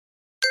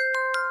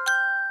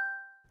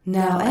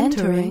Now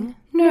entering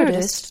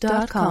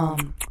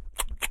Nerdist.com.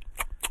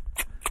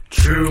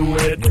 Chewing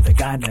it with a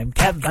guy named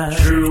Kevin.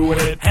 Chewing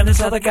it. And this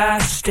other guy,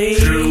 Steve.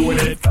 Chewing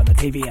it. From the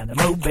TV and the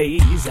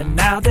movies. And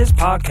now this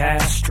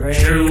podcast straight.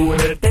 Chewing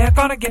it. They're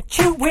gonna get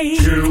chewy.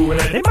 Chewing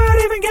it. They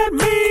might even get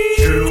me.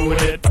 Chewing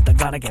it. But they're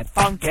gonna get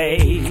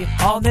funky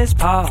on this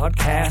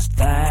podcast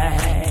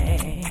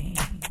thing.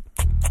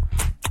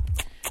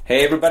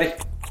 Hey everybody.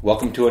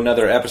 Welcome to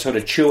another episode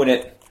of Chewing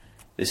It.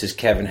 This is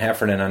Kevin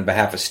Heffernan on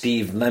behalf of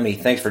Steve Lemmy.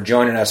 Thanks for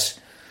joining us.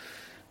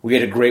 We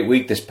had a great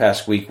week this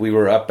past week. We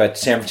were up at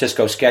San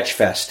Francisco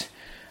Sketchfest,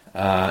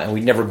 and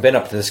we'd never been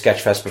up to the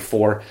Sketchfest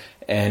before,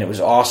 and it was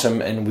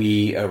awesome, and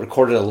we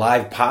recorded a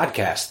live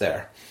podcast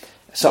there.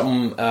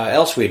 Something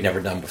else we had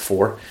never done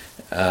before.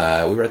 We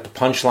were at the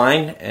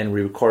Punchline, and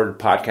we recorded a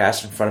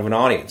podcast in front of an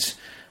audience,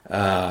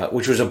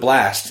 which was a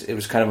blast. It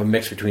was kind of a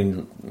mix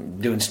between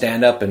doing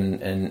stand-up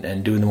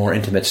and doing the more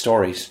intimate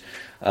stories.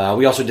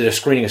 We also did a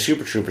screening of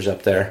Super Troopers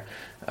up there,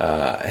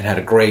 and had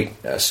a great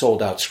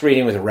sold-out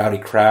screening with a rowdy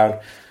crowd.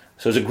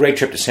 So it was a great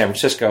trip to San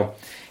Francisco.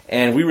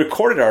 And we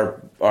recorded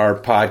our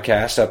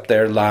podcast up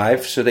there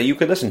live so that you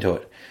could listen to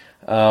it.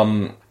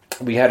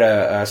 We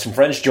had some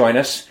friends join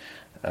us.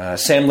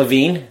 Samm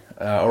Levine,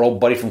 our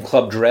old buddy from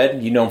Club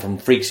Dread. You know him from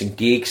Freaks and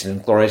Geeks and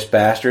Inglorious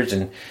Basterds.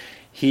 And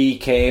he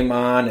came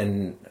on,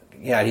 and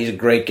yeah, he's a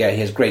great guy. He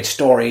has great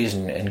stories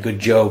and good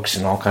jokes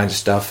and all kinds of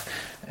stuff.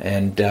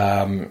 And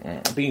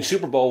being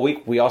Super Bowl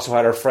week, we also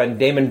had our friend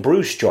Damon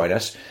Bruce join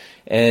us.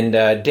 And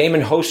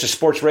Damon hosts a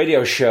sports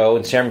radio show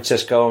in San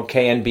Francisco,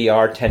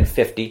 KNBR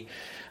 1050.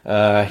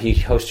 He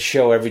hosts a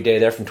show every day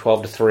there from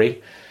 12 to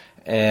 3.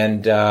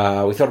 And we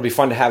thought it'd be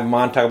fun to have him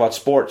on, talk about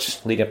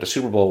sports leading up to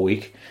Super Bowl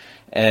week.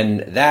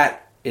 And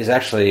that is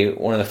actually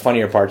one of the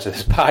funnier parts of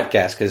this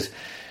podcast, because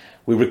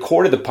we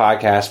recorded the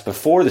podcast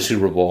before the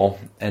Super Bowl,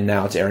 and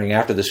now it's airing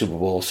after the Super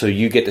Bowl. So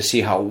you get to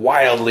see how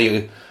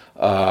wildly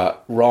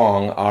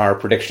wrong our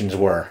predictions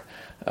were.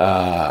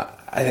 I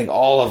think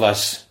all of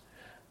us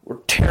were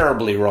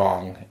terribly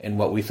wrong in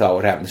what we thought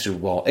would happen in the Super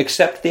Bowl,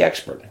 except the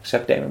expert,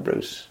 except Damon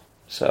Bruce.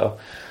 So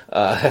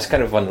that's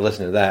kind of fun to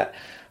listen to that.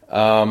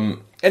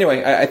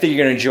 Anyway, I think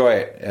you're going to enjoy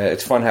it.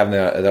 It's fun having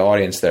the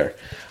audience there.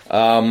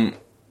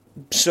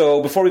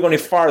 So before we go any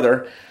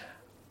farther,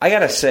 I got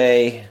to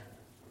say,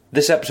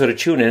 this episode of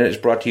Tune In is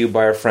brought to you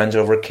by our friends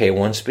over at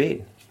K1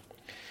 Speed.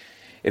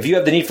 If you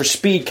have the need for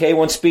speed,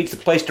 K1 Speed's the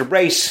place to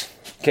race.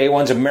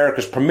 K1's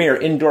America's premier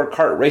indoor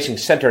kart racing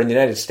center in the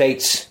United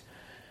States.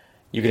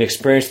 You can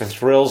experience the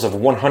thrills of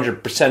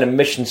 100%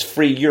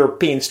 emissions-free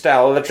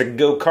European-style electric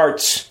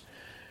go-karts,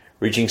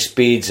 reaching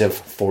speeds of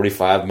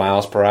 45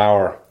 miles per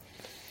hour.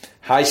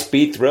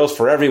 High-speed thrills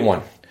for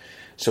everyone.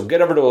 So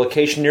get over to a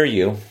location near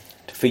you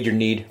to feed your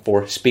need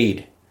for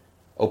speed.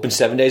 Open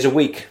 7 days a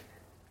week.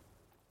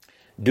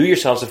 Do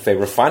yourselves a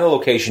favor. Find a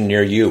location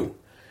near you.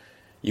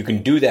 You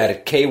can do that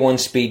at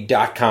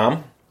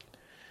k1speed.com,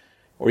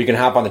 or you can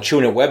hop on the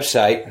Chewin' It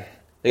website.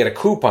 They got a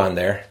coupon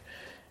there.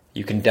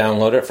 You can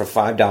download it for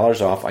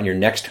 $5 off on your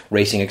next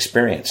racing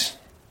experience.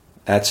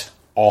 That's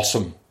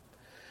awesome.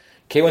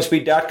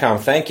 k1speed.com,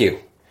 thank you.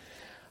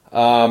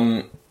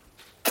 And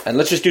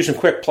let's just do some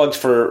quick plugs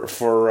for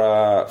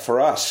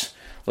us.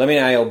 Lemmy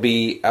and I will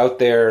be out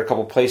there a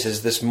couple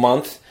places this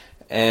month,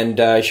 and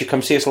you should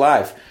come see us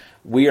live.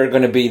 We are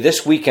going to be,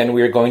 this weekend,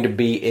 we are going to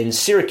be in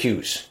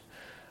Syracuse.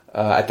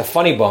 At the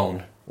Funny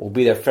Bone. We'll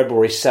be there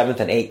February 7th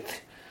and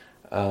 8th.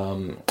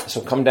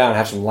 So come down,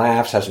 have some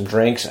laughs, have some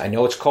drinks. I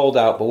know it's cold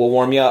out, but we'll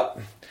warm you up.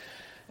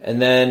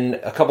 And then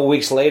a couple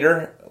weeks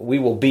later, we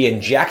will be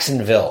in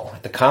Jacksonville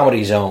at the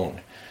Comedy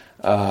Zone.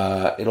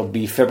 It'll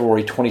be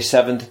February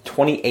 27th,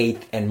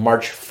 28th, and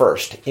March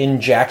 1st in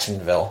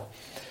Jacksonville.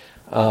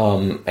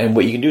 And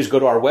what you can do is go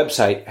to our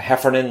website,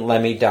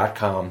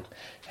 heffernanlemmy.com.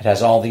 It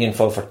has all the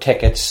info for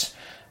tickets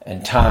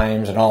and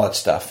times and all that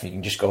stuff. You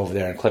can just go over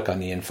there and click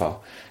on the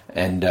info.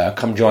 And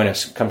come join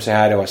us. Come say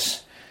hi to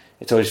us.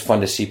 It's always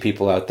fun to see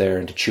people out there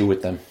and to chew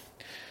with them.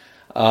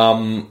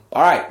 All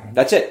right,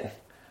 that's it.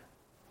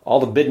 All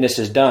the business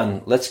is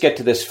done. Let's get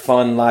to this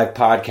fun live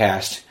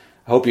podcast.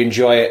 I hope you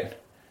enjoy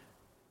it.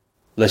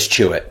 Let's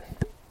chew it.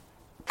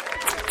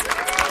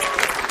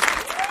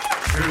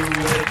 And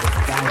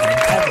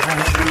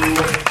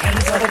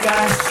this other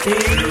guy,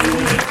 Steve.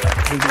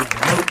 TV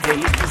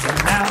movies, and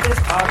now this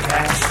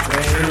podcast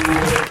straight.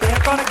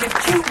 They're gonna get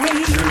chewy.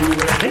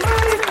 They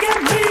might even get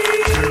me.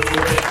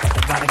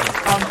 They're gonna get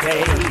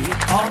funky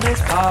on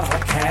this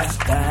podcast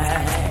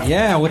thing.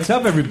 Yeah, what's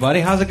up, everybody?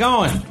 How's it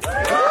going?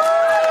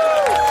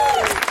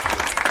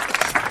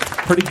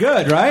 Pretty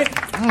good, right?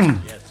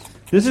 Yes.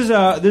 This is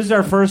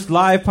our first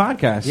live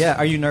podcast. Yeah,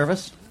 are you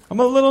nervous? I'm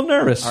a little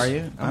nervous. Are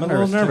you? I'm a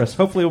little nervous.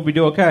 Hopefully we'll be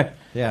doing okay.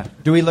 Yeah.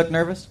 Do we look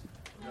nervous?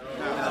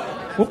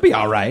 We'll be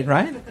all right,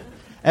 right?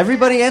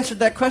 Everybody answered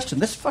that question.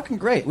 This is fucking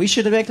great. We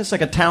should make this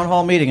like a town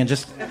hall meeting and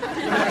just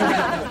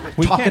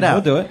talk it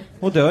out.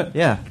 We'll do it.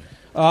 Yeah.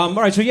 All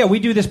right, so yeah, we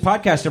do this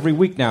podcast every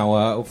week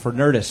now for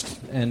Nerdist,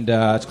 and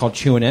it's called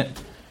Chewin' It,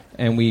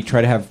 and we try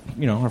to have,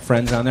 our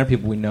friends on there,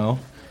 people we know,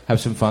 have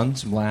some fun,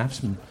 some laughs,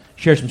 and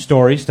share some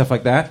stories, stuff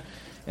like that.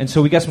 And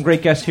so we got some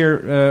great guests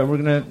here. We're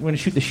gonna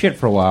shoot the shit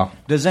for a while.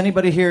 Does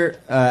anybody here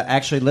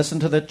actually listen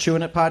to the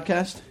Chewing It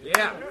podcast?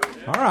 Yeah.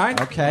 All right.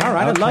 Okay. All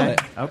right. Okay. I love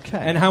it. Okay.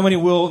 And how many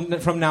will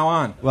from now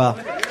on? Well,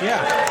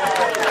 yeah.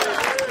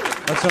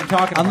 That's what I'm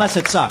talking about. unless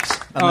it sucks.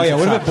 Oh yeah.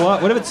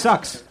 What if it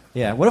sucks?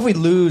 Yeah. What if we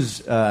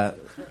lose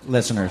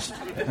listeners?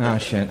 Oh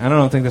shit. I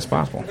don't think that's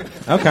possible.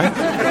 Okay.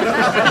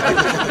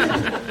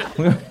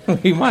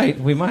 we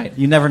might.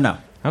 You never know.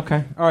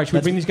 Okay. All right. Should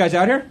we bring these guys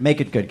out here? Make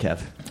it good,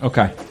 Kev.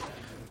 Okay.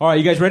 All right.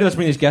 You guys ready? Let's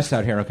bring these guests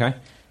out here. Okay.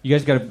 You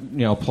guys got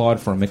to applaud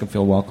for them, make them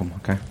feel welcome.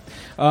 Okay.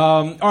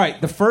 All right.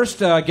 The first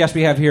guest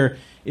we have here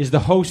is the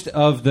host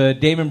of the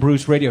Damon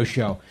Bruce radio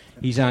show.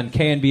 He's on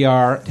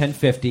KNBR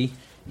 1050.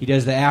 He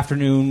does the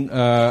afternoon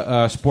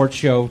sports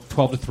show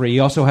 12 to 3. He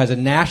also has a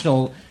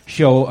national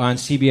show on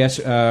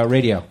CBS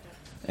radio.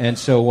 And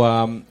so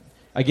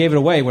I gave it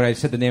away when I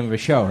said the name of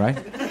his show, right?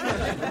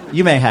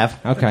 You may have.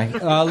 Okay.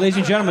 Ladies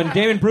and gentlemen,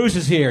 Damon Bruce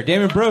is here.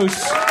 Damon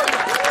Bruce.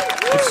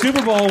 It's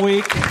Super Bowl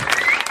week.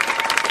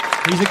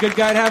 He's a good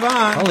guy to have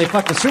on. Holy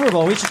fuck, the Super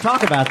Bowl. We should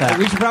talk about that.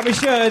 We probably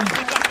should.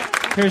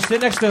 Here,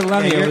 sit next to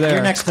Lemmy over there.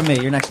 You're next to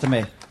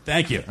me.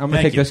 Thank you. I'm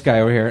going to take this guy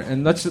over here.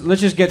 And let's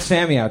just get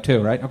Sammy out,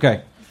 too, right?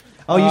 Okay.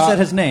 Oh, you said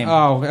his name.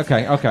 Oh,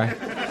 okay.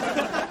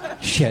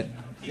 Shit.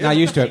 Not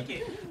used to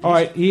it. All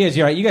right, he is.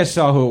 You're right. You guys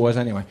saw who it was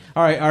anyway.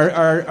 All right,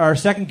 our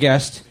second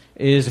guest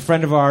is a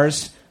friend of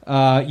ours.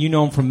 You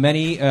know him from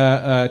many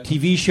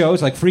TV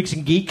shows like Freaks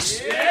and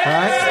Geeks.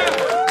 Right?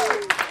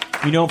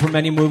 You know him from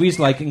many movies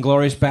like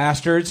Inglorious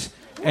Basterds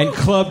and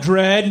Club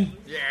Dread.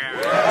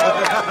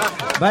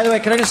 Yeah. By the way,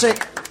 can I just say,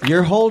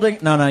 you're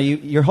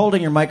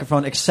holding your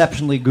microphone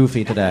exceptionally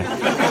goofy today.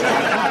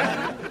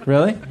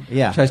 Really?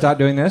 Yeah. Should I stop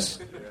doing this?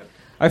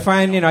 I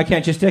find, I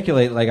can't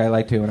gesticulate like I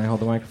like to when I hold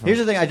the microphone. Here's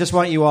the thing I just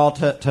want you all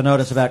to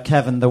notice about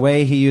Kevin, the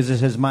way he uses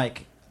his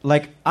mic.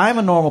 Like, I'm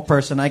a normal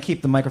person. I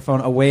keep the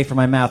microphone away from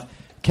my mouth.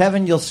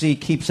 Kevin, you'll see,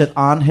 keeps it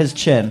on his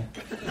chin.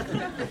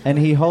 And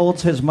he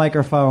holds his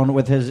microphone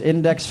with his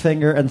index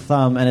finger and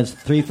thumb and his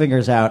 3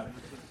 fingers out.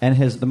 And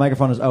the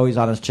microphone is always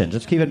on his chin.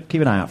 Just keep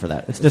an eye out for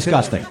that. It's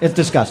disgusting. It's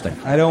disgusting.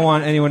 I don't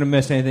want anyone to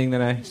miss anything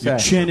that I say. Your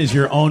chin is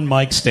your own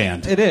mic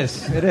stand. It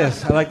is.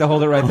 I like to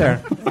hold it right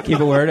there.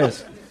 Keep it where it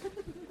is.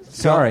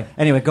 Sorry.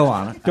 Anyway, go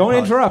on. Don't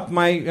interrupt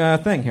my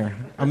thing here.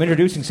 I'm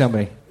introducing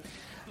somebody.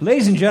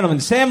 Ladies and gentlemen,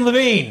 Samm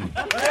Levine.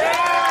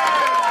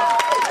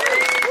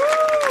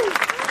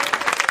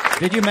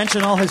 Did you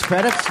mention all his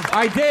credits?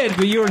 I did,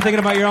 but you were thinking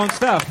about your own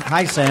stuff.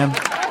 Hi, Sam.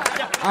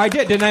 I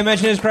did. Didn't I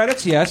mention his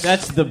credits? Yes.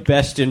 That's the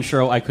best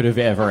intro I could have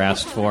ever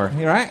asked for.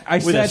 You're right. I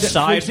With said a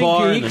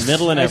sidebar in the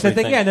middle and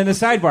everything. And then the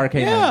sidebar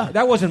came in.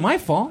 That wasn't my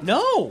fault.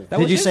 No. That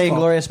Did was you his say fault.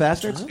 Inglorious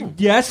Basterds?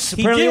 Yes.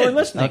 He Apparently did. you weren't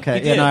listening. Okay.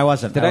 He Yeah, did. no, I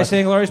wasn't. Did I say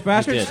Inglorious He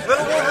Basterds? did.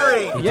 Little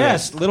Wolverine.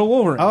 Yes. Little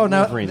Wolverine. Oh,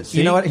 no. Wolverine.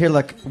 You know what? Here,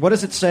 look. What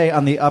does it say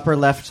on the upper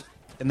left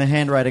in the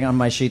handwriting on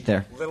my sheet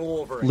there? Little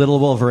Wolverine. Little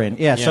Wolverine.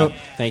 Yeah, Yeah, so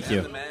thank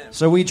you.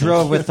 we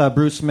drove with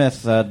Bruce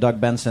Smith,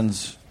 Doug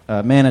Benson's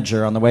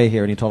manager, on the way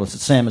here, and he told us that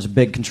Sam is a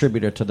big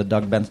contributor to the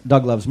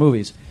Doug Loves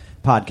Movies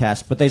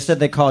podcast. But they said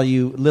they call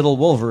you Little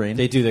Wolverine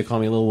They do. They call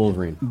me Little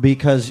Wolverine.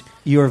 because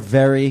you're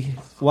very...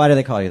 Why do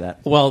they call you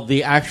that? Well,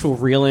 the actual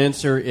real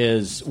answer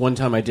is one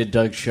time I did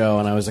Doug's show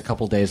and I was a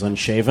couple days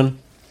unshaven.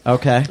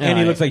 Okay. And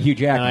he looks like Hugh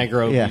Jackman. And I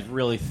grow Yeah.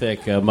 really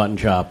thick mutton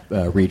chop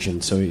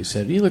region. So he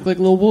said, "You look like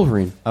Little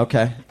Wolverine."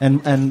 Okay.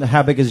 And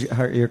how big is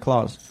your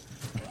claws?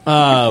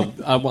 Well,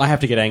 I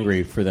have to get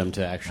angry for them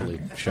to actually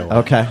show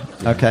up. Okay.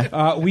 Okay.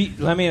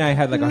 Lemmy and I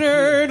had like a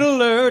Nerd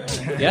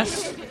alert!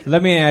 Yes?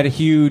 Lemmy and I had a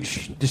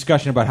huge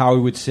discussion about how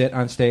we would sit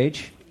on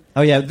stage.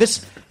 Oh, yeah.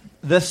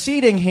 The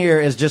seating here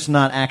is just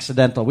not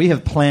accidental. We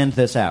have planned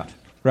this out.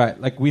 Right.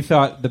 Like we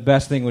thought the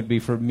best thing would be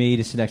for me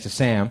to sit next to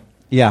Sam.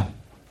 Yeah.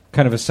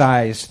 Kind of a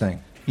size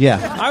thing.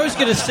 Yeah. I was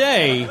going to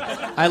say,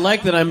 I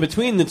like that I'm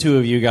between the two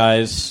of you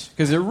guys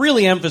because it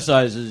really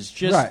emphasizes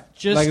just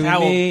Like how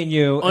me and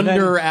you, and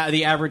under then-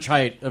 the average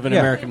height of an Yeah.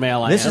 American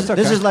male I This am.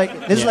 is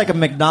like a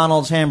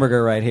McDonald's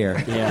hamburger right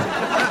here.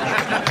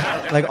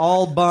 Yeah. Like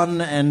all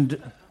bun and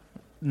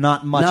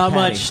not much. Not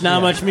patty.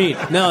 not much meat.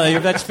 No,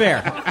 that's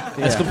fair.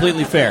 That's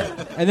completely fair.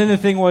 And then the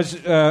thing was,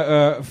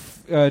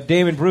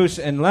 Damon, Bruce,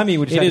 and Lemmy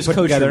would It decide is to put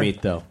kosher together.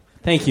 meat, though.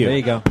 Thank you. There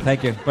you go.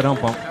 Thank you. But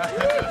don't bump.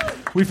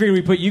 We figured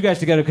we'd put you guys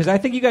together because I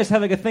think you guys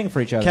have like a thing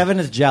for each other. Kevin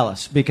is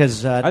jealous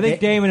because I think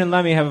Damon and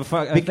Lemmy have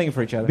a thing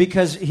for each other.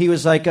 Because he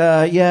was like,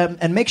 yeah,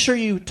 and make sure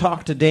you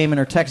talk to Damon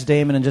or text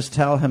Damon and just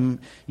tell him,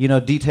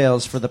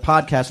 details for the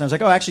podcast. And I was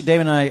like, oh, actually,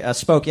 Damon and I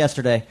spoke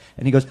yesterday.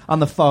 And he goes, on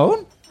the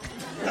phone?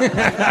 And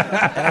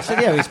I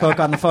said, yeah, we spoke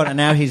on the phone. And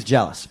now he's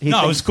jealous. It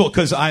was cool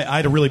because I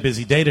had a really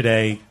busy day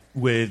today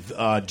with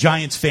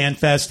Giants Fan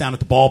Fest down at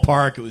the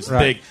ballpark. It was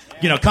big,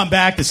 come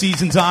back, the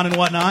season's on and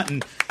whatnot.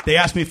 And they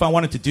asked me if I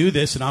wanted to do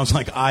this, and I was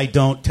like, I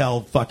don't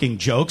tell fucking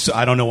jokes.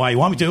 I don't know why you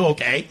want me to.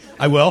 Okay,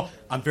 I will.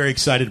 I'm very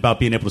excited about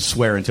being able to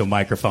swear into a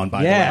microphone,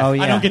 by the way. Oh,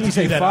 yeah. I don't get You to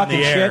say do that fuck on the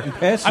and air. shit and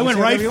piss I and went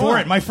say right whatever you for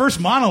want. it. My first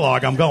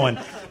monologue, I'm going.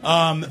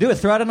 Do it.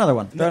 Throw out another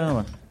one.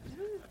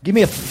 Give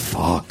me a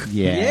fuck.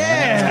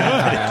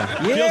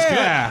 Yeah. Feels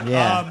good.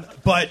 Yeah.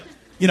 But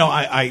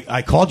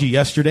I called you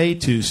yesterday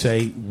to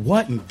say,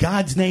 what in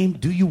God's name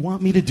do you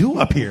want me to do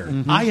up here?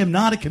 Mm-hmm. I am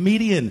not a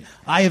comedian.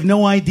 I have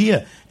no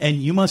idea. And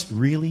you must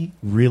really,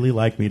 really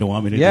like me to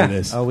want me to do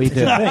this. Oh, we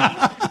do.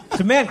 It's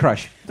a man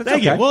crush. That's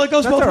Thank okay. you. Well, it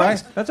goes That's both all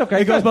ways. right. That's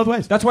okay. It goes Good. both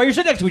ways. That's why you're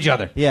sitting next to each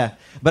other. Yeah,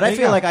 but I you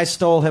feel go. like I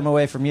stole him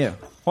away from you.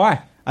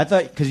 Why? I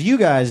thought, because you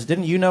guys,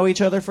 didn't you know each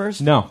other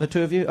first? No. The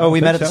two of you? Oh, we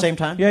think met at the so. same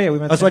time? Yeah, we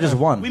met at Oh, the so I same just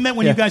time. won. We met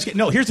when you guys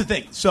no, here's the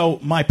thing. So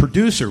my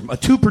producer,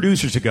 2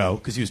 producers ago,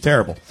 because he was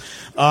terrible,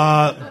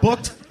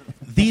 booked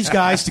these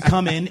guys to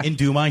come in and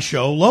do my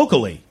show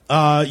locally.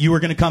 You were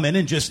going to come in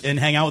and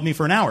hang out with me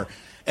for an hour.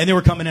 And they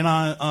were coming in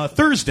on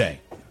Thursday.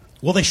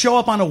 Well, they show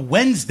up on a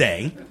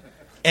Wednesday.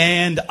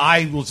 And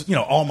I was,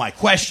 all my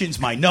questions,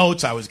 my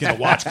notes. I was going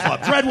to watch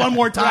Club Dread one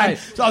more time. Right.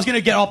 So I was going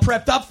to get all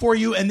prepped up for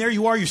you. And there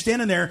you are. You're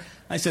standing there.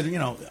 I said,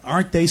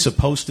 aren't they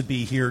supposed to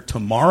be here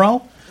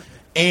tomorrow?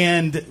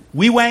 And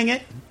we wang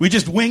it. We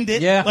just winged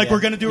it. Yeah. Like we're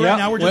going to do right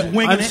now. We're just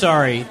winging I'm it.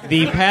 sorry.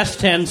 The past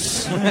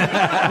tense We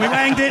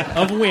wanged it.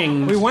 of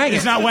winged We wang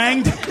It's it. not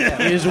wanged.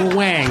 is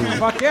wang.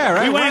 Fuck yeah,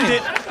 right? We wanged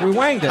it. We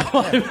wanged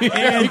it. Be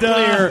very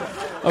clear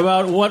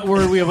about what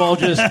word we have all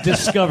just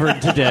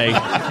discovered today,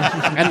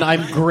 and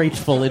I'm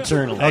grateful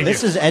eternally. Oh,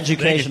 this is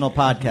educational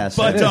podcast.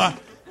 But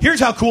here's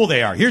how cool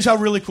they are. Here's how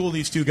really cool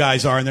these 2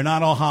 guys are. And they're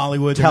not all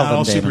Hollywood. They're Tell not them,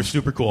 all Damon.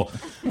 super cool.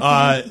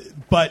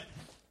 But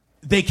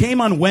they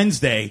came on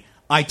Wednesday.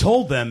 I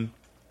told them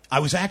I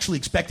was actually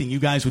expecting you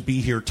guys would be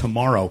here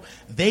tomorrow.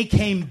 They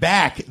came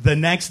back the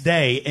next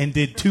day and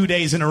did 2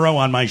 days in a row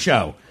on my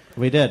show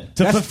we did.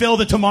 to fulfill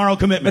the tomorrow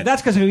commitment. But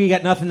that's because we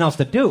got nothing else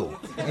to do. You know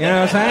what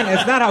I'm saying?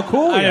 It's not how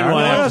cool we I didn't are.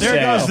 want to have to There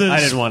say goes it. the I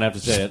didn't want to have to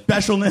say it.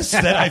 specialness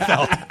that I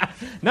felt.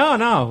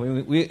 No.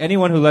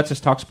 Anyone who lets us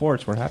talk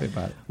sports, we're happy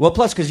about it. Well,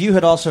 plus, because you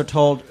had also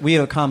told, we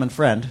have a common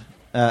friend,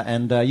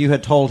 and you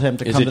had told him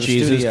to Is come it to the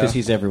Jesus? studio. Because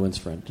he's everyone's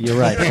friend. You're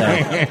right,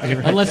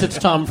 Sam. Unless it's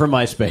Tom from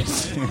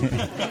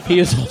MySpace. He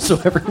is also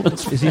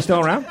everyone's friend. Is he still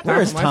around?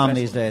 Where is from Tom MySpace?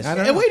 these days? I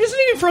don't know. Wait, isn't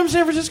he from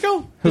San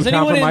Francisco? Does Tom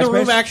anyone from in the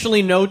room MySpace?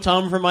 actually know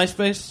Tom from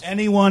MySpace?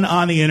 Anyone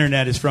on the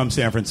internet is from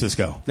San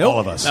Francisco. Nope. All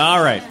of us.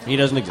 All right. He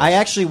doesn't exist. I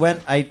actually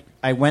went.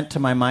 I went to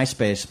my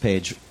MySpace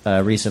page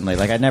recently.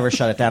 Like I never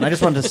shut it down. I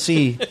just wanted to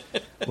see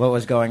what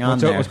was going on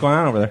there. What's going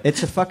on over there?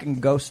 It's a fucking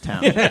ghost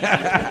town.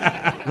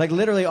 Like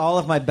literally all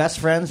of my best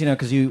friends,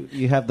 because you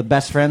have the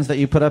best friends that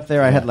you put up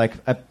there. I had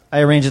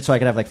I arranged it so I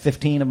could have like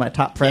 15 of my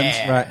top friends,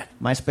 Right.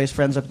 MySpace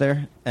friends up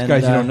there. And,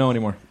 Guys you don't know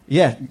anymore.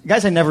 Yeah,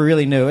 guys I never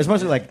really knew. It was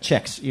mostly like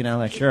chicks,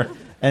 Sure.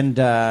 And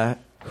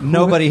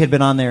nobody had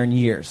been on there in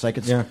years. Like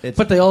it's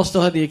but they all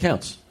still had the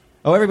accounts.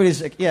 oh,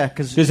 everybody's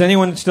because Does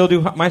anyone still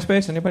do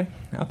MySpace? Anybody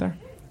out there?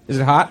 Is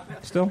it hot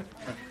still?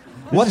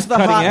 what's the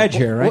cutting hot edge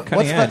here, right? What's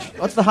Cutting edge.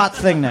 what's the hot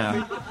thing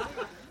now?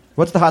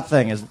 What's the hot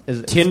thing? Is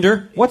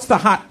Tinder? What's the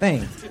hot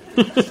thing?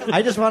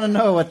 I just want to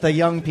know what the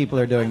young people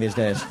are doing these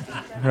days.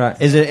 Right.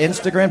 Is it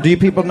Instagram? Do you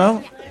people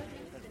know?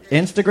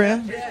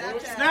 Instagram?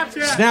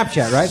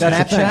 Snapchat, right?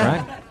 That's the thing,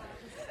 Snapchat? right?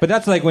 But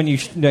that's like when you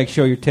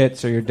show your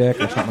tits or your dick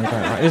or something like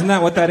that, right? Isn't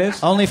that what that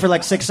is? Only for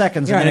like 6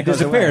 seconds. Yeah, and and then it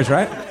goes away. disappears,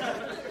 right?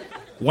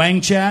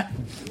 Wang chat.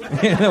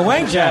 The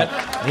Wang Chat.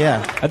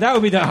 Yeah, That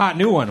would be the hot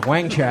new one,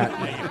 Wang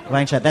Chat.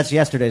 Lang chat. That's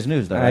yesterday's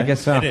news, though. I Right?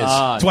 guess so. It is.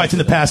 That's why it's in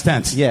the past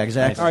tense. Yeah,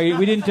 exactly. All right,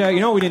 we didn't. You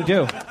know what we didn't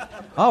do?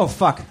 Oh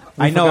fuck!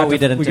 I know forgot what we to-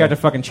 didn't We do. got to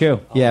fucking chew.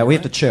 Yeah, we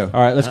have to chew.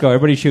 All right, let's go.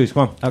 Everybody choose.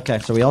 Come on. Okay,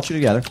 so we all chew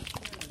together.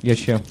 Yes,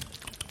 chew.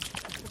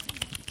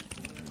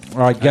 All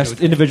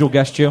right, individual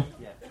guest chew.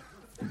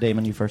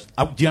 Damon, you first.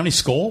 Do you have any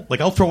skull? Like,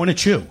 I'll throw in a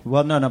chew.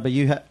 Well, no, but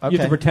you have. Okay. You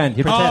have to pretend.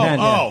 You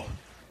pretend. Oh.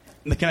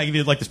 Can I give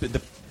you like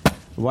the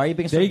Why are you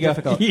being so There you go.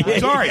 difficult? Yeah.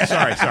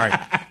 Sorry.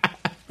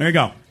 There you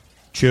go.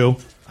 Chew.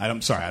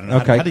 I'm sorry. I don't know.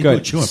 Okay, how do you do a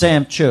good. chew?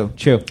 Sam, chew.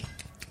 Chew.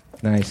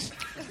 Nice.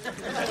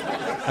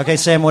 Okay,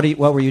 Sam, what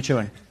were you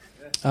chewing?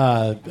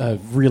 A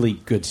really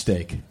good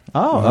steak.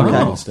 Oh, Really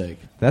okay. good steak.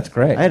 That's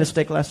great. I had a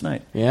steak last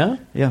night. Yeah?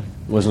 Yeah.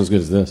 Wasn't as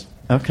good as this.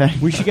 Okay.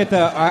 We should get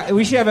the.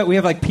 We should have it. We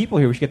have like people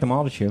here. We should get them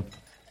all to chew.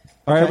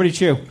 All right, everybody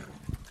chew.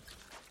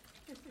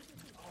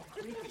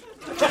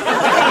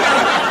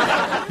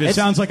 It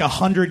sounds like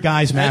 100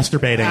 guys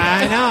masturbating.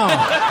 I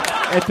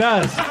know. It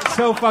does. It's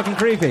so fucking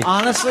creepy.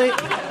 Honestly,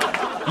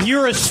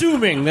 You're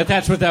assuming that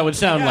that's what that would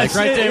sound like,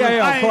 right, David?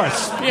 Yeah, of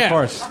course. Yeah. Of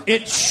course.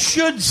 It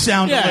should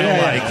sound Yeah, a little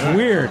yeah, like.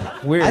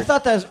 Weird. I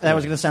thought that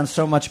was going to sound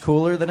so much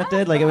cooler than it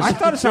did. Like it was. I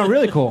thought it sounded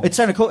really cool. It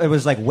sounded cool. It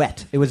was like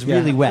wet. It was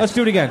really wet. Let's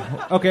do it again.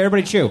 Okay,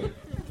 everybody chew.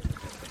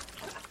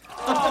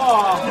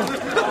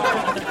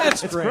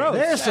 That's great. gross.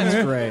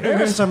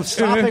 There's some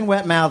stopping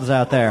wet mouths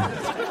out there.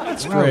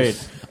 That's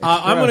great.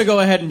 I'm going to go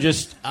ahead and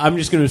I'm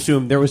just going to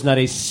assume there was not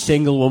a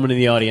single woman in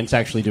the audience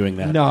actually doing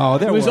that. No,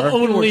 there It was were.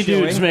 only People were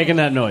dudes chewing. making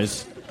that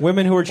noise.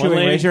 Women who were One chewing.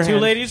 lady, Raise your two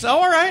hand. ladies. Oh,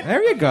 all right.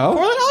 There you go.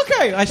 Well,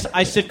 okay.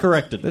 I sit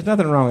corrected. There's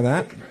nothing wrong with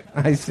that.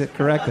 I sit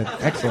corrected.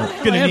 Excellent.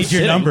 Gonna am need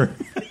your sitting. number.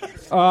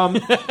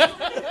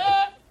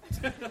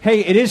 Hey,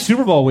 it is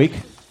Super Bowl week.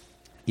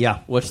 Yeah.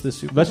 What's the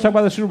Super? Let's talk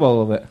about the Super Bowl a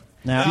little bit.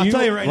 Now, I'll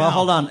tell you right well, now.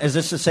 hold on. Is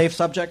this a safe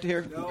subject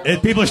here?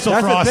 People are still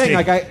That's frosty.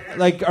 the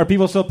thing. Are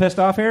people still pissed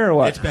off here or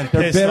what? It's been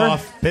They're bitter?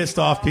 pissed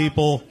off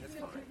people.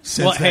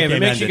 since Well, that hey, if it game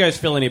makes ended. you guys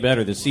feel any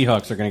better, the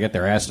Seahawks are going to get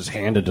their asses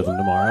handed to them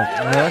tomorrow.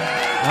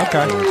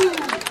 Okay.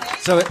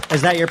 So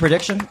is that your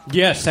prediction?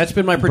 Yes, that's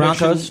been my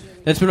prediction. Broncos?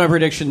 That's been my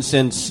prediction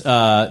since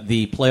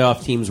the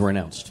playoff teams were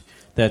announced.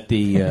 That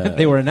the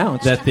They were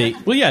announced. Since the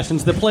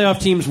playoff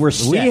teams were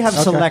set. We have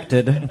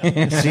selected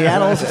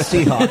Seattle's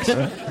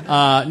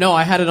Seahawks. No,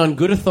 I had it on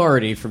good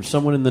authority from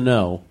someone in the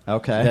know.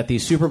 Okay. That the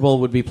Super Bowl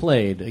would be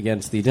played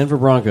against the Denver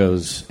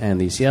Broncos and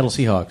the Seattle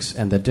Seahawks,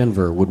 and that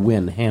Denver would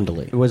win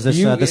handily. Was this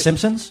The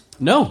Simpsons?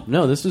 No,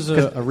 this is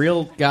a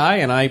real guy,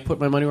 and I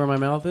put my money where my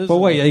mouth is. But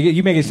wait,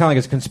 you make it sound like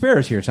it's a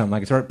conspiracy or something,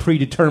 like it's a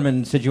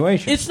predetermined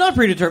situation. It's not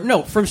predetermined.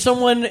 No, from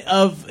someone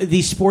of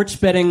the sports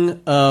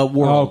betting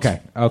world. Okay.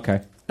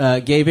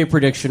 Gave a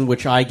prediction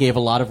which I gave a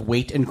lot of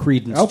weight and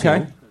credence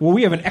to. Well,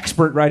 we have an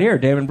expert right here,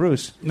 Damon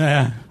Bruce.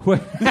 Nah. Who are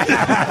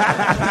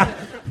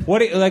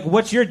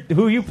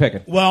you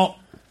picking? Well,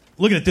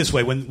 look at it this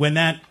way. When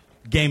that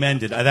game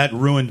ended, that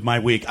ruined my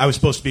week. I was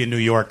supposed to be in New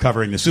York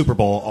covering the Super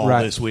Bowl all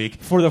this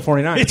week. For the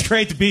 49ers. It's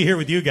great to be here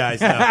with you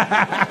guys,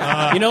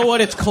 though. You know what?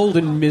 It's cold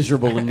and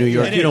miserable in New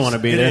York. You don't want to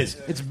be there. It is.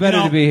 It's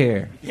better to be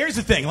here. Here's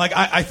the thing. Like,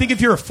 I think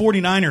if you're a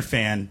 49er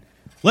fan,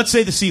 let's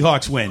say the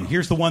Seahawks win.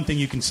 Here's the one thing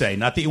you can say.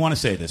 Not that you want to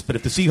say this, but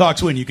if the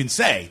Seahawks win, you can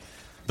say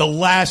the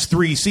last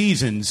 3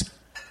 seasons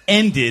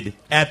ended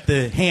at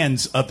the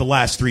hands of the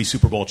last 3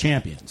 Super Bowl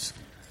champions.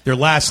 Their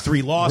last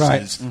 3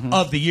 losses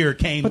of the year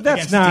came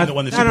against the team that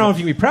won the Super Bowl. I don't know if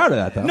you can be proud of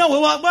that, though. No,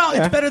 well,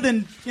 it's better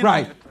than It's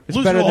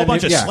losing better a whole than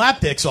bunch of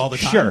slapdicks all the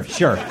time.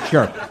 Sure.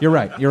 You're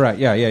right.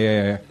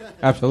 Yeah.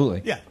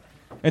 Absolutely. Yeah.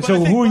 And But so I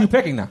think- who are you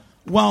picking now?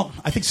 Well,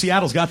 I think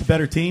Seattle's got the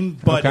better team,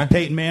 but Okay. if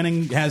Peyton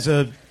Manning has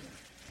a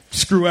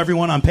screw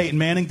everyone on Peyton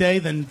Manning Day,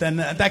 then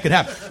that could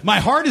happen. My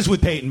heart is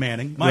with Peyton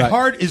Manning. My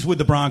heart is with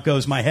the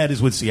Broncos. My head is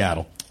with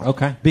Seattle.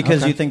 Okay.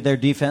 Because you think their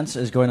defense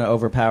is going to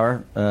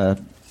overpower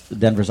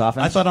Denver's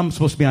offense? I thought I'm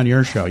supposed to be on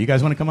your show. You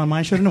guys want to come on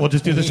my show? No, we'll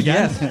just do this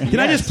again. Yes. Can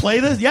I just play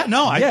this? Yeah,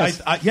 no.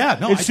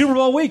 It's Super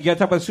Bowl week. You got to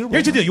talk about the Super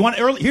Bowl. Here's the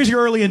deal. Here's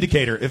your early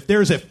indicator. If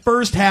there's a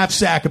first half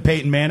sack of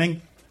Peyton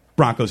Manning,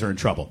 Broncos are in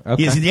trouble.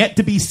 Okay. He is yet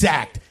to be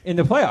sacked in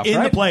the playoffs. In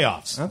right? the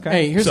playoffs.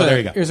 Okay. Hey, there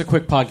you go. here's a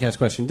quick podcast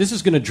question. This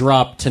is going to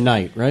drop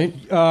tonight, right?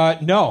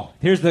 No.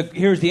 Here's the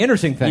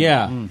interesting thing.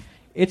 Yeah.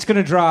 It's going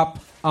to drop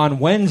on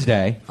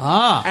Wednesday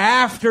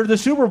after the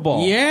Super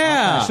Bowl.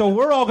 Yeah. Okay. So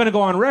we're all going to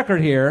go on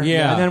record here.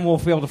 Yeah. And then we'll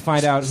be able to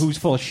find out who's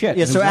full of shit.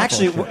 Yeah, and so who's not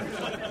actually, full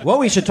of shit. what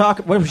we should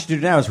do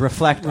now is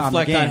reflect on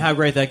the game. on how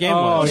great that game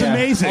was. It's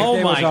amazing. Oh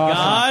It my was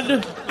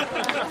awesome. God.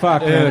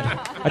 Fuck, dude.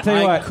 I tell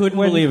you I what. couldn't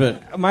believe it.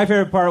 My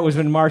favorite part was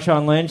when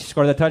Marshawn Lynch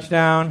scored that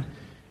touchdown,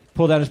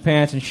 pulled down his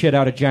pants, and shit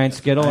out a giant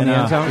Skittle in the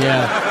end zone.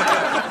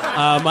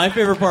 Yeah. My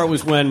favorite part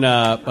was when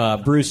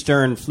Bruce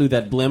Stern flew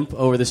that blimp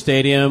over the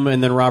stadium,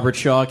 and then Robert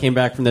Shaw came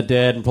back from the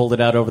dead and pulled it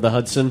out over the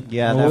Hudson.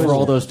 Yeah, that where was-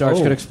 all those darts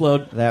could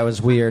explode. That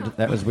was weird.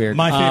 My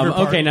favorite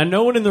part. Okay, now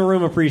no one in the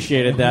room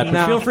appreciated that, but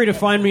No. feel free to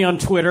find me on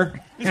Twitter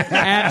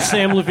at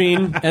Samm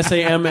Levine,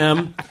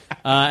 SAMM,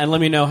 and let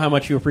me know how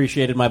much you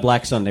appreciated my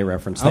Black Sunday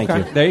reference. Thank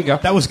you. There you go.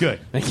 That was good.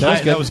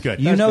 That was good.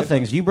 You know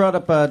things. You brought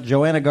up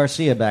Joanna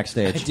Garcia I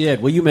backstage.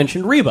 did. Well, you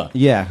mentioned Reba.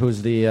 Yeah,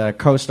 who's the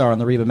co-star on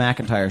the Reba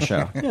McEntire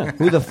show.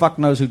 Who the fuck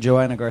knows who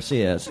Joanna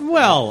Garcia is?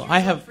 Well, I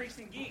have.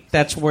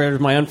 That's where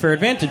my unfair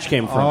advantage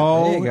came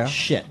from. There you go.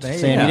 Shit. There you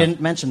Sam, go. you didn't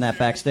mention that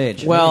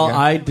backstage. Well,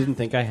 I didn't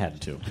think I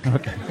had to.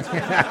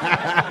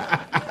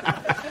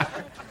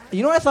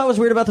 You know what I thought was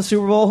weird about the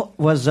Super Bowl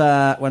was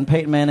when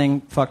Peyton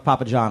Manning fucked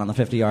Papa John on the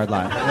 50-yard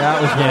line.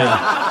 That was weird.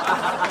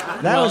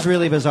 That was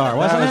really bizarre,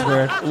 wasn't it?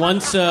 weird.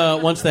 Once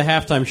the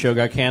halftime show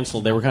got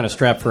canceled, they were kind of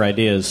strapped for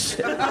ideas.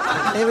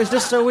 It was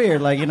just so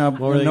weird. Like, were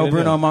they no gonna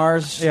Bruno do?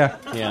 Mars. Yeah.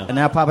 Yeah. And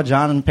now Papa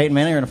John and Peyton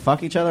Manning are going to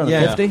fuck each other on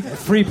the 50?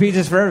 Free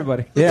pizzas for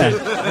everybody.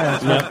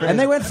 Yeah. And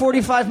they went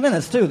 45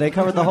 minutes, too. They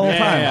covered the whole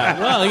time. Yeah.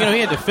 Well, he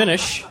had to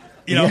finish.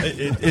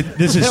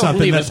 This is Don't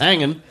something leave that us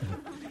hanging.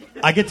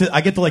 I get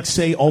to like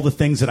say all the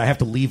things that I have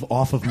to leave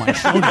off of my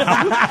show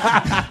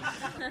now.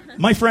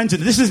 My friends,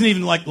 and this isn't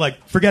even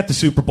like forget the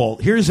Super Bowl.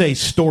 Here's a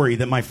story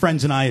that my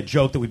friends and I had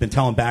joked that we've been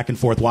telling back and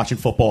forth watching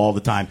football all the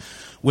time.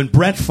 When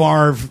Brett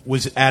Favre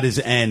was at his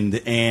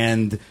end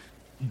and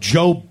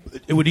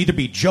it would either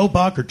be Joe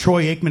Buck or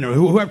Troy Aikman or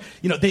whoever,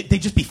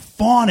 they'd just be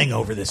fawning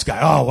over this guy.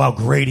 Oh, wow,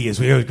 great he is.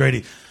 We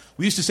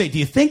used to say, do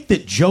you think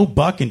that Joe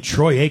Buck and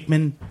Troy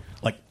Aikman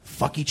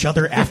fuck each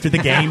other after the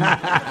game?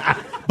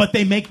 But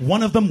they make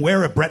one of them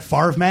wear a Brett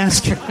Favre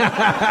mask.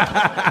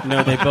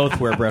 No, they both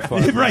wear Brett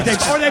Favre. Right, they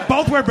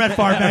both wear Brett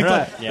Favre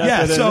masks. Right.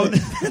 Yeah, so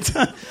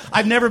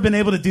I've never been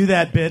able to do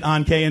that bit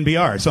on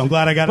KNBR, so I'm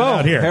glad I got it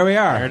out here. Here we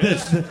are.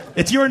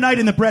 It's your night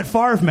in the Brett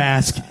Favre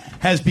mask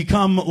has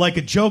become like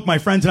a joke. My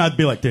friends and I'd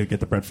be like, dude, get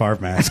the Brett Favre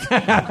mask.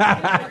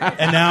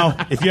 And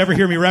now, if you ever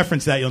hear me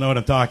reference that, you'll know what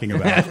I'm talking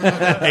about.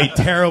 A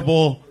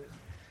terrible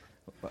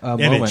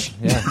image.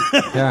 Moment.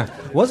 Yeah.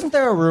 Wasn't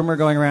there a rumor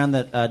going around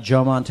that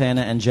Joe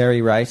Montana and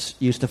Jerry Rice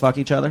used to fuck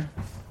each other?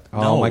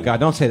 Oh, my God.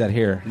 Don't say that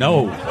here.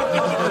 No.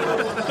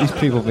 These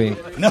people be...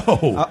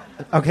 No.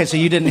 Okay, so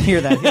you didn't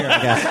hear that here,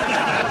 I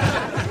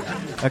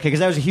guess. Okay, because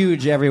that was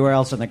huge everywhere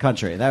else in the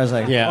country. That was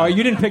like... Yeah. Oh,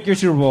 you didn't pick your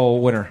Super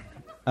Bowl winner.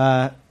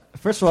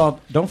 First of all,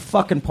 don't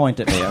fucking point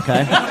at me,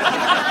 okay?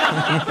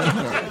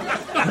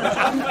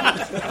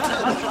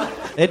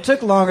 It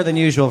took longer than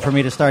usual for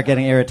me to start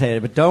getting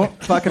irritated, but don't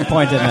fucking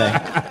point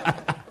at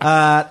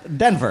me.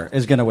 Denver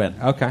is going to win.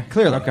 Okay.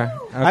 Clearly. Okay.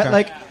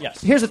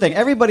 Yes. Here's the thing.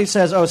 Everybody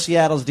says, oh,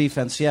 Seattle's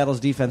defense. They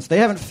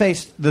haven't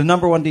faced the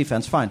number one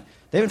defense. Fine.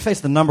 They haven't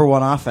faced the number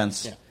one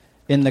offense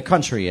in the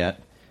country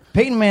yet.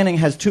 Peyton Manning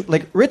has two...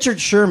 Like,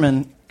 Richard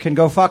Sherman can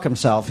go fuck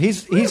himself. He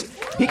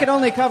can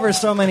only cover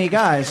so many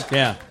guys.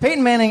 Yeah.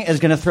 Peyton Manning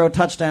is going to throw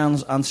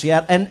touchdowns on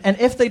Seattle.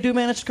 And if they do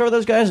manage to cover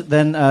those guys,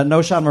 then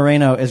Noshawn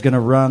Moreno is going to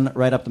run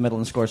right up the middle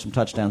and score some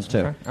touchdowns,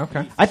 too.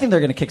 Okay. I think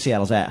they're going to kick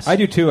Seattle's ass. I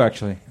do too,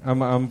 actually. I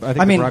think the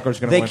Broncos are going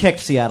to win. They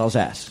kicked Seattle's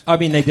ass. I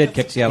mean, they did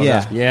kick Seattle's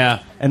ass.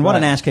 Yeah. And what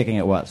an ass kicking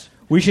it was.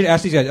 We should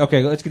ask these guys.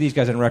 Okay, let's get these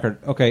guys on record.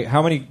 Okay,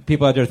 how many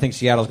people out there think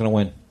Seattle's going to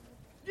win?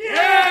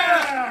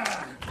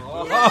 Yeah!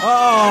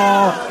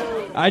 Oh!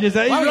 I just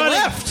he's Wow, he running.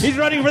 left. He's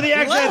running for the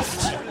exit.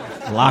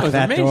 Left. Lock was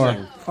that amazing.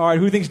 door. All right,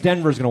 who thinks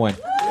Denver's going to win?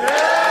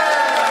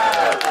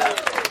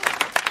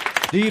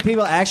 Do you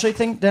people actually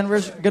think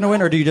Denver's going to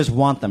win, or do you just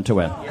want them to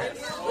win?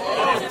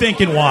 Think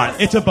and want.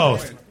 It's a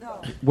both.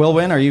 Will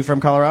win? Are you from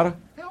Colorado?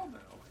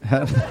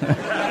 Hell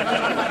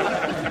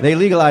no. They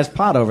legalized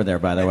pot over there,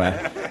 by the way.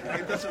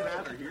 It doesn't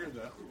matter here,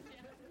 though.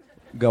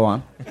 Go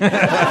on.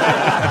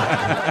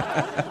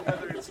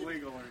 Whether it's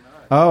legal or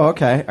not. Oh,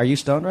 okay. Are you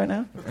stoned right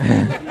now?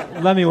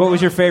 Lemmy, what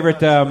was your favorite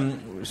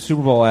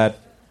Super Bowl ad?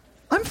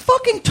 I'm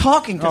fucking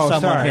talking to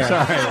someone sorry, here.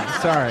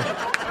 sorry.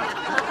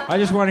 I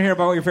just want to hear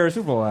about what your favorite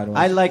Super Bowl ad was.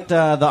 I liked the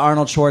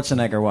Arnold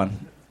Schwarzenegger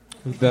one.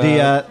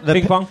 The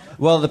ping pong?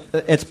 Well,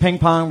 it's ping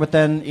pong, but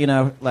then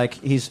like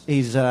he's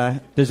There's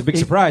a big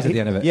surprise at the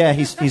end of it. Yeah,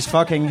 he's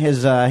fucking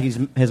his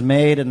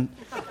maid, and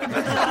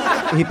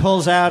he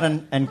pulls out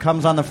and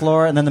comes on the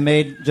floor, and then the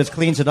maid just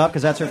cleans it up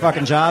because that's her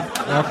fucking job.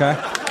 Okay.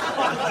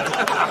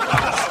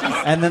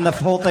 And then the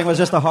whole thing was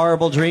just a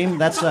horrible dream.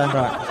 That's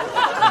Right.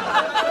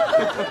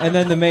 And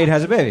then the maid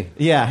has a baby.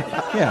 yeah.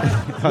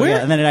 Oh,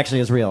 yeah, and then it actually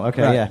is real.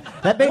 Okay, Right. yeah.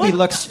 That baby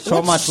looks so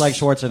what's- much like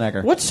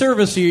Schwarzenegger. What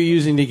service are you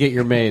using to get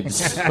your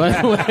maids? By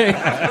the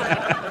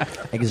way,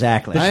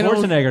 Exactly. The I don't-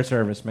 Schwarzenegger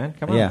service, man.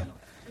 Come on. Yeah.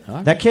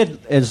 That kid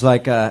is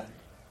like,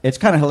 it's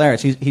kind of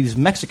hilarious. He's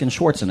Mexican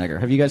Schwarzenegger.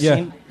 Have you guys Yeah.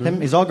 seen him?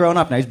 He's all grown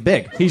up now. He's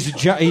big. He's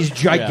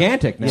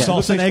gigantic now.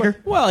 Schwarzenegger?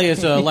 well, he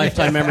has a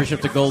lifetime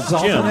membership to Gold's Gym.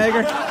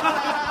 Schwarzenegger?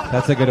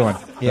 That's a good one.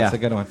 Yeah. That's a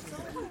good one.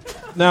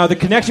 Now, the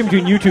connection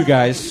between you two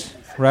guys,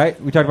 right?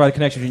 We talked about the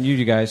connection between you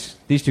two guys.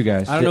 These two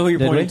guys. I don't know who you're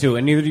Did pointing we? to,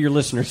 and neither do your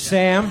listeners.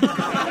 Sam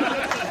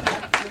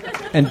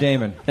and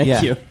Damon. Thank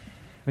Yeah. you.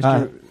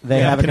 They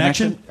Yeah, have a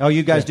connection? connection? Oh,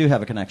 you guys do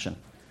have a connection.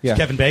 Yeah.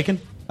 Kevin Bacon?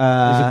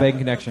 There's a bacon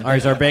connection. All right,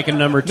 is our bacon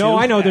number 2? No,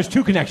 I know. There's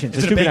two connections.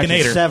 Is There's it two a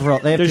connections. Baconator? Several.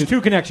 They have There's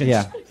two connections.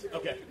 Yeah.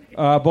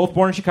 Both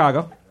born in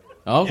Chicago.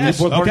 Oh, Yes.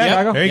 both born in Okay.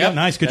 Chicago? There you Yep. go.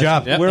 Nice. Good That's-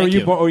 job. yep. Where were Thank you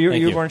you. born? You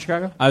Thank were you. born in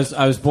Chicago? I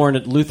was born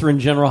at Lutheran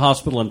General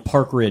Hospital in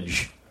Park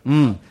Ridge.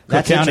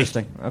 That's County.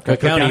 interesting. Okay. Cook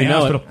County, County you know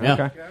Hospital. it. Yeah.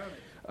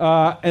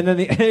 Okay. And then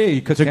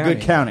it's a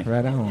good county.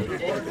 Right on.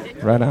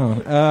 Right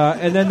on.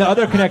 And then the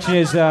other connection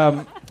is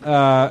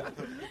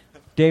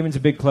Damon's a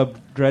big Club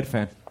Dread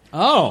fan.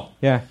 Oh.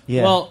 Yeah.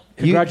 Yeah. Well,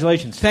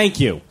 Congratulations. thank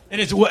you.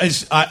 And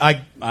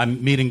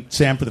I'm meeting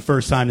Sam for the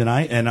first time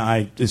tonight, and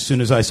as soon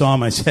as I saw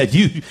him, I said,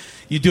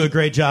 "You do a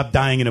great job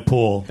dying in a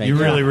pool. You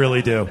really,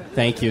 really do.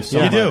 Thank you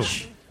so You do.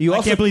 much. You I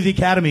also can't believe the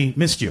Academy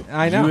missed you."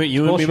 I know.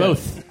 You and me Bullshit.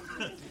 both.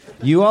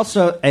 You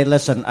also, hey,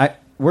 listen,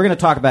 we're going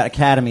to talk about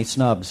Academy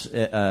snubs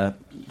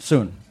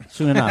soon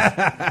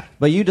enough.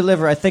 But you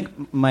deliver, I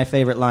think, my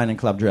favorite line in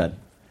Club Dread.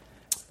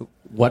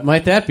 What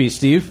might that be,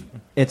 Steve?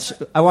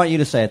 I want you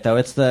to say it though.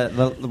 It's the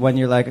when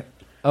you're like,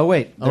 oh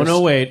wait, Oh,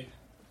 no, wait.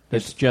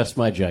 It's just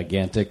my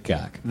gigantic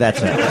cock. That's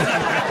it.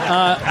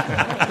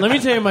 Let me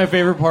tell you my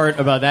favorite part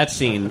about that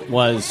scene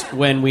was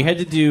when we had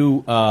to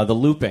do the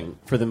looping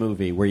for the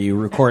movie where you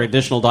record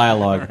additional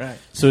dialogue. Right.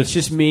 So it's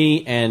just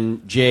me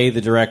and Jay,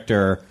 the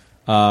director,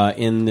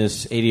 in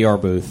this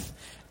ADR booth.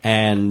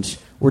 And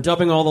we're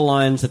dubbing all the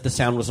lines that the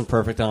sound wasn't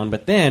perfect on.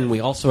 But then we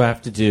also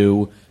have to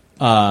do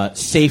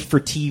safe for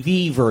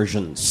TV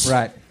versions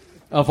Right.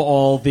 of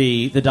all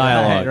the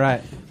dialogue.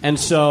 Right. And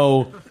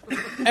so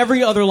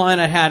every other line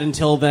I had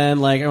until then,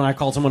 like when I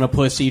called someone a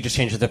pussy, you just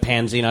change it to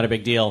pansy, not a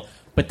big deal.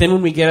 But then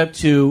when we get up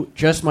to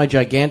just my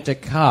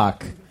gigantic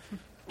cock,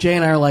 Jay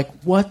and I are like,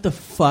 what the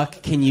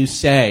fuck can you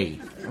say?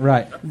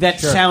 Right. That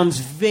Sure. sounds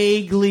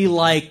vaguely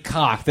like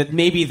cock, that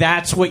maybe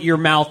that's what your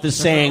mouth is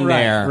saying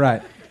there.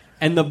 Right.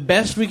 And the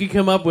best we could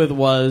come up with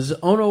was,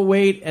 oh no,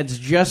 wait, it's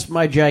just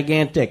my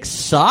gigantic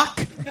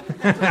sock.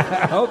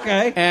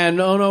 Okay. And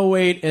oh no,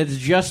 wait, it's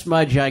just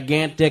my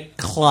gigantic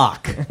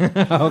clock.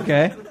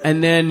 Okay.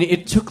 And then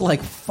it took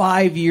like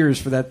 5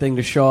 years for that thing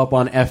to show up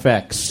on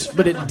FX.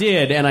 But it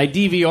did, and I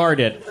DVR'd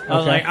it. I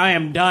was Okay. like, I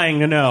am dying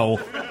to know.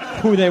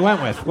 Who they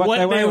went with? What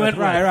they went with.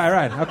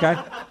 Right. Okay.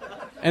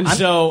 And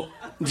so,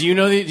 do you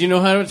know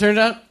how it turned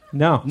out?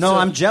 No. No,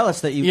 I'm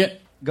jealous that you. Yeah.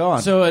 Go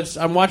on. So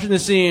I'm watching the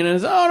scene, and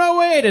it's, oh no,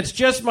 wait, it's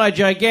just my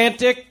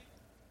gigantic.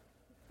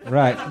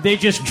 Right. They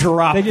just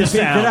dropped They just the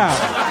beeped sound. it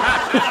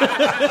out.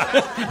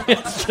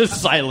 It's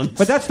just silence.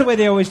 But that's the way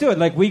they always do it.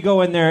 Like, we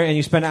go in there and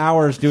you spend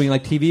hours doing,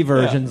 like, TV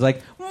versions,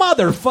 like,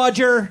 mother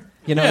fudger,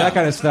 you know, that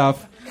kind of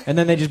stuff. And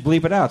then they just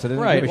bleep it out. So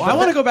Right. Well, I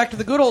want to go back to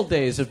the good old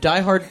days of Die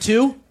Hard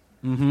 2.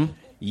 Mm-hmm.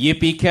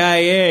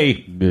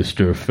 Yippee-ki-yay,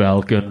 Mr.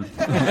 Falcon. Who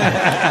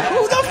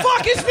the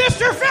fuck is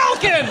Mr.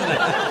 Falcon?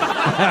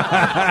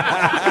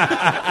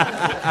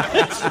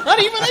 It's not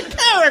even a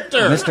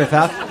character. Mr.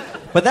 Falcon.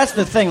 But that's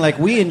the thing. Like,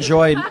 we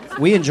enjoy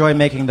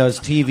making those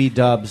TV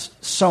dubs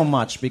so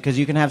much because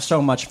you can have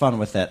so much fun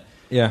with it.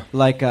 Yeah.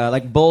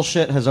 Like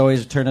bullshit has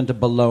always turned into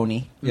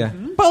baloney. Yeah.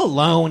 Mm-hmm.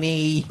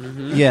 Baloney.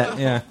 Mm-hmm. Yeah.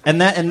 Yeah.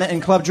 And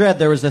in Club Dread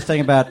there was the thing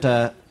about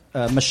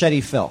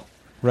Machete Phil.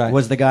 Right.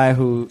 Was the guy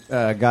who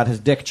got his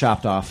dick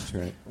chopped off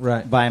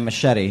Right. by a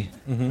machete.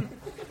 Mm-hmm.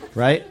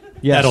 Right?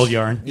 Yes. That old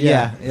yarn.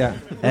 Yeah. Yeah.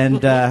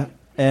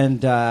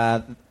 And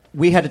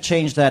we had to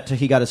change that to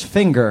he got his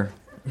finger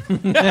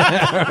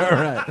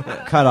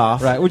cut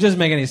off. Right. Which doesn't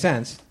make any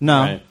sense.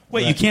 No. Right.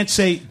 Wait, you can't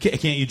say?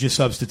 Can't you just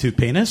substitute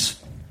penis?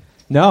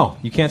 No,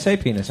 you can't say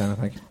penis, I don't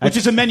think. Which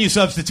is a menu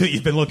substitute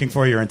you've been looking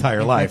for your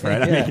entire life,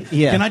 right? I mean,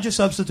 Yeah. Can I just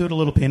substitute a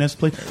little penis,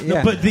 please? Yeah.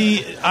 No, but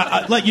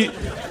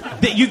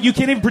you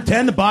can't even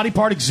pretend the body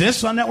part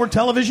exists on network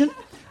television.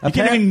 You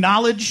can't even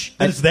acknowledge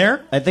that it's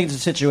there. I think it's a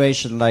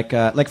situation like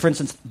for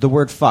instance, the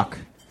word "fuck."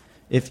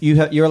 If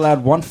you're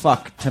allowed one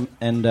fuck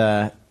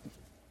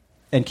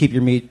and keep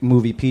your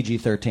movie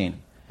PG-13.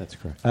 That's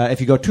correct.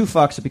 If you go two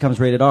fucks, it becomes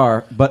rated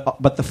R.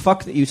 But the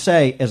fuck that you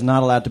say is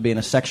not allowed to be in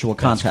a sexual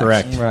context.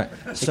 correct. Right.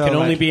 So, it can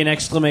only like, be an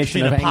exclamation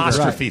An of anger.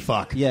 apostrophe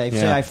fuck. Yeah, if you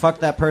Yeah. say I fucked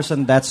that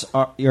person, that's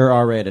you're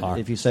R-rated. R.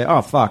 If you say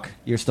oh fuck,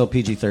 you're still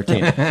PG-13.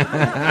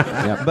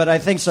 Yeah. But I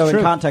think so. In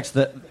context,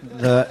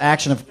 the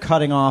action of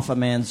cutting off a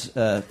man's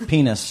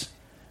penis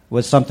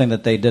was something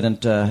that they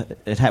didn't.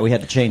 We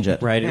had to change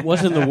it. Right. It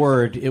wasn't the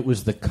word, it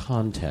was the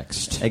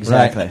context.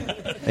 Exactly.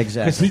 Because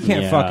Exactly. he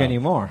can't Yeah. fuck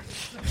anymore.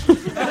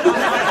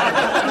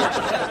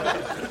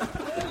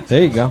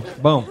 There you go.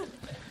 Boom.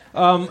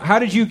 How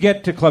did you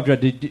get to Club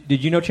Dread?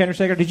 Did you know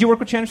Chandrasekhar? Did you work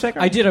with Chandrasekhar?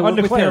 I did. I worked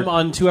with Undeclared. him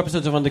on 2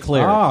 episodes of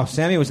Undeclared. Oh,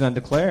 Sammy was in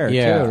Undeclared,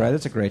 Yeah. too, right?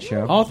 That's a great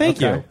show. Oh, thank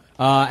Okay. you.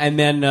 And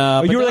then...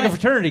 Oh, but you were then like a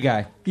fraternity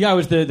guy. Yeah, I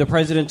was the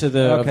president of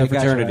the Okay, gotcha.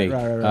 fraternity.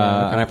 Right. Okay.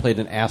 And I played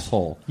an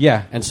asshole.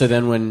 Yeah. And so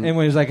then when... And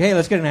when he was like, hey,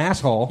 let's get an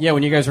asshole. Yeah,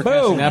 when you guys were Boom.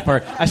 casting that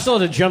part, I still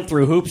had to jump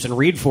through hoops and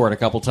read for it a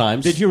couple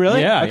times. Did you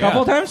really? Yeah. A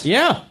couple times?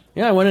 Yeah.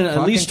 Yeah, I went in at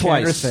Fucking least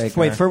twice. Chandrasekhar.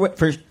 Wait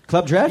for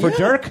Club Dread For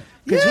Dirk?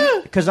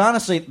 Because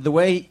honestly, the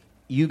way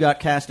you got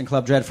cast in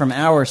Club Dread from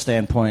our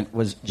standpoint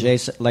was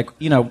Jason. Like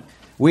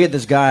we had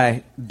this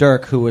guy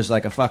Dirk who was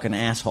like a fucking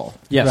asshole.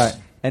 Yes. Right.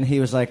 And he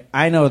was like,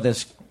 I know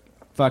this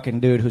fucking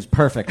dude who's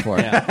perfect for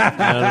it.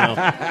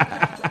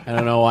 Yeah. I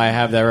don't know why I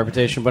have that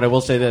reputation, but I will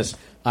say this.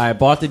 I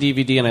bought the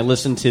DVD and I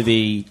listened to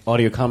the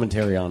audio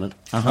commentary on it.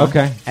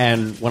 Okay.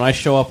 And when I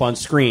show up on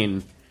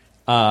screen,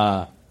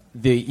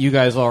 you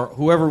guys are,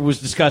 whoever was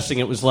discussing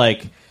it was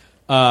like,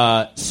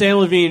 Samm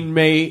Levine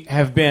may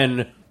have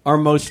been our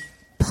most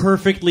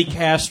perfectly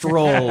cast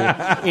role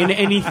in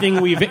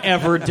anything we've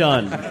ever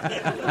done.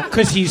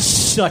 Because he's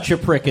such a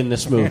prick in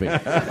this movie.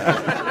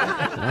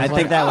 I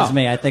think that was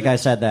me. I think I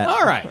said that.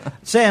 All right.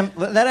 Sam,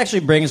 that actually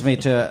brings me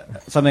to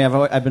something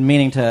I've been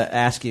meaning to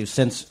ask you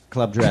since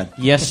Club Dread.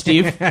 Yes,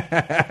 Steve?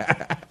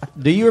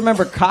 Do you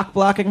remember cock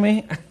blocking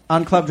me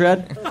on Club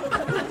Dread?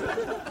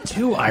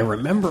 Do I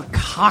remember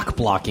cock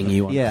blocking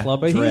you on Yeah.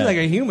 Club But Dread? he's like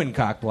a human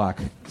cock block.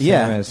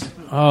 Yeah. Sam is.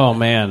 Oh,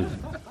 man.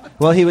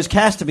 Well, he was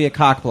cast to be a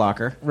cock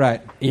blocker,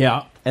 Right.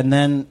 Yeah. and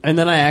then And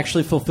then I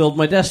actually fulfilled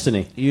my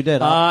destiny. you did.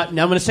 Now I'm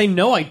going to say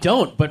no, I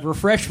don't. But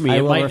refresh me. I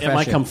It will might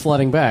refresh you. come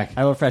flooding back.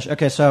 I will refresh.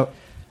 Okay, so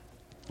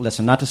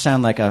listen, not to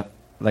sound like a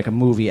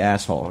movie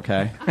asshole,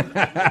 okay?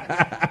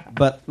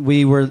 But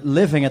we were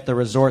living at the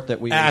resort that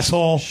we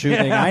Asshole. were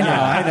shooting. I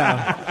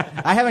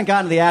know. I haven't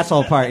gotten to the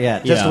asshole part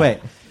yet. Just Yeah. wait.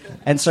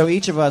 And so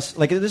each of us,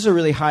 like, this is a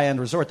really high-end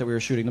resort that we were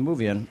shooting the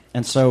movie in.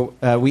 And so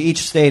we each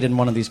stayed in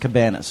one of these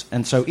cabanas.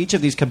 And so each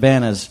of these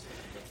cabanas,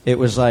 it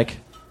was like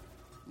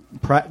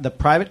the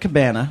private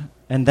cabana,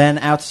 and then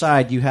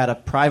outside you had a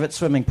private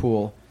swimming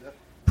pool,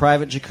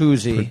 private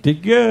jacuzzi, Pretty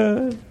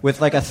good. with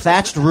like a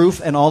thatched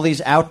roof and all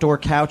these outdoor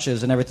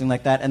couches and everything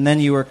like that. And then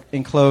you were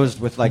enclosed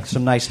with like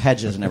some nice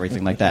hedges and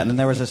everything like that. And then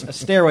there was a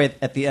stairway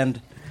at the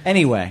end.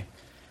 Anyway,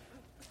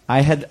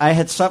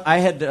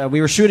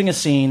 we were shooting a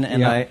scene,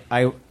 and Yeah.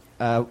 I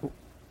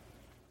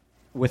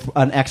with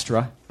an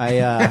extra.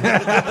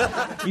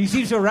 You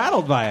seem so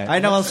rattled by it. I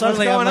know. Well,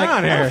 suddenly What's going I'm like,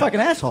 on here? I'm a fucking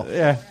asshole.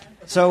 Yeah.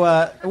 So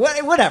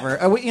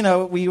whatever.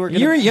 We were.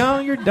 You're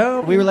young. You're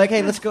dumb. We were like,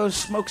 hey, let's go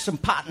smoke some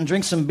pot and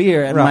drink some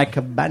beer at Right. my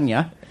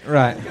cabana.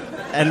 right.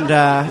 And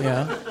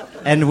Yeah.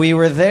 and we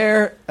were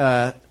there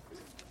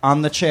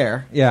on the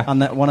chair, Yeah. on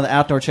one of the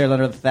outdoor chairs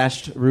under the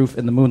thatched roof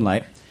in the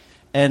moonlight,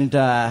 and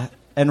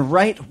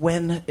right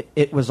when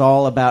it was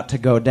all about to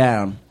go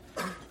down,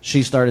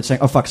 she started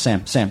saying, "Oh fuck,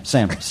 Sam."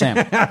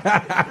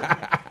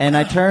 And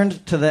I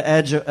turned to the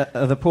edge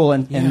of the pool,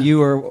 and you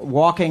were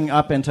walking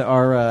up into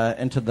our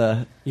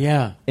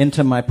Yeah.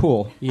 into my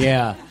pool.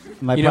 Yeah.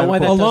 My You know private why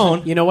that pool. doesn't-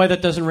 Alone. You know why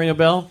that doesn't ring a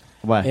bell?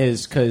 Why?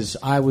 Is because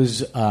I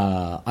was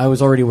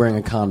already wearing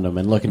a condom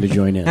and looking to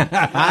join in.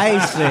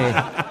 I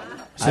see.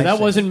 So that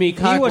wasn't me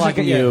cock wasn't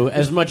blocking you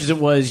as much as it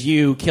was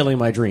you killing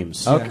my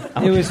dreams. Okay.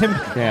 It was him.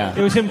 Yeah.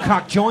 It was him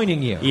cock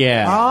joining you.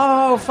 Yeah.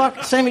 Oh,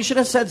 fuck. Sam, you should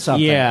have said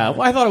something. Yeah.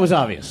 Well, I thought it was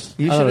obvious.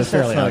 You I thought should it have was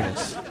said fairly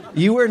something. obvious.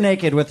 You were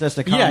naked with just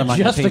a condom on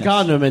your just a penis.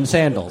 condom and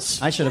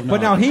sandals. I should have known.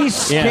 But now he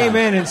Yeah. came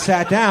in and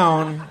sat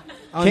down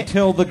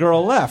until the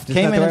girl left. Is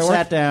Came that in the and way it sat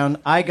worked? down.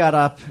 I got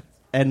up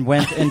and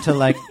went into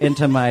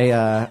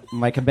my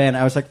my cabana.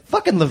 I was like,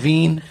 "Fucking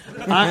Levine."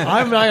 I'm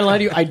not gonna lie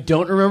to you. I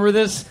don't remember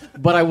this,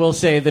 but I will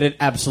say that it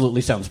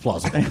absolutely sounds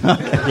plausible.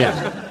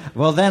 Yeah.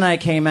 Well, then I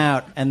came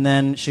out, and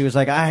then she was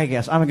like, "I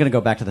guess I'm going to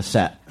go back to the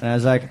set." And I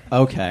was like,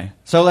 "Okay."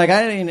 So like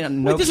I didn't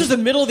even know. Wait, this was the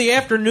middle of the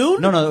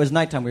afternoon? No, it was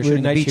nighttime. We were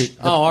shooting the night beach. shoot.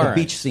 The, all the right.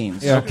 beach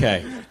scenes.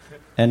 Okay.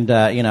 And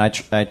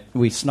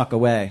we snuck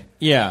away.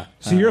 Yeah.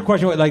 So your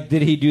question was, like,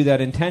 did he do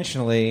that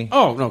intentionally?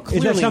 Oh, no,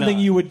 clearly Is that something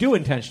not. you would do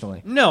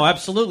intentionally? No,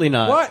 absolutely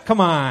not. What? Come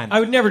on. I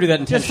would never do that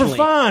Just for intentionally.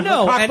 fun,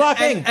 No, for cock and,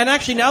 blocking. and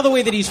actually, now the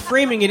way that he's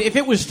framing it, if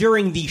it was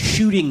during the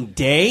shooting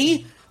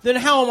day, then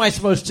how am I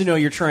supposed to know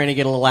you're trying to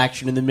get a little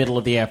action in the middle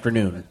of the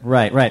afternoon?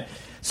 Right.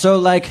 So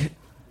like,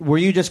 were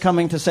you just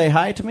coming to say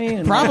hi to me?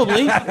 And-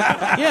 Probably.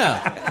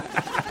 Yeah.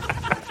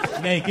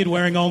 Naked,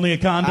 wearing only a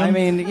condom. I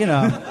mean,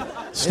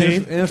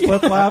 Steve. In his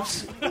flip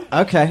flops.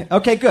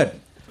 Okay, good.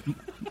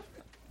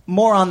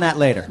 More on that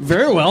later.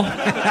 Very well.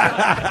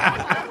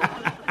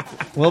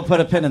 We'll put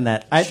a pin in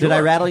that. Did I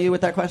Sure. rattle you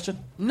with that question?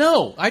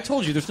 No, I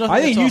told you there's nothing.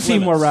 I think that's you off seem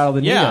limits. more rattled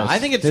than he Yeah, does. I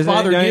think it's Does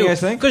bothered don't you you guys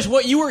think? because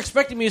what you were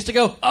expecting me is to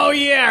go. Oh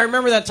yeah, I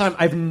remember that time.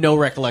 I have no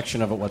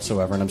recollection of it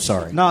whatsoever, and I'm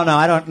sorry. No,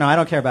 I don't. No, I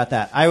don't care about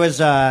that. I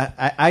was.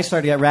 I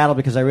started to get rattled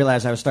because I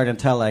realized I was starting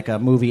to tell like a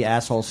movie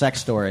asshole sex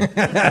story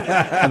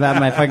about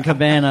my fucking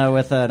cabana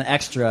with an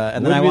extra,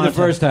 and then I Wouldn't be wanted the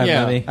first time,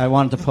 Yeah. honey. I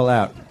wanted to pull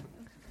out.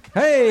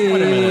 Hey.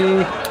 Wait a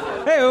minute.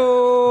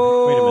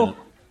 Hey-oh. Wait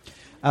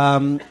a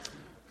minute.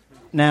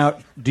 Now,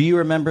 do you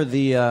remember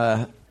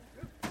the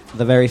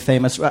very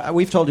famous?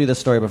 We've told you this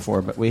story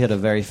before, but we had a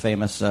very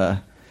famous.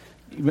 Were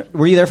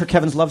you there for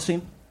Kevin's love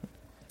scene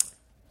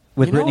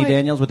with You know, Brittany I-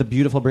 Daniels, with the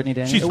beautiful Brittany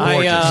Daniels? She's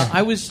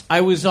gorgeous.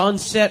 I was on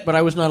set, but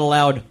I was not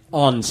allowed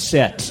on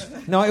set.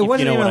 No, it If wasn't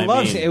you know even what a I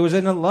love mean. scene. It was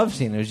in a love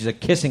scene. It was just a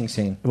kissing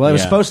scene. Well, it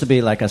was Yeah. supposed to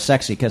be like a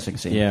sexy kissing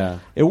scene. Yeah.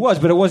 It was,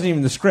 but it wasn't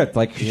even the script.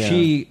 Like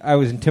Yeah. I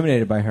was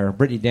intimidated by her.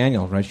 Brittany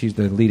Daniels, right? She's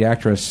the lead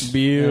actress.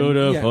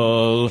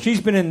 Beautiful. And, yeah, she's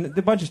been in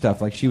a bunch of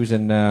stuff. Like she was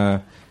in.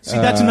 See,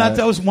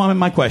 that was one of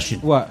my question.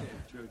 What?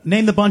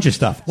 Name the bunch of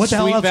stuff. What the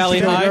hell Sweet else? Valley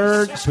did she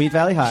do? High. Sweet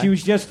Valley High. She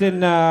was just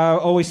in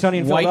Always Sunny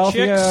in White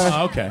Philadelphia. Chicks?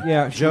 Oh, okay.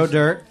 Yeah, Joe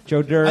Dirt.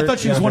 Joe Dirt. I thought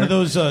she was yeah. one of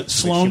those She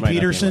Sloane might not be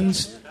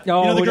Petersons.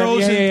 Oh, you know the girls,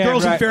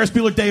 girls in right. Ferris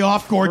Bueller Day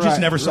Off, gorgeous.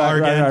 Right, Never saw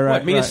her right, again. right, right.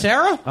 What, Mia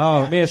Sarah?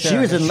 Oh, Mia She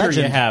Sarah. was in Sure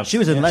Legend. you have. She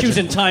was in She Legend. was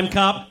in Time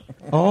Cop.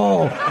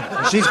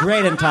 She's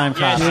great in Time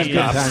Cop. Yeah, she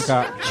Good is. Time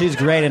Cop. She's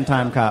great in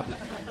Time Cop.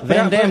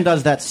 Van Damme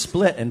does that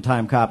split in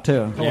Time Cop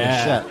too. Holy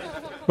Yeah. shit!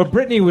 But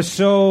Brittany was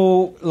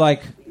so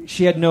like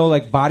she had no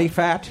like body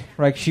fat.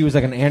 Like she was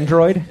like an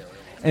android,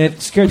 and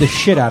it scared the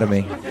shit out of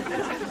me.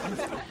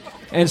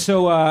 And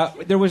so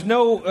there was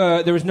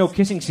no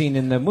kissing scene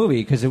in the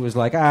movie because it was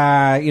like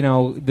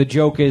the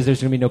joke is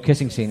there's going to be no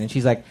kissing scene, and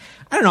she's like,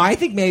 I don't know, I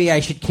think maybe I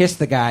should kiss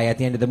the guy at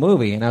the end of the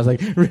movie, and I was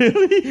like,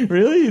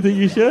 really, you think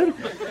you should?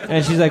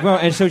 And she's like, well,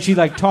 and so she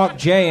like talked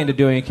Jay into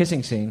doing a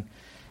kissing scene,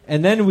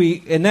 and then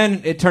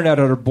it turned out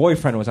that her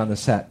boyfriend was on the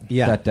set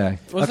that day.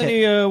 Wasn't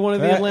Okay. he one of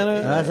the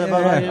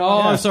Atlanta?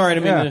 Oh, I'm sorry. I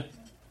didn't mean to.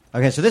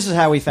 Okay, so this is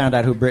how we found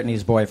out who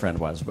Brittany's boyfriend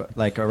was. But,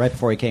 like right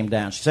before he came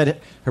down, she said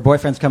her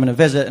boyfriend's coming to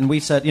visit, and we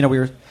said, we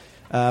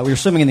were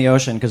swimming in the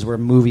ocean because we're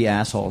movie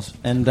assholes,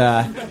 and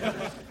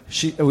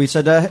we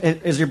said,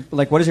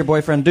 what does your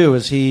boyfriend do?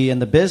 Is he in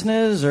the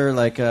business or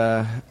like?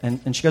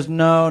 And she goes,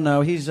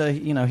 no, he's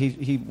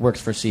he works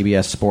for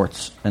CBS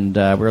Sports, and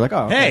we were like,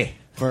 oh, okay.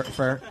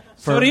 Hey.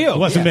 So do you? It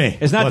wasn't me.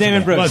 It's not Wasn't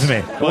Damon me. Bruce. Wasn't me.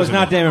 It was Wasn't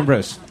not me. Damon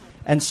Bruce.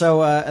 And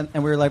so, and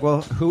we were like,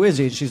 well, who is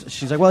he?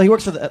 She's like, well, he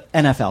works for the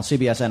NFL,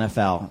 CBS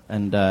NFL,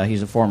 and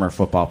he's a former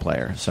football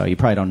player, so you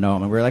probably don't know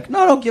him. And we were like,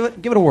 no, give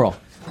it a whirl.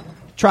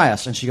 Try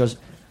us. And she goes,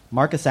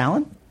 Marcus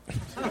Allen?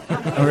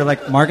 And we were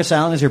like, Marcus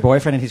Allen is your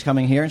boyfriend, and he's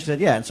coming here? And she said,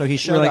 yeah. And so he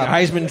showed You're like up.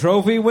 Heisman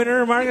Trophy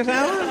winner Marcus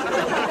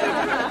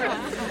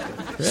Allen.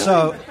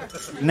 So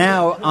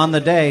now on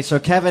the day, so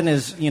Kevin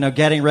is,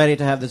 getting ready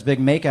to have this big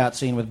makeout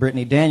scene with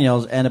Brittany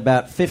Daniels, and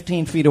about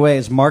 15 feet away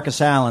is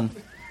Marcus Allen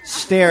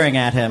staring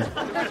at him.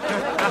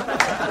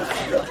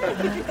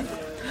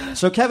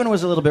 So Kevin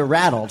was a little bit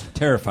rattled.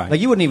 Terrifying. Like,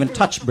 you wouldn't even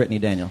touch Brittany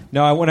Daniel.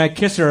 No, when I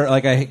kiss her,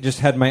 like I just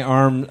had my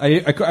arm.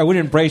 I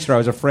wouldn't embrace her. I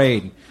was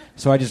afraid,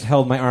 so I just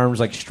held my arms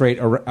like straight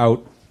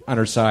out on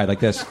her side, like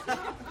this.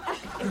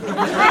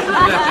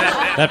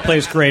 That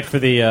plays great for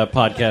the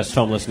podcast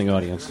home listening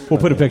audience. We'll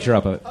put a picture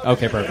up of it.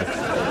 Okay, perfect.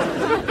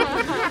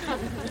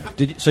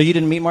 So you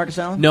didn't meet Marcus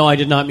Allen? No, I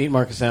did not meet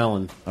Marcus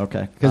Allen.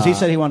 Okay. Because he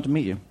said he wanted to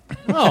meet you.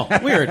 Oh,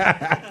 weird.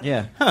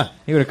 Yeah.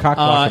 He would have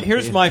cockblocked.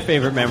 Here's my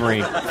favorite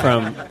memory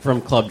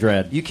from Club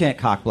Dread. You can't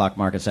cock block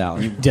Marcus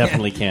Allen.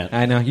 Definitely can't.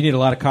 I know you need a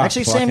lot of cock.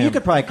 Actually, to block Sam, you him.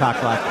 could probably cock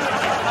block.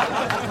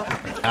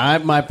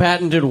 My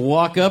patented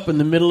walk up in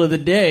the middle of the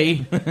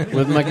day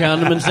with my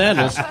condom and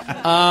sandals.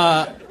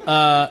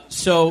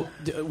 So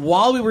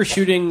while we were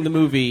shooting the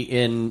movie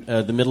in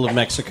the middle of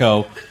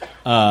Mexico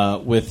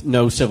with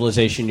no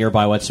civilization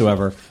nearby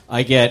whatsoever,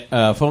 I get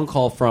a phone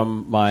call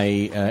from my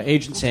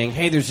agent saying,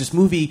 hey, there's this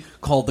movie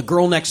called The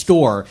Girl Next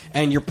Door,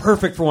 and you're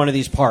perfect for one of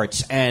these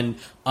parts, and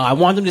I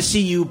want them to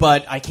see you,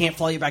 but I can't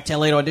fly you back to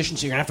LA to audition,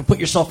 so you're going to have to put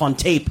yourself on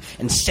tape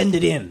and send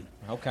it in.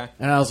 Okay.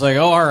 And I was like,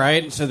 oh, all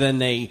right. So then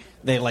they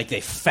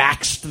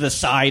faxed the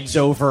sides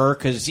over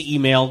because the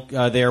email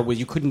there was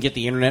you couldn't get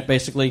the internet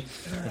basically.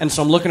 And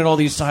so I'm looking at all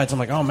these sides. I'm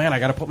like, oh man, I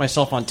got to put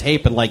myself on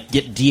tape and like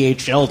get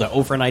DHL to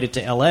overnight it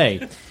to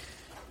LA.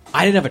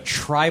 I didn't have a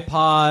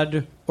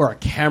tripod or a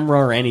camera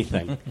or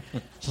anything. So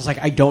I was like,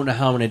 I don't know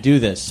how I'm going to do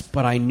this.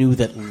 But I knew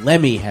that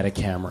Lemmy had a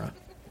camera.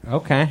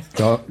 Okay.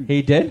 So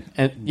he did?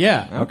 And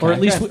yeah. Okay. Or at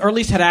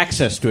least had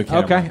access to a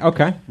camera.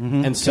 Okay.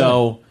 Mm-hmm. And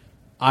so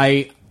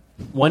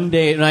one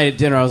day at night at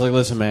dinner, I was like,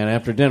 listen, man,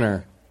 after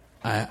dinner,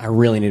 I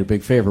really need a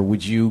big favor.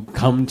 Would you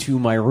come to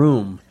my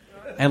room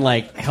and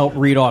like help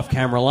read off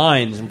camera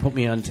lines and put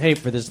me on tape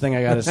for this thing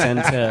I got to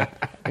send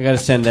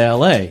to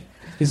L.A.?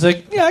 He's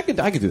like, yeah, I could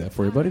do that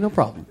for you, buddy, no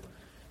problem.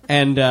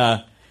 And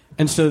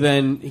so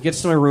then he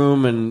gets to my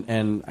room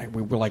and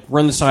we were like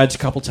run the sides a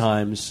couple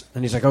times,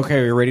 and he's like, okay,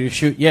 are you ready to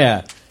shoot?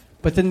 Yeah,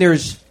 but then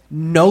there's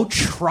no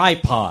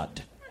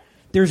tripod.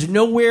 There's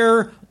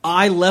nowhere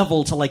eye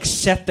level to like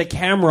set the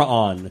camera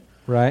on.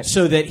 Right.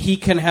 So that he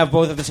can have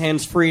both of his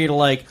hands free to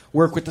like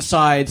work with the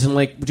sides and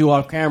like do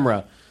off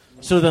camera.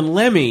 So then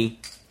Lemmy,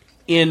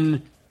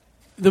 in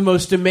the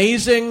most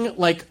amazing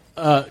like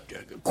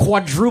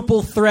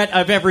quadruple threat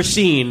I've ever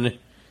seen,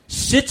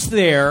 sits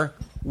there,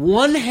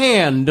 one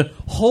hand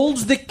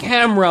holds the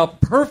camera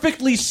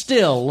perfectly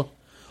still,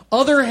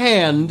 other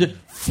hand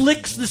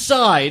flicks the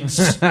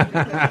sides.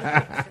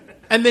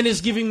 And then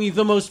is giving me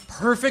the most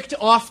perfect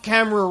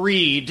off-camera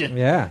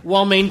read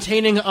while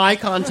maintaining eye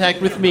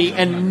contact with me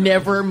and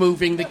never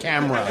moving the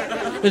camera.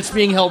 That's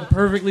being held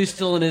perfectly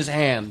still in his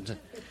hand.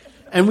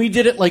 And we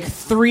did it like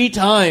 3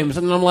 times,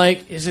 and I'm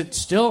like, is it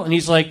still? And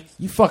he's like,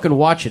 you fucking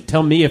watch it.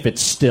 Tell me if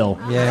it's still.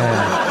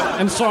 Yeah.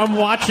 And so I'm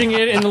watching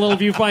it in the little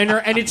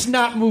viewfinder, and it's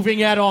not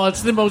moving at all.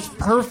 It's the most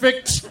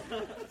perfect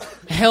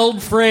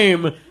held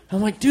frame.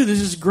 I'm like, dude,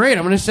 this is great.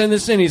 I'm going to send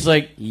this in. He's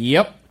like,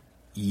 yep.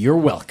 You're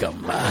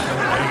welcome.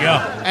 There you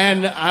go.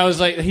 And I was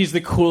like, he's the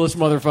coolest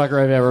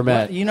motherfucker I've ever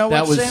met. Well, you know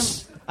what,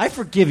 Sam? I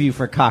forgive you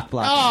for cock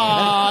blocking.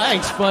 Oh,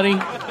 thanks, buddy.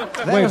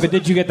 Wait, but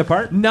did you get the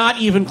part? Not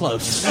even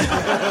close. You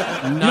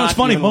know, it's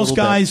funny. Most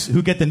guys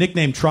who get the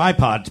nickname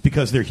tripod, it's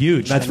because they're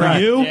huge. That's for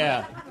right. you,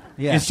 Yeah.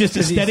 it's just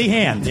a steady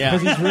hand. Yeah.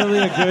 Because he's really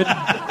a good...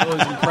 It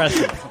was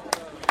impressive.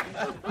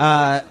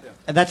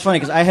 That's funny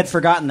because I had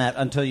forgotten that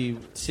until you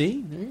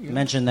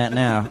mentioned that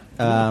now.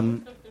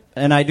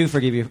 And I do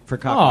forgive you for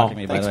cock blocking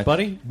me, by thanks, the way.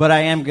 buddy. But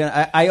I am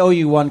gonna. I owe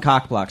you one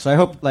cock block, so I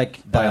hope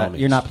like By all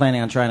means. you're not planning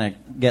on trying to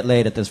get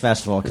laid at this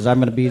festival because I'm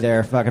gonna be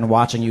there, fucking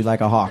watching you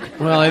like a hawk.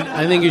 Well,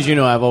 I think, as you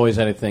know, I've always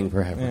had a thing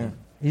for heaven. Yeah.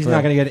 He's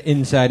not going to get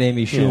inside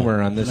Amy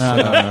Schumer on this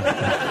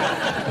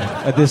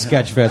at this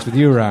Sketchfest with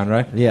you around,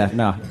 right? Yeah,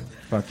 no.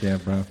 Fuck yeah,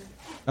 bro.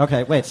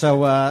 Okay, wait. So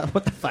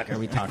what the fuck are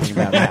we talking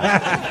about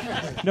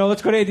now? No,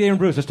 let's go to Damon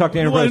Bruce. Let's talk to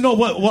Damon Bruce.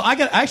 Well, I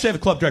actually have a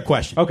Club Dread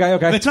question. Okay.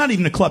 It's not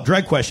even a Club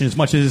Dread question as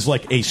much as it's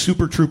like a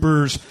Super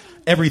Troopers,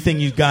 everything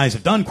you guys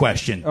have done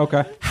question.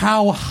 Okay.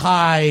 How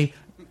high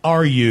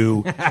are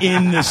you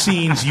in the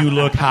scenes you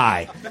look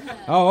high?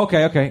 Oh,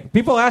 okay.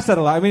 People ask that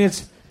a lot. I mean,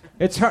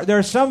 it's hard. There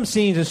are some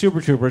scenes in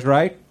Super Troopers,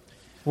 right,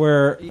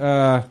 where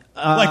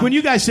like when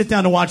you guys sit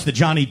down to watch the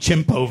Johnny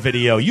Chimpo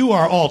video, you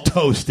are all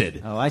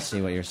toasted. Oh, I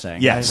see what you're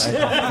saying. Yes.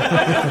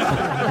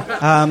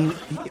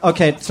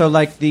 Okay, so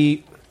like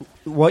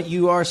what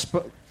you are.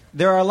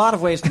 There are a lot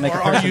of ways to make. Or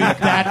a are person you look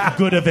that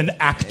good of an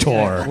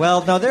actor?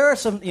 Well, no, there are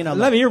some.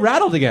 Lemmy, you're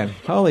rattled again.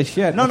 Holy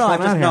shit! No, What's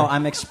going on here?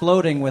 I'm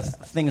exploding with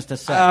things to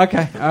say.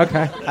 Okay.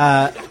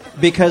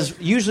 Because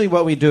usually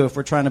what we do if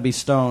we're trying to be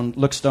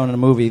look stoned in a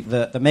movie,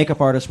 the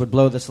makeup artist would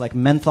blow this like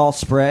menthol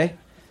spray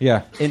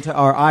into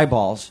our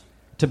eyeballs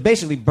to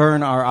basically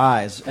burn our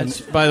eyes.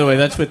 And By the way,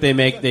 that's what they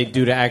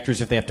do to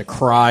actors if they have to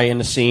cry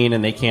in a scene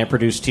and they can't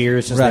produce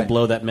tears, is they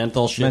blow that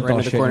menthol shit right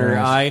into the corner of your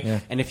eye. Yeah.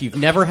 And if you've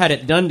never had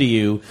it done to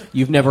you,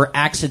 you've never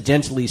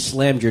accidentally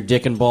slammed your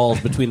dick and balls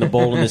between the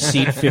bowl and the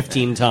seat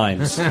 15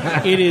 times.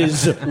 It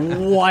is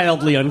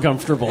wildly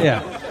uncomfortable.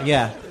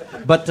 Yeah.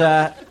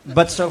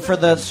 But so for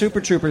the Super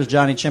Troopers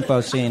Johnny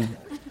Chimpo scene,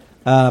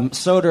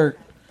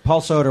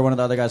 Paul Soder, one of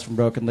the other guys from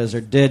Broken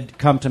Lizard, did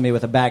come to me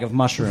with a bag of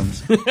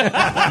mushrooms.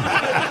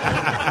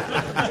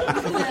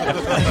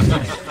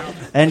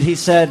 And he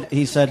said,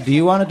 "Do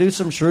you want to do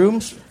some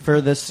shrooms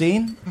for this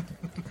scene?"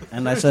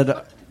 And I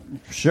said,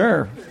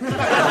 "Sure."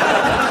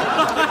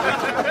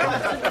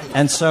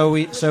 And so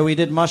we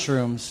did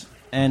mushrooms,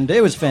 and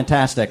it was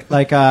fantastic.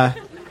 Like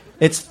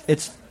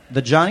it's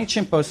the Johnny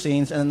Chimpo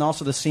scenes, and then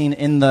also the scene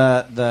in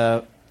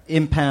the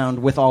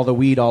impound with all the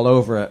weed all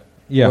over it,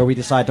 where we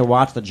decide to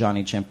watch the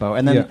Johnny Chimpo,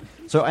 and then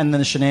and then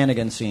the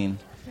shenanigan scene.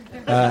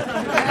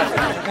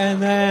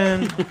 and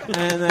then.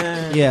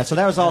 Yeah, so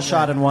that was all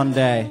shot in one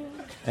day,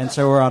 and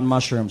so we're on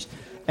mushrooms.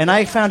 And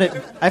I found it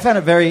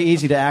very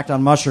easy to act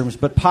on mushrooms,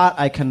 but pot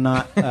I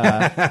cannot.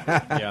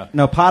 Yeah.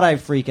 No, pot I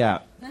freak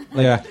out.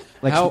 Yeah.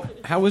 Like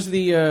How was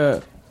the?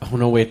 Oh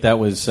no, wait, that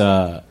was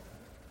both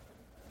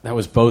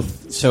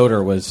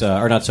Soder was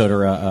or not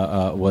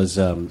Soder was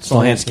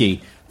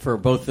Solansky for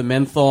both the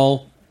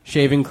menthol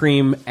shaving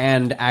cream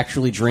and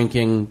actually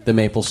drinking the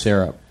maple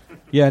syrup.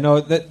 Yeah, no,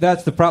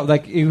 that's the problem.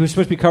 Like, he was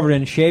supposed to be covered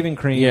in shaving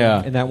cream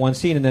in that one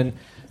scene, and then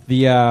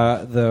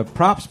the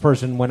props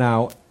person went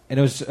out, and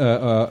it was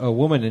a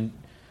woman, and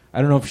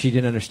I don't know if she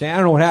didn't understand. I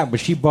don't know what happened, but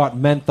she bought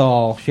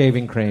menthol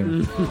shaving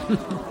cream,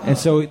 and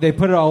so they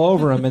put it all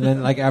over him, and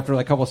then like after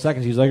like a couple of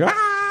seconds, he was like,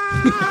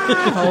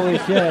 "Ah, holy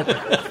shit!"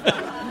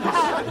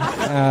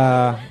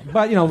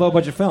 But low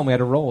budget film, we had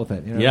to roll with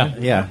it. You know what I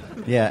mean?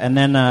 yeah, and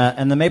then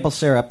and the maple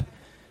syrup.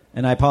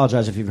 And I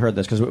apologize if you've heard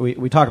this because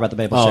we talk about the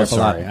maple syrup a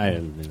lot. I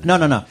didn't.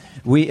 No.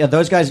 We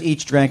those guys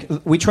each drank.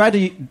 We tried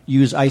to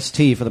use iced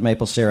tea for the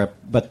maple syrup,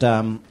 but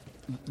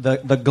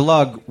the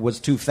glug was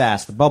too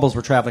fast. The bubbles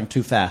were traveling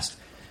too fast.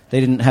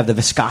 They didn't have the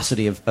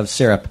viscosity of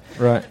syrup.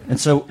 Right. And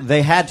so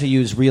they had to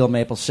use real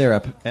maple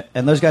syrup.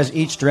 And those guys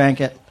each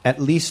drank at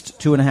least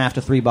 2.5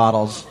 to 3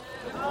 bottles.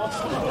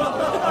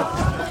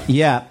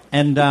 Yeah,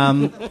 and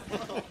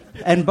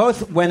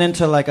both went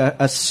into like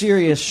a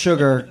serious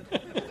sugar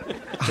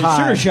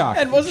high. Sugar shock.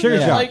 And wasn't Sugar it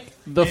shock. like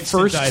the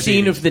Instant first diabetes.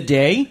 scene of the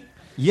day?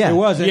 Yeah. It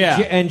was. Yeah.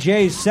 And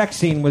Jay's sex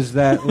scene was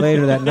that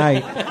later that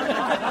night.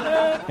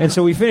 And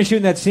so we finished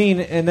shooting that scene,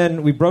 and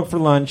then we broke for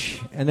lunch,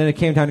 and then it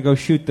came time to go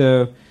shoot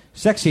the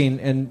sex scene,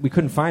 and we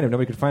couldn't find him.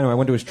 Nobody could find him. I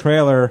went to his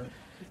trailer,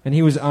 and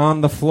he was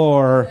on the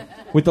floor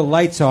with the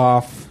lights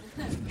off,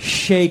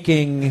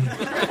 shaking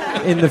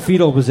in the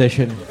fetal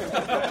position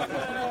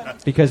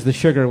because the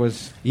sugar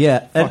was.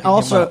 Yeah, and fucking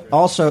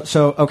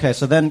him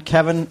so then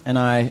Kevin and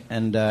I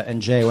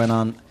and Jay went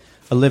on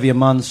Olivia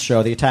Munn's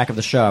show, The Attack of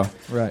the Show.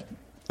 Right.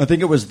 I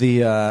think it was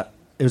the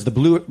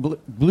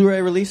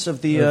Blu-ray release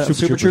of the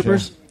Super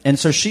Troopers, yeah. And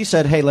so she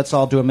said, "Hey, let's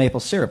all do a maple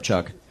syrup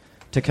chug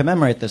to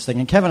commemorate this thing."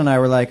 And Kevin and I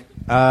were like,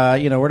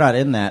 we're not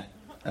in that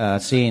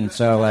scene,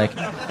 so like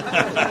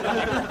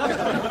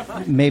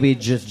maybe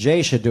just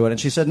Jay should do it." And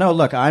she said, "No,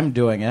 look, I'm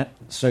doing it,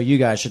 so you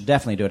guys should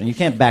definitely do it, and you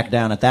can't back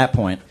down at that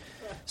point."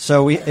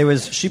 So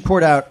she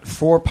poured out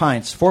 4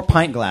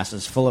 pint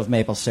glasses full of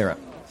maple syrup.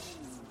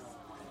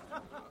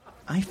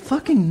 I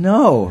fucking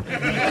know.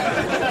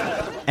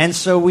 And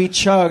so we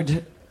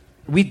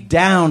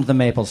downed the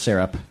maple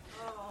syrup,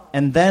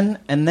 and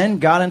then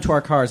got into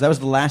our cars. That was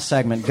the last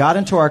segment. Got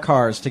into our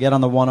cars to get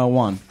on the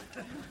 101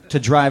 to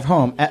drive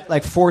home at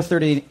like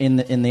 4:30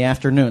 in the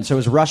afternoon. So it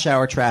was rush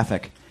hour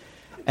traffic,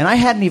 and I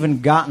hadn't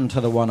even gotten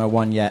to the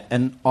 101 yet.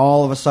 And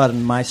all of a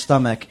sudden, my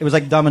stomach, it was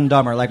like Dumb and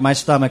Dumber. Like my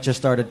stomach just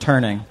started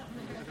turning,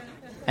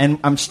 and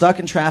I'm stuck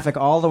in traffic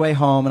all the way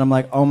home. And I'm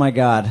like, oh my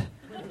god,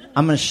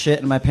 I'm gonna shit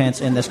in my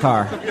pants in this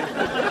car.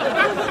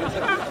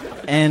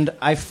 And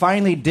I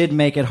finally did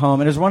make it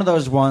home. And it was one of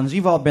those ones,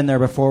 you've all been there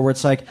before, where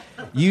it's like,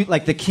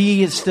 the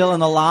key is still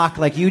in the lock,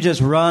 like you just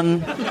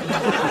run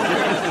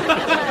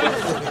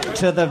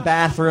to the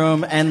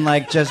bathroom and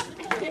like just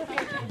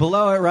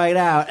blow it right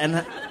out.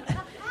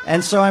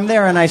 And so I'm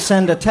there and I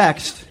send a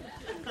text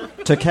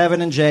to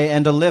Kevin and Jay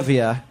and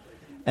Olivia.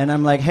 And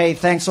I'm like, hey,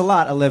 thanks a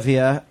lot,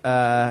 Olivia.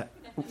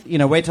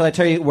 Wait till I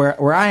tell you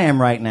where I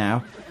am right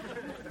now.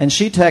 And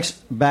she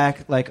texts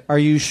back, like, are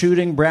you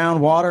shooting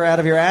brown water out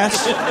of your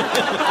ass?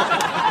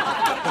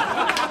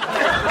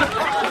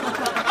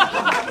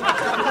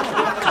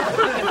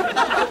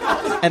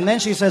 And then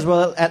she says,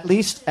 well, at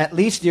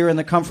least you're in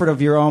the comfort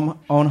of your own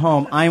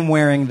home. I'm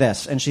wearing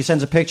this. And she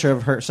sends a picture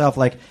of herself,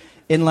 like,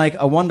 in, like,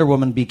 a Wonder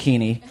Woman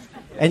bikini.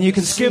 And you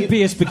can see...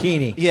 Skimpiest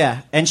bikini.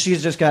 Yeah, and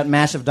she's just got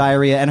massive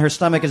diarrhea, and her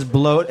stomach is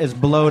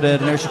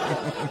bloated. And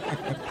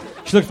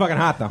She looks fucking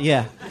hot, though.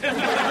 yeah.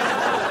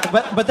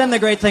 But then the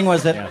great thing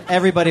was that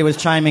everybody was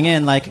chiming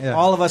in. Like,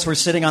 all of us were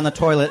sitting on the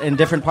toilet in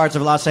different parts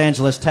of Los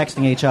Angeles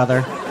texting each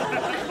other.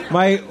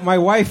 My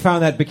wife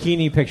found that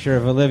bikini picture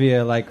of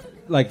Olivia like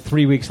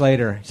 3 weeks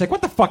later. She's like,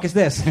 what the fuck is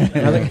this? I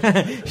was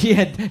like, she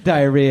had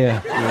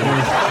diarrhea.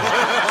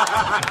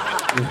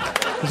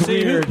 It was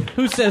weird.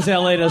 Who says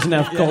LA doesn't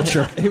have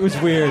culture? It was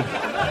weird.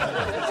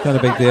 It's not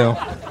a big deal.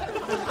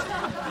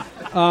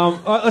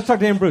 Let's talk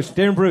to Damon Bruce.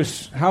 Damon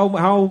Bruce, how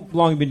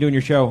long have you been doing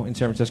your show in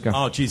San Francisco?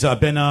 Oh, geez, I've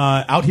been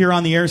out here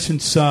on the air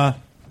since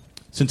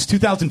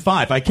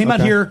 2005. I came out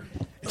here.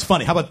 It's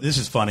funny. How about this?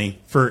 Is funny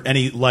for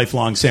any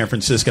lifelong San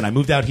Franciscan. I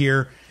moved out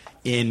here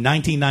in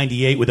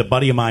 1998 with a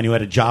buddy of mine who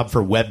had a job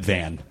for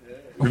Webvan.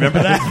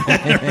 Remember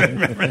that?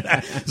 Remember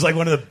that? It's like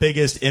one of the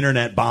biggest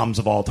internet bombs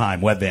of all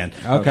time, Webvan.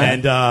 Okay.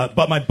 And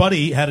but my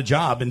buddy had a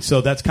job, and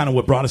so that's kind of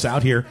what brought us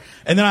out here.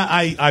 And then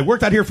I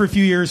worked out here for a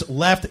few years,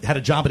 left, had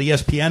a job at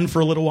ESPN for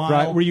a little while.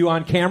 Right. Were you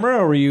on camera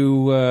or were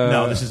you?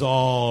 No, this is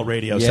all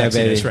radio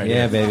sexiness right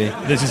yeah, here.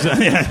 baby. This is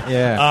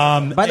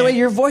yeah. By the way,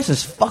 your voice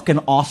is fucking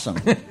awesome.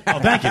 Oh,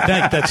 thank you.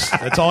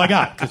 That's all I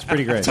got. It's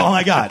pretty great. That's all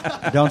I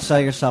got. Don't sell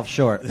yourself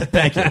short.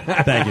 Thank you.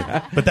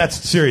 But that's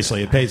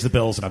seriously, it pays the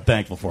bills, and I'm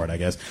thankful for it, I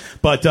guess.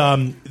 But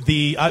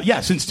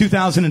since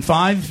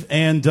 2005,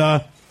 and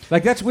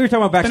like that's we were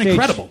talking about backstage. been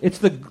incredible.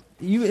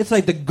 It's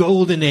like the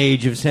golden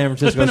age of San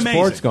Francisco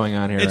sports going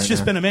on here. It's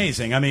just been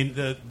amazing. I mean,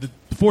 the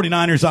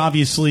 49ers,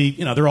 obviously,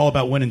 they're all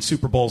about winning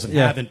Super Bowls and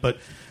haven't, but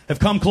have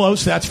come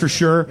close, that's for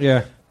sure.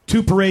 Yeah.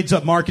 2 parades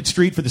up Market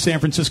Street for the San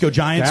Francisco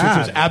Giants, which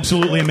was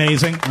absolutely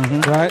amazing.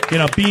 Mm-hmm.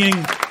 Right. Being,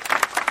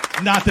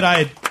 not that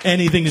I had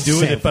anything to do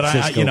with San it, but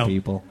Francisco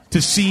people.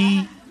 to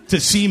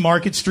see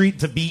Market Street,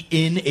 to be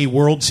in a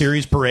World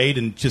Series parade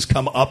and just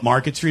come up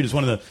Market Street is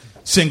one of the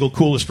single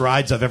coolest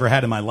rides I've ever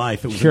had in my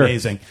life. It was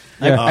amazing.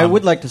 Yeah. I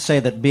would like to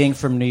say that being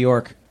from New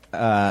York,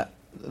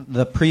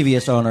 the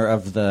previous owner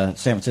of the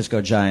San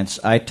Francisco Giants,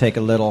 I take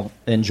a little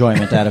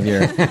enjoyment out of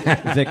your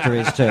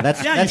victories too.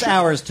 That's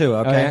ours too.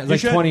 Okay, yeah.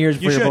 Like 20 years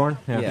before you're born.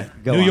 Yeah.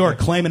 New York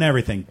claiming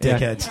everything,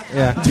 dickheads.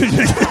 Yeah.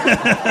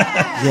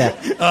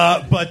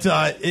 But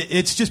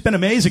it's just been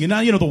amazing. And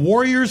now, the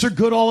Warriors are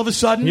good all of a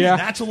sudden. Yeah. And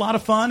that's a lot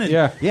of fun. And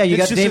Yeah. Yeah, you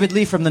it's got just David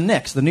Lee from the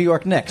Knicks, the New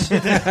York Knicks.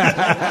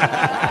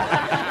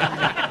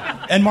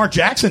 and Mark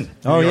Jackson.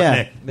 Oh, New York yeah.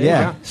 Knick.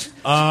 Yeah.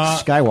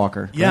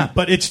 Skywalker. Yeah,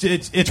 but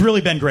it's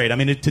really been great. I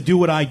mean, to do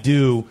what I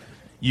do,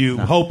 you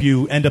hope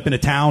you end up in a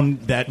town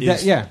that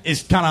is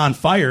kind of on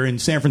fire, and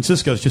San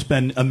Francisco's just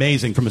been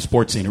amazing from a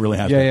sports scene. It really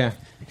has been. Yeah.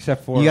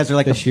 Except for you guys are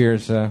like this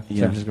year's San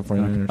Francisco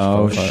 49ers.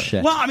 Oh,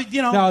 shit. Well, I mean,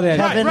 No, they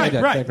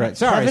right.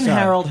 Sorry, Kevin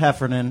Harold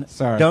Heffernan.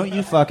 Sorry. Don't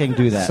you fucking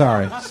do that.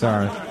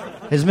 Sorry.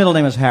 His middle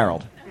name is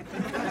Harold.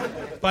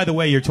 By the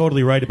way, you're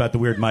totally right about the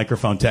weird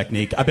microphone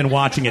technique. I've been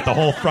watching it the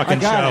whole fucking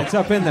I got show. it. It's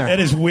up in there. It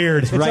is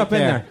weird. It's up in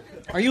there.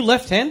 Are you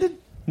left-handed?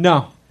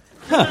 No.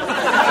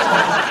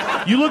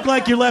 You look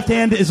like your left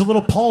hand is a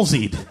little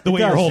palsied the way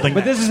you're holding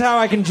But that. this is how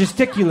I can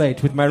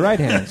gesticulate with my right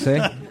hand, see?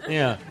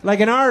 Yeah. Like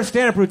in our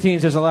stand-up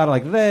routines, there's a lot of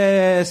like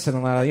this and a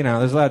lot of,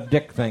 there's a lot of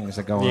dick things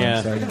that go on.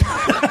 Yeah. So,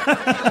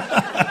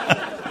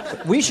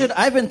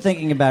 I've been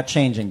thinking about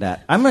changing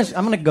that. I'm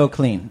gonna go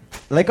clean.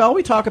 Like all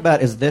we talk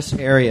about is this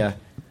area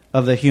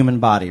of the human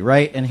body,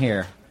 right in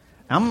here.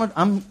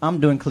 I'm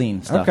doing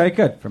clean stuff. Okay,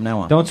 good. From now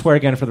on. Don't swear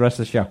again for the rest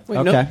of the show. Wait,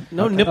 Okay.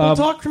 No nipple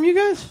talk from you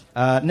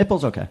guys?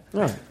 Nipples okay.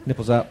 All right.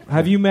 Nipples up.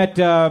 Have you met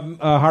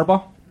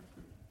Harbaugh?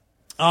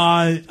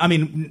 I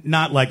mean,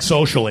 not like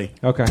socially.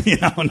 Okay.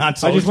 Not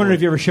socially. I just wondered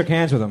if you ever shook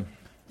hands with him.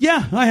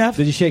 Yeah, I have.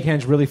 Did you shake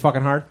hands really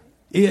fucking hard?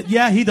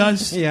 Yeah, he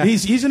does. Yeah.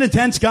 He's an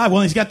intense guy.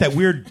 Well, he's got that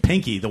weird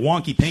pinky, the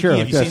wonky pinky. Sure,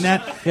 Have you yes. seen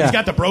that? Yeah. He's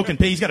got the broken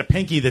pinky. He's got a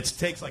pinky that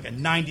takes like a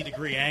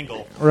 90-degree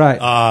angle.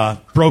 Right.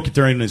 Broke it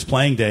during his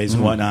playing days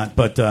and whatnot.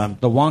 But The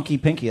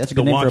wonky pinky. That's a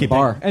good the name for a wonky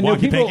bar. pinky. And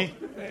Wonky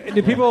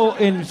do people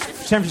in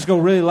San Francisco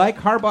really like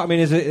Harbaugh?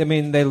 I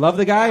mean, they love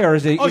the guy, or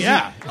is it? Oh,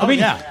 yeah.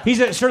 He's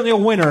certainly a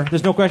winner.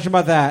 There's no question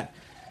about that.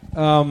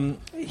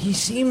 He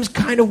seems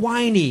kind of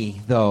whiny,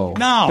 though.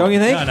 No. Don't you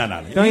think?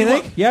 No. Don't you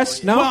think?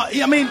 Yes? No? Well,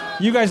 I mean,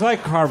 you guys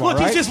like Harbaugh, look,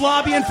 right? he's just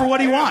lobbying for what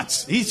he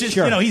wants. He's just,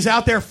 Sure. he's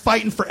out there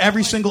fighting for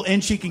every single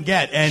inch he can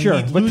get. And Sure.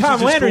 he But loses Tom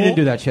his Landry cool. didn't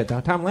do that shit,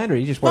 though. Tom Landry,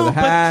 he just wore Well, the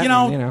hat.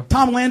 but,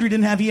 Tom Landry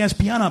didn't have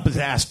ESPN up his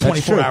ass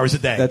 24 true. hours a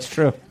day. That's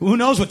true. Who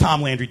knows what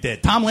Tom Landry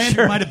did? Tom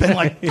Landry might have been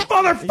like,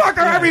 motherfucker,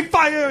 every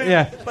fire.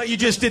 Yeah. But you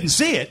just didn't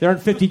see it. There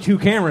aren't 52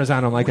 cameras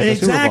on him like at the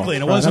Super Bowl. Exactly,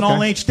 and it wasn't all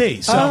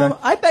HD. So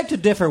I beg to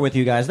differ with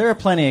you guys. There are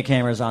plenty of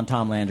cameras on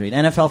Tom Landry.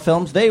 NFL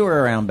films, they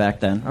were around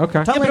back then. Okay. Tom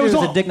Yeah, but it Landry was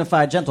was all- a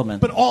dignified gentleman.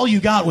 But all you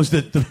got was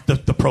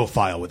the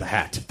profile with the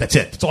hat. That's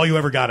it. That's all you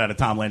ever got out of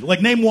Tom Landry.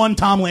 Like, name one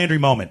Tom Landry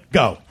moment.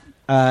 Go.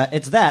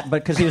 It's that,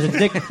 but because he was a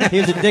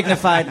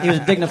dignified man.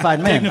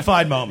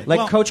 Dignified moment. Like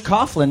Well- Coach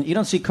Coughlin, you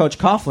don't see Coach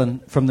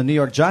Coughlin from the New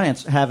York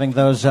Giants having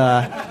those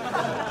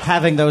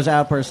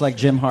outbursts like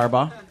Jim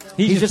Harbaugh.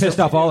 He's just pissed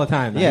off all the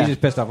time. Yeah. He's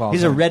just pissed off all the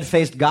He's time. a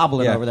red-faced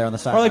goblin over there on the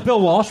side. Or like Bill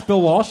Walsh. Bill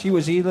Walsh, he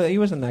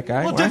wasn't that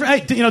guy. Well,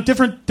 right?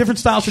 different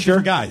styles for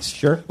different guys.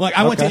 Sure. Like,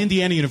 I went to Okay.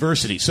 Indiana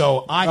University,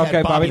 so I Okay,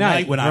 had Bobby Bobby Knight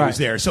Knight. when I Right. was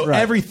there. So Right.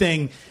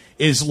 everything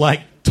is like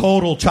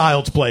total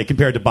child's play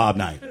compared to Bob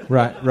Knight.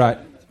 Right.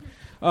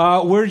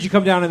 Where did you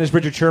come down on this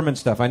Richard Sherman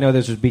stuff? I know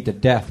this was beat to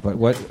death, but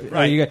what?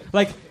 Right. You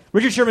like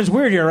Richard Sherman's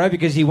weird here, right?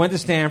 Because he went to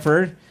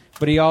Stanford,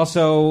 but he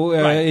also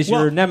is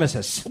your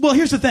nemesis. Well,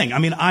 here's the thing. I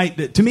mean,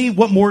 to me,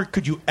 what more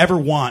could you ever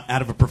want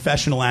out of a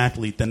professional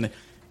athlete than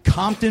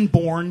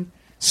Compton-born,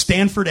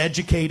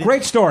 Stanford-educated,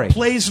 Great story.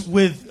 plays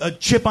with a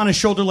chip on his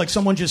shoulder like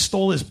someone just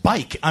stole his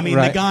bike. I mean,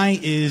 Right. the guy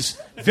is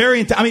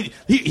very. I mean,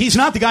 he's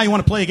not the guy you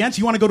want to play against.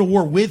 You want to go to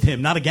war with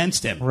him, not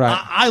against him. Right.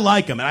 I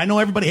like him, and I know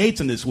everybody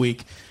hates him this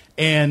week.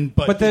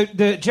 But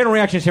the general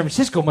reaction in San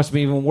Francisco must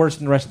be even worse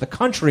than the rest of the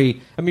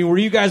country. I mean, were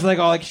you guys like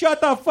all like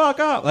shut the fuck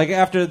up like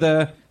after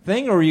the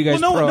thing, or are you guys?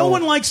 No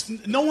one likes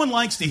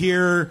to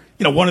hear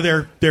one of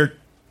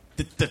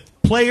the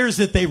players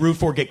that they root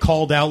for get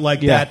called out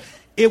like that.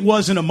 It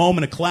wasn't a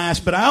moment of class,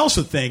 but I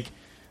also think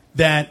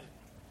that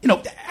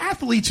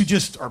athletes who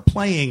just are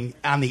playing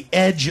on the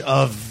edge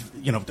of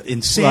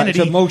insanity,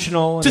 it's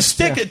emotional, to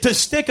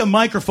stick a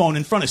microphone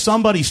in front of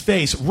somebody's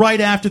face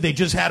right after they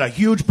just had a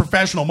huge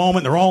professional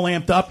moment, they're all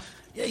amped up.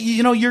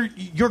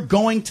 You're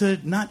going to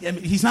not. I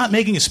mean, he's not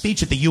making a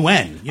speech at the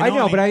UN. I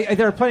know, but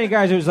there are plenty of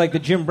guys who was like the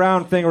Jim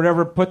Brown thing or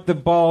whatever. Put the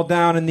ball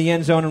down in the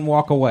end zone and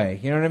walk away.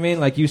 You know what I mean?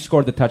 Like, you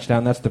scored the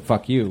touchdown. That's the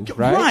fuck you,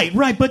 right?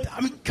 Right. But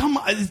I mean, come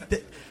on.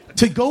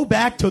 To go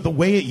back to the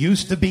way it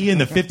used to be in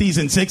the 50s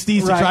and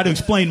 60s to try to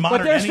explain modern.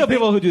 But there's still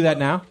people who do that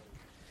now.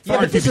 Yeah,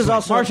 but this is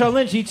also Marshawn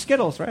Lynch eats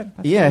Skittles, right?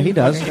 Yeah, he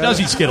does. He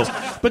does eat Skittles.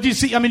 But you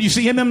see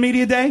him on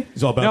media day?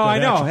 He's all about No, that I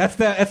know. action.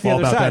 That's the all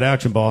other about side. that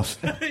action, boss.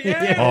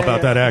 All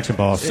about that action,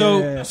 boss.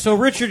 So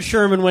Richard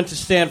Sherman went to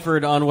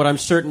Stanford on what I'm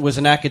certain was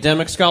an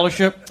academic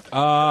scholarship.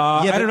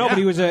 I don't know, but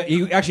he was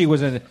he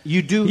was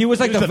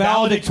like the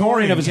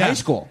valedictorian of his high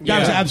school. That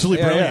was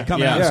absolutely brilliant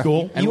coming out of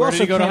school. And where did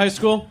he go to high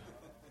school?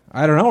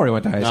 I don't know where he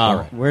went to high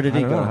school. Where did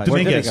he go to high school?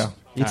 Where did he Dominguez. go?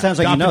 It sounds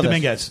like you know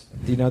Compton this.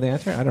 Dominguez. Do you know the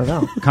answer? I don't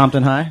know.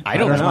 Compton High? I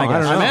don't know.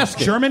 I'm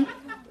asking. Sherman?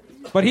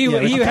 But he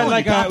had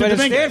like Compton at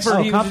Dominguez.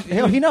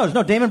 Stanford. He knows.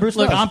 No, Damon Bruce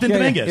knows. Compton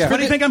Dominguez. yeah. Where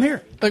do you think I'm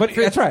here? But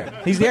that's right.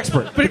 He's the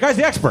expert. The guy's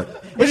the expert.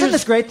 Isn't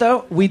this great,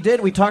 though? We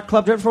talked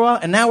Club Drip for a while,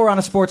 and now we're on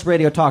a sports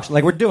radio talk show.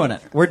 Like, we're doing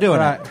it. We're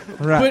doing it.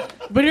 Right.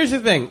 But here's the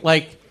thing.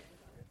 Like,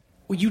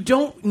 you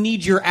don't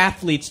need your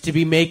athletes to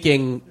be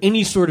making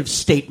any sort of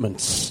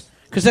statements.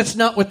 Because that's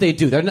not what they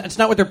do. It's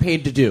not what they're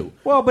paid to do.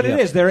 Well, but it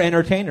is. They're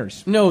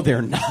entertainers. No,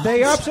 they're not.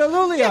 They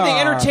absolutely are. They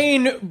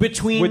entertain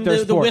between With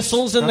their the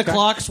whistles and the Okay.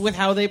 clocks with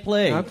how they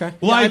play. Okay.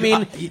 Well, I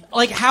mean,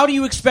 like, how do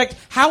you expect?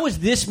 How was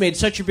this made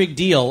such a big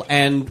deal?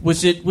 And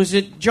was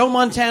it Joe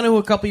Montana who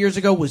a couple years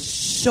ago was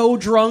so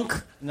drunk?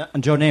 No,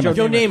 Joe Namath.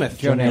 Joe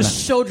Namath was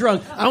so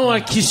drunk. I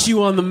want to kiss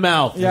you on the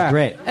mouth. Yeah,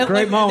 Great. And,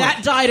 great moment.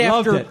 That died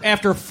Loved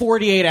after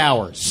 48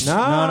 hours. No,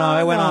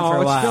 it went on for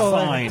a it's while. Still,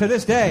 Fine. to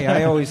this day,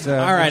 I always All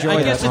right, enjoy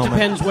I guess that it moment.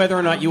 depends whether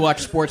or not you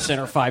watch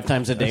SportsCenter 5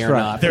 times a day That's or right.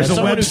 not. There's As a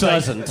someone who website.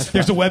 doesn't.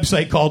 There's a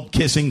website called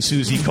Kissing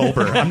Susie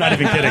Colbert. I'm not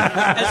even kidding.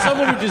 As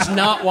someone who does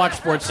not watch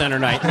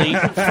SportsCenter nightly,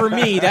 for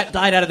me, that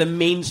died out of the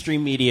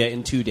mainstream media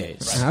in 2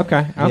 days.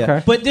 Okay.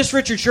 Yeah. But this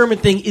Richard Sherman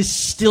thing is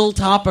still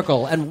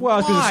topical. And Well,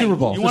 it's the why? Super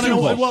Bowl. You want to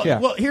know? Super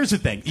Bowl. Well, here's the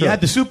thing. You had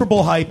the Super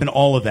Bowl hype and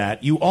all of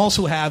that. You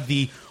also have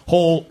the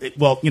whole.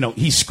 Well,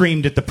 he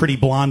screamed at the pretty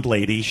blonde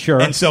lady.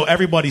 Sure. And so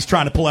everybody's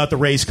trying to pull out the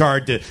race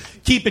card to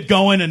keep it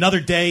going another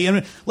day.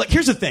 And like,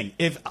 here's the thing.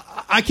 If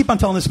I keep on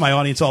telling this to my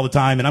audience all the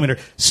time, and I'm going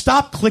to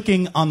stop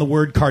clicking on the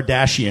word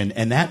Kardashian,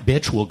 and that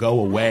bitch will go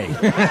away.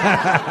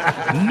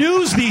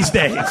 News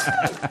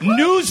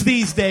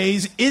these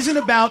days isn't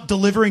about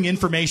delivering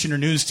information or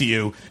news to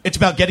you. It's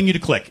about getting you to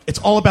click. It's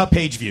all about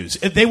page views.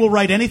 They will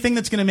write anything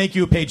that's going to make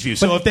you a page view.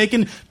 So if they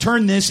can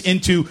turn this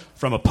into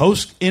from a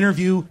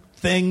post-interview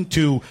thing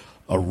to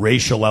a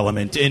racial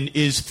element, and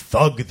is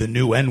thug the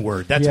new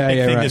N-word? That's a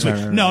big thing this week.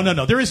 Right.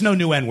 No. There is no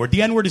new N-word.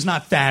 The N-word is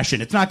not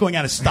fashion. It's not going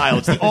out of style.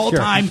 It's the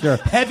all-time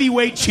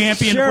heavyweight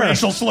champion of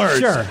racial slurs.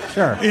 Sure.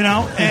 And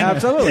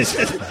Absolutely.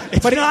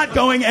 It's not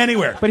going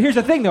anywhere. But here's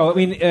the thing, though. I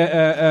mean,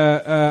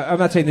 I'm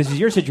not saying this is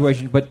your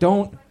situation, but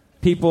don't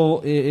people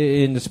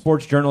in the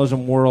sports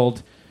journalism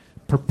world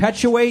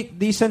perpetuate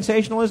these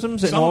sensationalisms in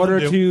Some of them order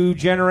do. to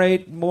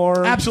generate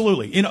more?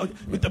 Absolutely.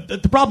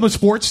 The problem with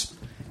sports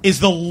is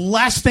the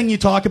last thing you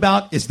talk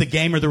about is the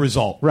game or the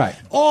result. Right.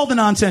 All the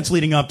nonsense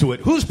leading up to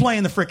it. Who's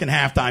playing the frickin'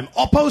 halftime?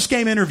 All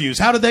post-game interviews.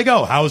 How did they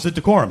go? How was the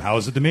decorum? How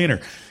was the demeanor?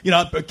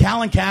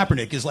 Colin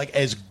Kaepernick is like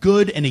as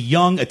good and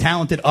a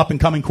talented,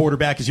 up-and-coming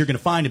quarterback as you're going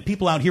to find, and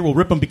people out here will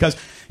rip him because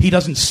he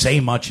doesn't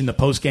say much in the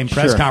post-game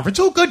press conference.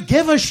 Who could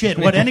give a shit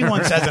what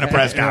anyone says in a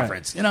press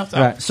conference?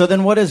 Right. So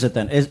then what is it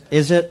then?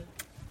 Is it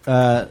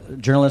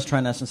journalists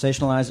trying to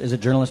sensationalize? Is it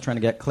journalists trying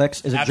to get clicks?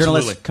 Is it Absolutely.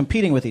 journalists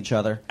competing with each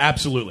other?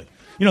 Absolutely.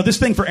 This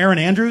thing for Erin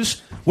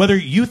Andrews, whether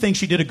you think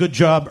she did a good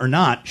job or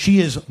not, she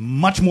is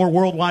much more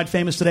worldwide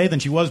famous today than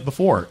she was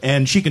before.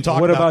 And she can talk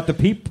What about the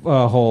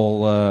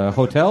peephole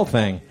hotel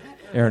thing,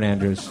 Erin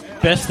Andrews?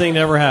 best thing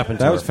that ever happened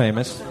to That her. was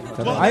famous.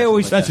 I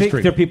always that's think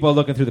true. there are people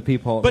looking through the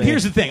peephole. But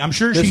here's the thing. I'm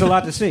sure There's a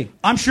lot to see.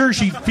 I'm sure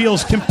she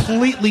feels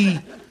completely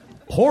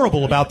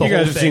horrible about the You whole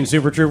guys have thing. seen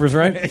Super Troopers,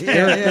 right?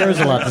 There is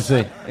a lot to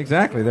see.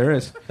 Exactly, there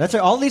is. That's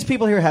all these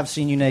people here have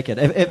seen you naked.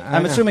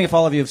 I'm assuming if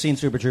all of you have seen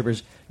Super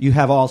Troopers, you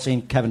have all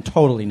seen Kevin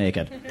totally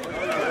naked.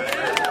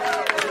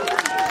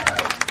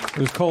 It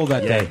was cold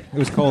that day. It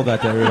was cold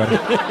that day, everybody.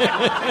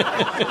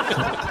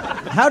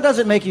 How does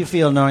it make you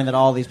feel knowing that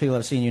all these people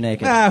have seen you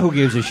naked? Who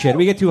gives a shit?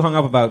 We get too hung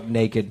up about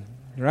naked,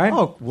 right?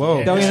 Oh,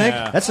 whoa. Don't you think?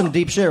 That's some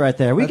deep shit right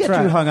there. We That's get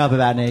too right. hung up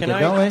about naked,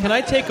 don't we? Can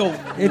I take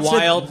a It's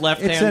wild it's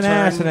left-hand an turn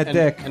ass and a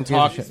dick. and Who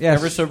talk gives a shit? Yes.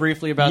 ever so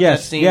briefly about Yes,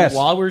 that scene yes.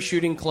 while we're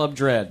shooting Club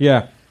Dread?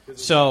 Yeah.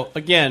 So,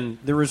 again,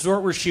 the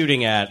resort we're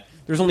shooting at,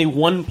 there's only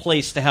one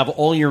place to have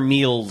all your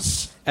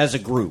meals as a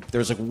group.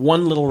 There's like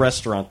one little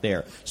restaurant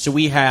there. So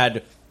we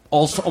had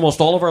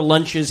almost all of our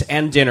lunches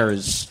and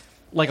dinners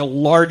like a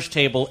large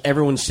table,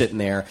 everyone's sitting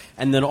there,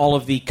 and then all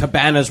of the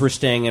cabanas we're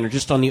staying in are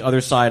just on the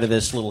other side of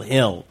this little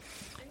hill.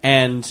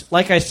 And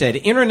like I said,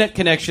 internet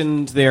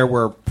connections there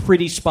were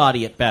pretty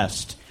spotty at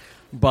best,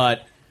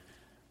 but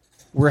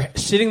we're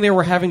sitting there,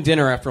 we're having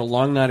dinner after a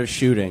long night of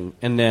shooting,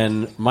 and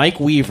then Mike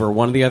Weaver,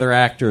 one of the other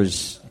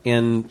actors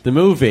in the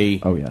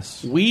movie, Oh,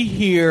 yes. we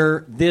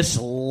hear this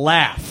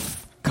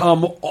laugh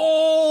come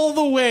all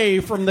the way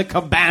from the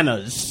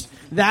cabanas.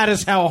 That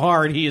is how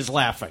hard he is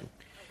laughing.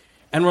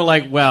 And we're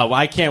like, well,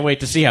 I can't wait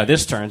to see how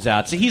this turns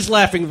out. So he's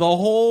laughing the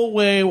whole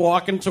way,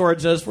 walking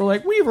towards us. We're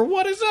like, Weaver,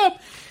 what is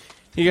up?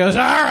 He goes,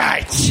 all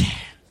right.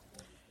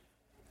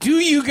 Do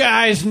you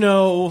guys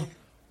know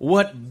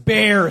what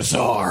bears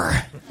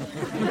are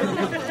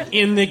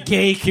in the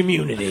gay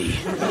community?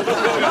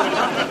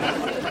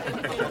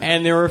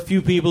 And there were a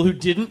few people who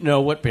didn't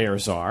know what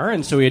bears are,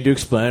 and so we had to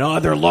explain, oh,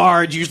 they're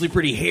large, usually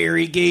pretty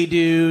hairy gay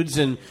dudes,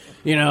 and,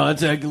 you know,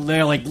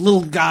 they're like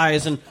little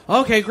guys, and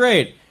okay,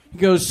 great. He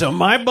goes, so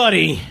my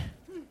buddy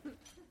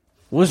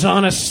was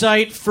on a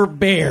site for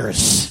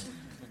bears,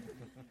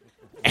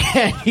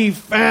 and he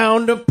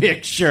found a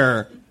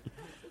picture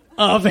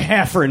of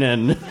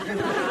Heffernan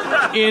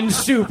in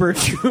Super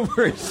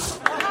Troopers.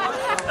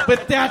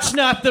 But that's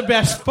not the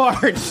best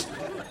part.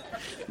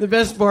 The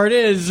best part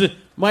is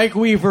Mike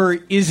Weaver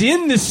is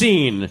in the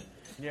scene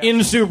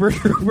in Super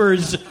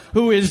Troopers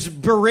who is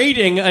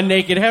berating a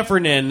naked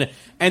Heffernan,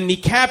 and the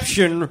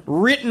caption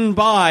written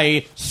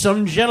by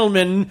some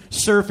gentleman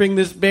surfing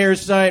this bear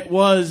site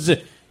was,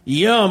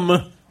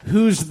 "Yum,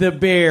 who's the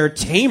bear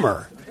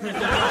tamer?"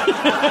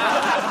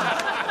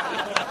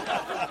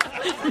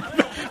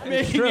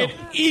 Making it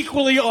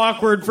equally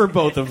awkward for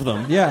both of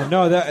them. Yeah,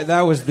 no,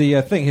 that was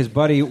the thing. His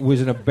buddy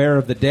was in a Bear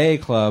of the Day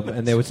club,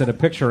 and they would send a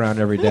picture around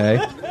every day,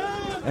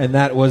 and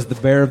that was the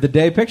Bear of the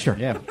Day picture.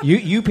 Yeah,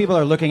 you people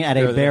are looking at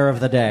a bear of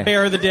the day.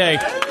 Bear of the day.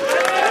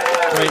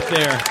 Right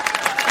there.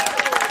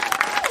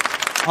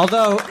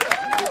 Although,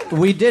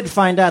 we did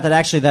find out that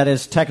actually that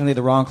is technically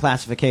the wrong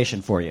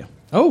classification for you.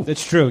 Oh,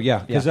 it's true. Yeah,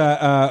 because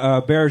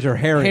bears are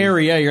hairy.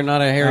 Hairy, yeah, you're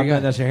not a hairy guy.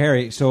 Not necessarily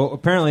hairy. So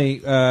apparently,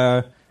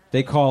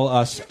 they call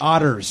us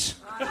otters.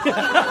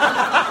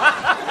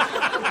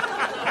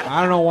 I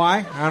don't know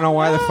why. I don't know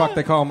why the fuck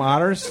they call them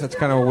otters. That's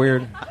kind of a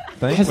weird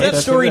thing. Has that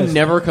that's story what it is.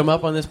 never come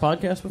up on this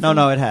podcast before?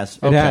 No, it has.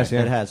 It has,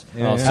 yeah. It has.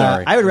 Yeah, Oh,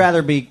 sorry. I would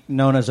rather be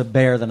known as a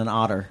bear than an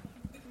otter.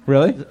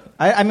 Really?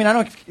 I mean, I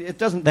don't. It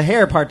doesn't. The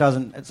hair part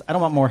doesn't. I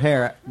don't want more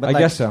hair. But I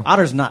like, guess so.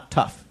 Otter's not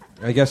tough.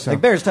 I guess so.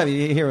 Like bear's tough.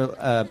 You hear.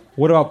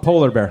 What about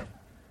polar bear?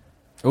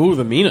 Ooh,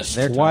 the meanest.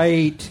 They're tough.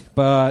 White,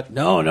 but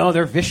No,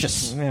 they're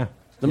vicious. yeah,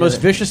 The most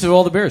vicious of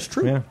all the bears.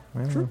 True. yeah.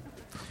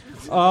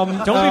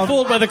 Don't be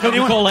fooled by the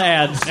Coca-Cola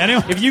ads.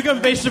 If you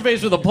come face to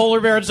face with a polar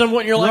bear at some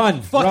point in your life,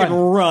 Run, fucking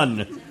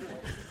run.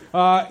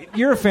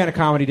 You're a fan of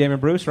comedy, Damon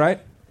Bruce, right?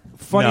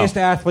 Funniest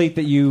athlete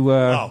that you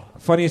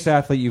funniest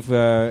athlete you've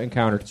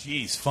encountered.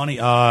 Jeez, funny.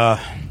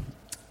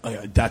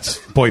 That's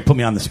boy, you put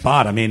me on the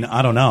spot. I mean,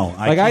 I don't know.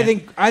 I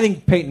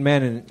think Peyton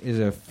Manning is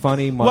a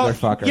funny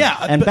motherfucker. Yeah,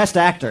 and best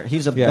actor.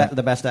 He's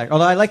the best actor.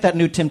 Although I like that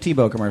new Tim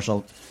Tebow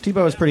commercial.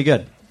 Tebow is pretty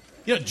good.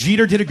 you know,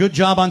 Jeter did a good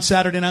job on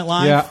Saturday Night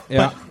Live.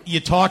 Yeah. But you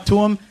talk to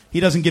him, he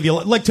doesn't give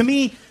you like to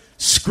me.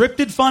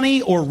 Scripted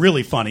funny or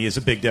really funny is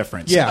a big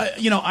difference. Yeah,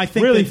 I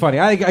think really funny.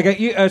 I got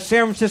you, a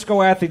San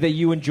Francisco athlete that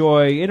you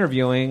enjoy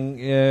interviewing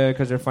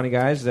because they're funny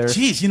guys. They're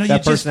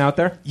that person out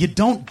there. You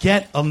don't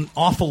get an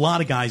awful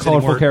lot of guys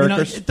colorful anymore.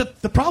 characters.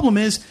 The problem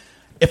is,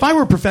 if I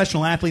were a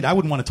professional athlete, I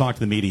wouldn't want to talk to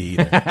the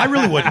media either. I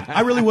really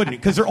wouldn't,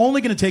 because they're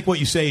only going to take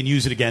what you say and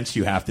use it against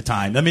you half the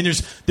time. I mean,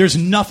 there's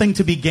nothing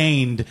to be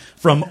gained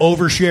from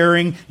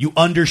oversharing. You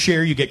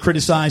undershare, you get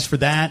criticized for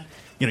that.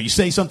 You know, you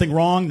say something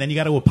wrong, then you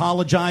got to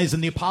apologize,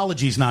 and the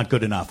apology's not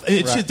good enough.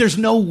 It's just, there's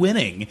no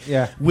winning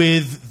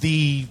with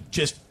the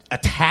just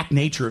attack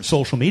nature of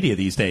social media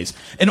these days.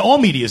 And all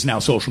media is now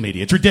social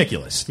media. It's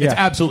ridiculous. It's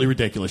absolutely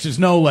ridiculous. There's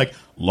no like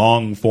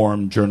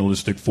long-form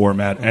journalistic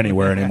format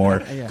anywhere anymore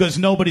because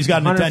nobody's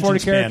got an attention 140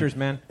 span. characters,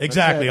 man.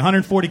 Exactly.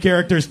 140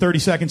 characters, 30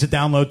 seconds of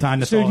download time.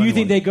 That's So all do you anyone.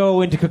 think they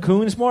go into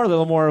cocoons more? A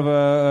little more of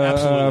a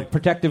Absolutely.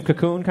 protective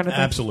cocoon kind of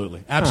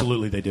thing?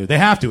 Absolutely they do. They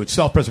have to. It's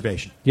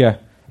self-preservation. Yeah.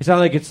 It's not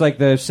like it's like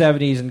the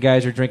 70s and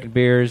guys are drinking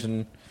beers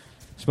and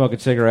smoking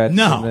cigarettes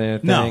No,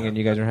 and the no. thing and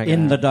you guys are hanging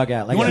in out. the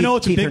dugout. Like You want to know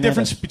what's a Keith big Hernandez.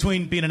 difference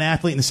between being an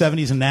athlete in the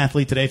 70s and an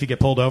athlete today if you get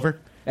pulled over?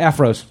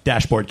 Afros.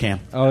 Dashboard cam.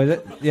 Oh, is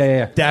it?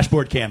 Yeah.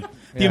 Dashboard cam.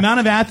 The Yeah. amount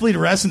of athlete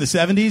arrests in the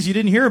 70s, you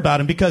didn't hear about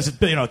him because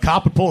a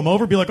cop would pull him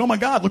over, be like, "Oh my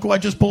God, look who I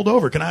just pulled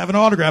over! Can I have an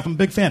autograph? I'm a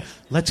big fan.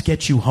 Let's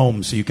get you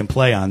home so you can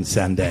play on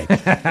Sunday."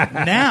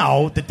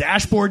 Now the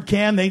dashboard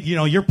cam,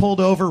 you're pulled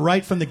over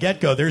right from the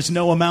get-go. There's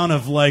no amount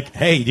of like,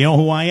 "Hey, do you know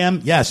who I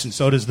am?" Yes, and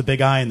so does the big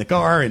guy in the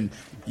car, and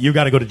you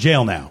got to go to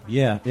jail now.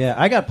 Yeah.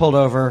 I got pulled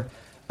over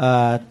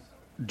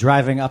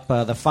driving up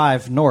the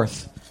 5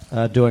 North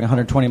doing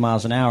 120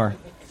 miles an hour.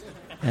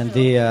 And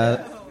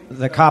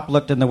the cop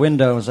looked in the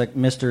window and was like,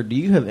 "Mister, do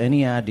you have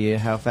any idea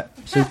how fast...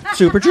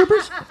 Super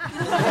Troopers?"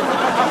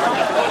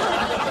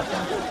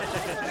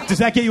 Does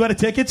that get you out of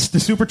tickets? Do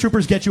Super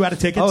Troopers get you out of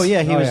tickets? Oh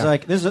yeah, he was yeah.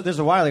 like, this is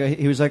a while ago.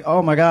 He was like,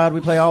 oh my god,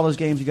 we play all those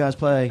games you guys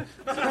play.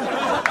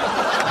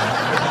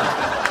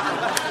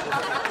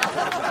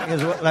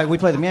 Like we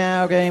play the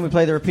meow game, we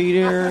play the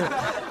repeater.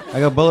 I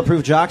go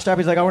bulletproof jockstrap.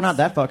 He's like, oh, we're not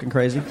that fucking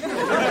crazy.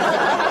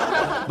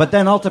 But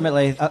then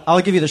ultimately,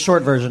 I'll give you the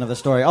short version of the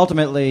story.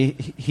 Ultimately,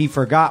 he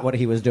forgot what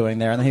he was doing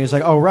there, and then he was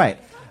like, oh right,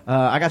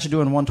 I got you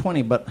doing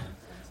 120, but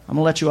I'm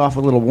gonna let you off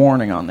with a little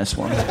warning on this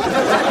one.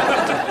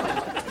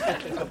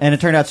 And it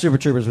turned out Super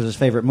Troopers was his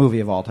favorite movie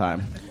of all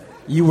time.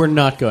 You were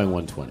not going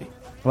 120.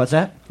 What's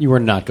that? You were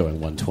not going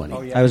 120.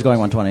 Oh, yeah. I was going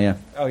 120, yeah.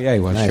 Oh yeah, he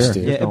was. Nice, Sure.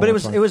 dude. Yeah, but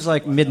it was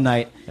like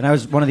midnight, and I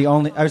was one of the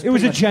only. It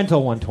was a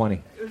gentle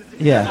 120.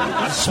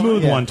 Yeah,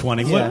 Smooth Yeah.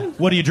 120. Yeah.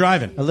 What are you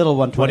driving? a little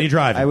 120. What are you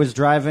driving? I was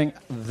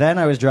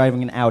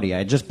driving an Audi. I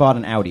had just bought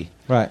an Audi.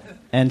 Right.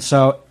 And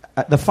so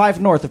the 5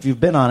 North, if you've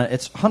been on it,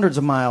 it's hundreds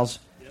of miles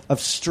of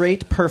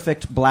straight,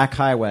 perfect black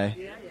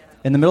highway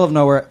in the middle of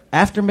nowhere.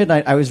 After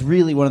midnight, I was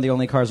really one of the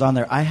only cars on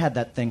there. I had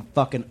that thing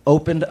fucking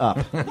opened up.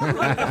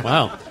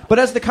 Wow. But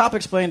as the cop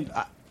explained,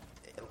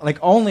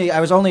 I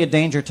was only a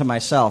danger to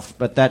myself,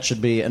 but that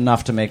should be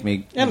enough to make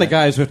me. And the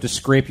guys who have to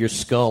scrape your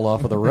skull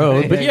off of the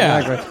road. But yeah.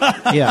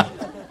 Exactly. Yeah.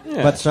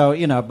 But so,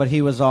 but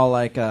he was all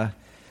like,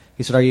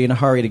 he said, are you in a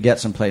hurry to get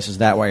some places?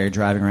 That why you're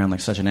driving around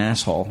like such an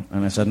asshole?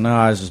 And I said, no,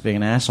 I was just being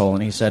an asshole.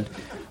 And he said,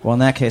 well, in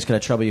that case, could I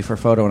trouble you for a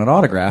photo and an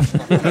autograph?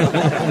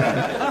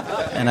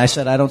 And I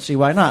said, I don't see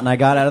why not. And I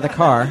got out of the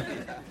car,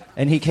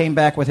 and he came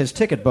back with his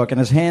ticket book, and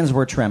his hands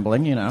were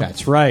trembling,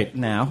 That's right.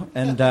 now.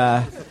 And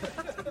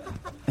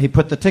he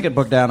put the ticket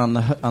book down on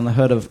the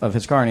hood of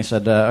his car, and he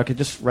said, okay,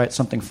 just write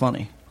something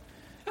funny.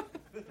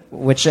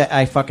 Which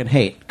I fucking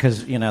hate,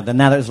 because, then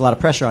now there's a lot of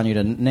pressure on you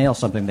to nail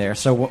something there.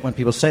 So when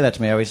people say that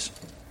to me,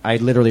 I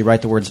literally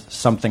write the words,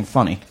 something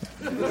funny.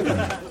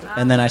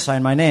 And then I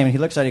sign my name, and he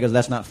looks at it, he goes,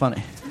 that's not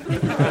funny.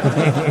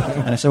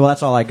 And I said, well,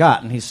 that's all I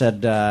got. And he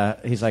said,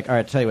 he's like, all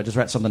right, tell you what, just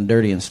write something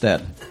dirty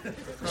instead.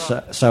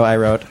 So I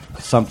wrote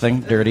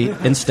something dirty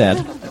instead.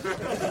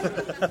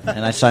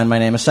 And I signed my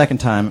name a second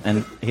time,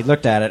 and he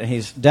looked at it, and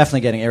he's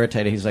definitely getting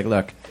irritated. He's like,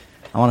 look,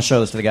 I want to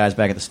show this to the guys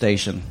back at the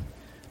station.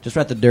 Just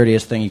write the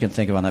dirtiest thing you can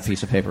think of on that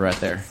piece of paper right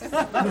there.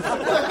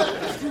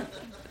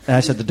 And I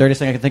said, the dirtiest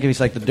thing I can think of? He's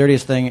like, the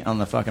dirtiest thing on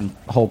the fucking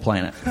whole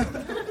planet.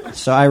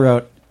 So I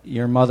wrote,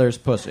 your mother's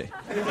pussy.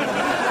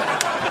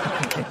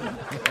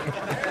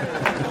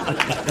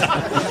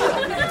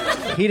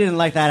 He didn't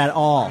like that at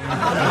all.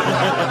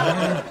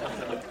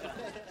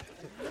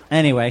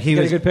 Anyway, he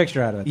Got was a good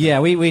picture out of it. Yeah,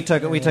 we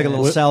took a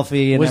little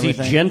selfie and Was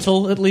everything. he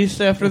gentle at least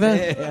after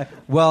that?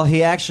 Well,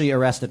 he actually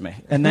arrested me,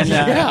 and then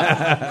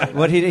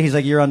he's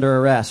like, "You're under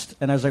arrest,"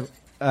 and I was like,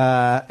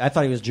 I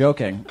thought he was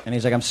joking, and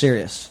he's like, "I'm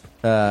serious.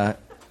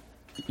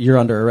 You're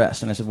under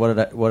arrest." And I said, "What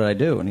did I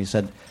do?" And he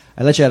said,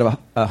 "I let you out of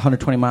a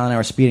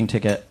 120-mile-an-hour speeding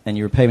ticket, and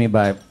you repay me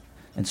by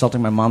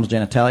insulting my mom's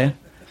genitalia.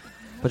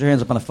 Put your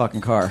hands up on the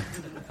fucking car.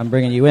 I'm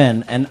bringing you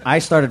in." And I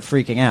started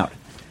freaking out.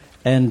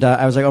 And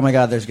I was like, oh, my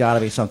God, there's got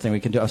to be something we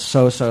can do. I'm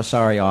so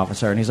sorry,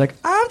 officer. And he's like,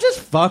 I'm just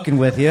fucking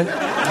with you.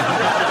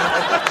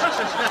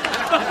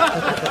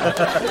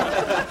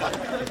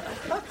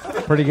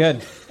 Pretty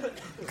good.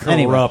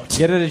 Anyway,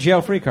 Get it at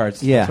jail free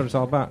cards. Yeah. That's what it's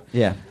all about.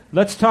 yeah.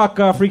 Let's talk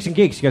Freaks and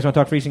Geeks. You guys want to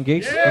talk Freaks and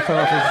Geeks? Let's talk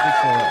about Freaks and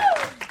Geeks for a minute.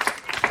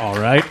 All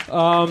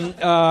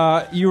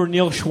right. You were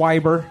Neil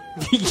Schreiber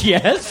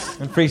Yes.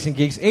 on Freaks and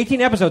Geeks.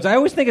 18 episodes. I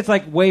always think it's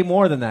like way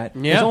more than that.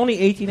 Yeah. There's only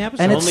 18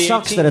 episodes. And it Only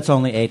sucks 18? that it's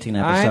only 18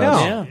 episodes. I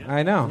know. Yeah.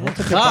 I know. That's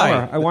a good Hi.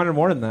 bummer. I wanted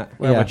more than that.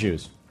 What Yeah. about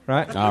Jews?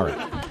 Right? All right.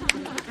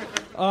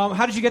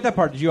 How did you get that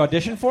part? Did you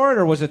audition for it,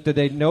 or was it? Did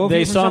they know? Of They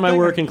you from saw my something?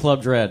 work in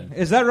Club Dread.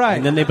 Is that right?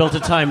 And then they built a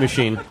time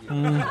machine.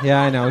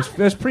 Yeah, I know. It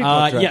was pretty.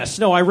 Yes.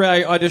 No, I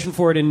auditioned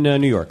for it in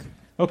New York.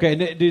 Okay.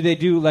 Do they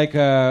do like?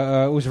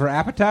 Was it for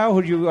Apatow?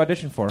 Who did you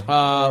audition for?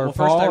 Well,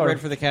 first I read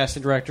for the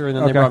casting director, and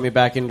then they brought me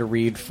back in to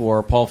read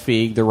for Paul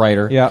Feig, the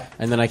writer. Yeah.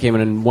 And then I came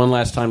in one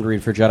last time to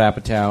read for Judd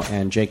Apatow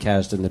and Jay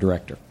Kasdan, the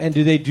director. And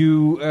do they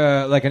do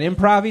like an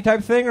improv-y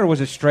type thing, or was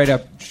it straight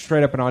up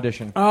an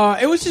audition?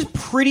 It was just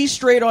pretty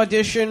straight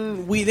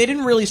audition. They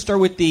didn't really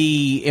start with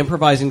the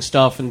improvising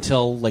stuff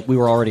until we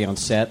were already on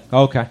set.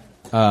 Okay.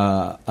 They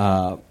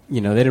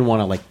didn't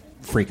want to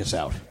freak us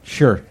out.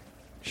 Sure.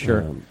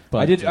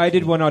 But I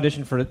did one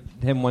audition for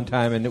him one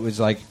time, and it was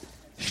like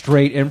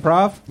straight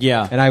improv.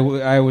 Yeah. And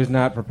I was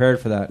not prepared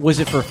for that. Was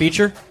it for a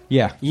feature?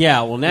 Yeah.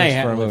 Yeah. Well, now Just you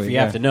have, for a movie, you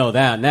yeah. have to know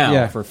that now.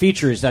 Yeah. For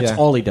features, that's Yeah.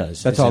 all he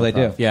does. That's is all they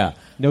improv. do. Yeah.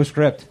 No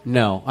script.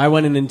 No, I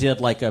went in and did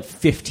a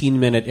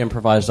 15-minute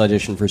improvised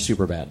audition for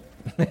Superbad.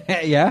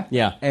 Yeah.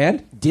 Yeah.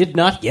 And Did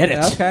not get it.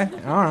 okay,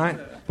 all right.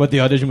 But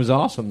the audition was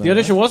awesome. Though. The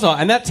audition was all,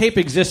 and that tape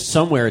exists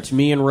somewhere. It's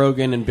me and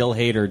Rogan and Bill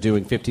Hader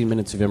doing 15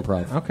 minutes of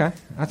improv. Okay,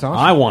 that's awesome.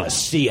 I want to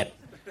see it.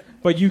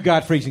 But you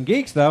got Freaks and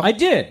Geeks though. I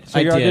did. So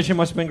I your did. audition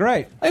must have been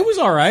great. It was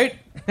all right.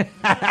 It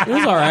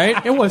was all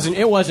right.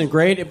 It wasn't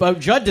great. But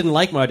Judd didn't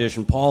like my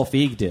audition. Paul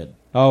Feig did.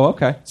 Oh,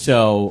 okay.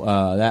 So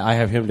I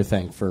have him to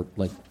thank for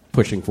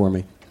pushing for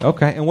me.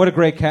 Okay, and what a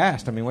great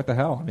cast. I mean, what the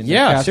hell? I mean, the Yeah,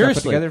 cast got put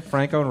seriously. together,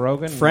 Franco and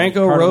Rogan.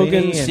 Franco, Cardellini,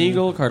 Rogan, and-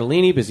 Siegel,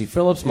 Cardellini, Busy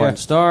Phillips, Martin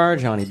Yeah. Starr,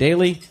 Johnny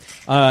Daly.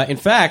 In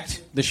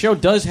fact, the show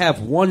does have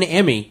one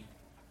Emmy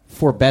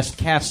for Best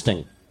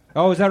Casting.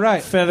 Oh, is that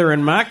right? Feather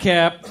in my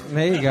cap.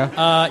 There you go.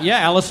 Yeah,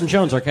 Allison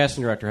Jones, our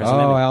casting director, has an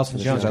Emmy. Oh, Allison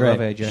She's Jones. I great. love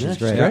AJ. She's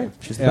great. great.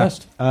 She's the Yeah.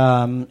 best.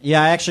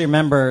 Yeah, I actually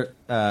remember.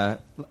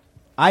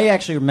 I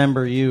actually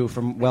remember you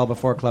from well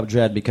before Club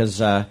Dread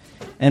because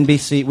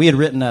NBC. We had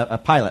written a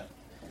pilot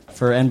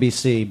for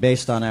NBC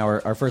based on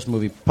our first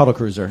movie, Puddle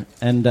Cruiser,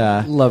 and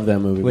Love that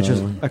movie, which by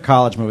was the way. a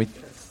college movie.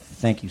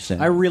 Thank you, Sam.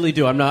 I really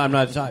do. I'm not.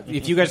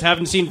 If you guys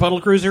haven't seen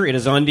Puddle Cruiser, it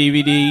is on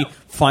DVD.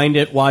 Find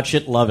it, watch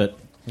it, love it.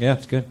 Yeah,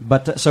 it's good.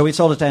 But so we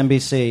sold it to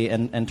NBC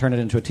and turned it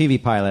into a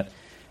TV pilot,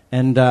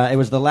 and it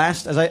was the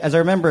last. As I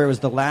remember, it was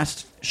the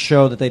last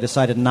show that they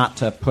decided not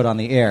to put on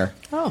the air.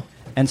 Oh.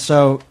 And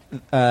so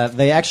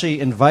they actually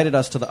invited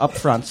us to the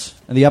upfronts,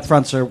 and the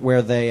upfronts are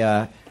where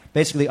they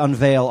basically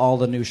unveil all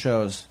the new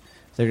shows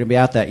that are going to be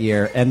out that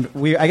year. And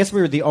I guess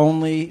we were the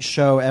only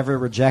show ever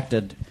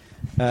rejected,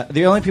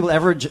 the only people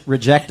ever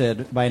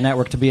rejected by a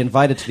network to be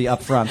invited to the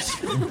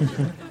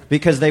upfronts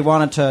because they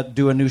wanted to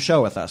do a new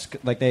show with us.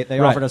 Like they Right.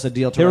 offered us a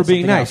deal to They were run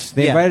being something nice. else.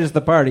 They Yeah. invited us to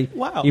the party.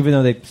 Wow. Even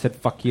though they said,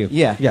 fuck you.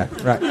 Yeah. Yeah,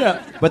 right. Yeah.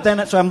 But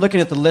then, so I'm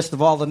looking at the list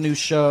of all the new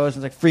shows,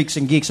 and it's like Freaks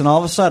and Geeks, and all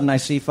of a sudden I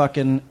see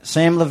fucking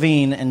Samm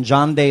Levine and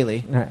John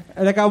Daly. Right.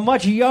 Like a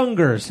much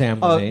younger Sam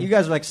Oh, Levine. you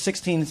guys are like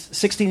 16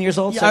 years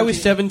old? Yeah, I was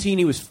 17? 17.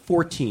 He was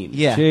 14.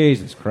 Yeah.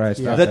 Jesus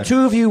Christ. The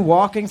two of you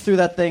walking through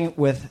that thing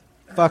with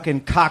fucking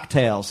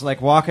cocktails,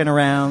 like walking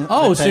around.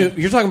 Oh, that so thing.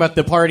 you're talking about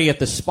the party at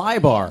the Spy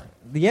Bar?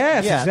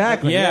 Yes, Yeah.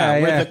 exactly. Yeah,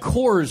 Yeah, where yeah. the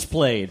Coors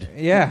played.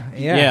 Yeah.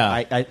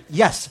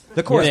 Yes,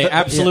 the course. They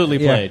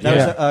absolutely yeah. played. That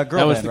yeah. was a girl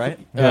That was band,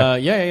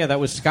 right? Yeah. That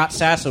was Scott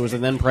Sasso, was the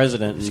then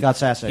president. and Scott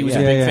Sasso, He was yeah.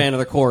 a big Yeah, yeah. fan of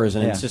the Coors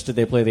and Yeah. insisted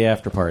they play the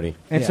after party.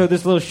 And Yeah. so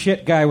this little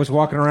shit guy was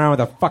walking around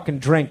with a fucking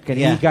drink, and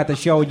Yeah. he got the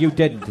show, and you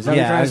didn't. Is that what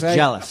you're Yeah, trying I was to say?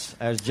 jealous.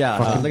 I was jealous.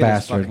 Fucking Look at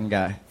this bastard. fucking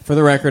guy. For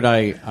the record,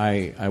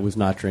 I was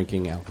not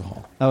drinking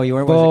alcohol. Oh, you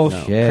weren't?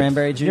 Bullshit.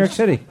 Cranberry juice? New York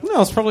City.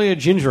 No, it's probably a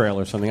ginger ale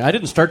or something. I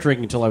didn't start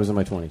drinking until I was in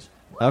my 20s.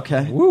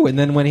 Okay. Woo, and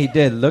then when he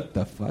did, look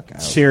the fuck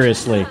out.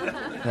 Seriously.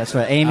 That's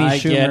what Amy I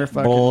Schumer get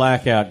fucking...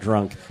 blackout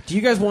drunk. Do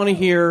you guys want to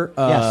hear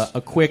Yes.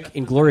 a quick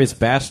Inglorious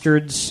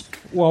Bastards?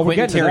 Well, we're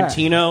Quentin getting to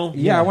that. Tarantino.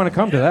 Yeah, I want to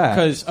come to that.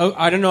 Because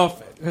I don't know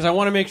because I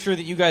want to make sure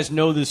that you guys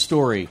know this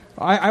story.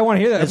 I want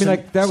to hear that. I It's mean, a-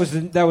 like, that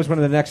was one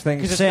of the next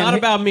things. Because it's Sam, not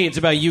about me; it's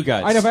about you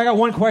guys. I know, but I got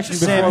one question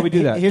before Sam, we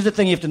do that. Here's the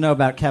thing you have to know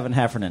about Kevin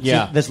Heffernan.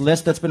 Yeah. See, this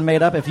list that's been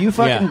made up, if you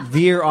fucking Yeah.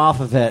 veer off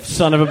of it,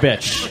 Son of a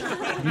bitch.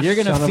 you're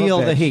going to son of a feel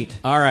the bitch. heat.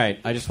 All right,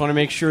 I just want to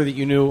make sure that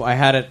you knew I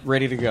had it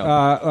ready to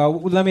go.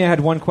 Let me add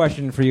one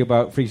question for you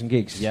about Freaks and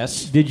Geeks.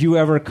 Yes? Did you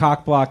ever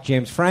cockblock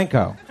James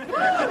Franco?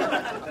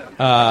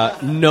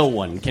 No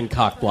one can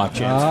cock block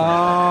James.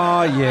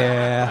 Oh,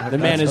 yeah. the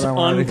man is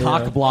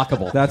uncock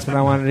blockable. That's what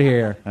I wanted to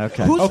hear.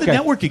 Okay. Who's Okay. the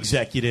network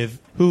executive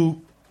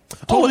who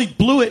totally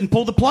blew it and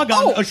pulled the plug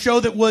on a show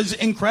that was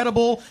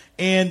incredible,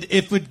 and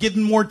if we'd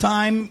given more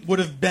time, would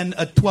have been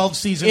a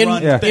 12-season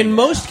run Yeah. thing? In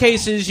most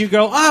cases, you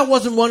go, it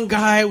wasn't one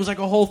guy; it was like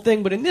a whole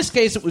thing. But in this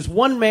case, it was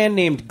one man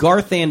named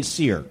Garth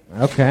Anseer.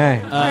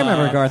 Okay. I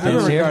remember Garth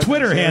here.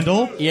 Twitter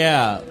handle.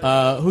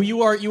 Yeah, who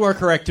you are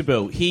correct to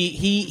boo.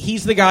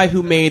 He's the guy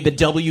who made the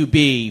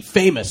WB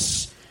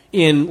famous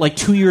in like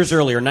 2 years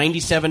earlier,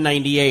 97,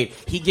 98.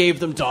 He gave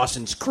them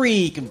Dawson's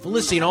Creek and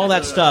Felicity and all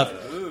that stuff.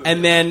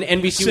 And then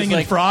NBC was Singing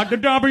like, Frog, the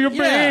WB.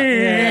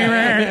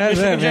 That's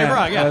Singing it, Jay man.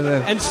 Frog, yeah.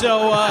 That's it. And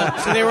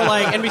so they were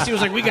like, NBC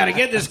was like, we got to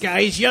get this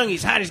guy. He's young,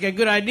 he's hot, he's got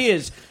good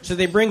ideas. So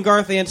they bring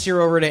Garth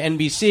Anseer over to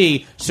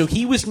NBC. So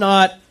he was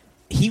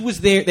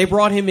there. They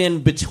brought him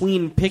in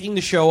between picking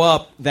the show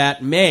up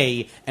that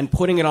May and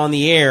putting it on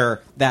the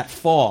air that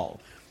fall.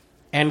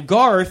 And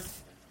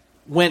Garth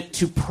went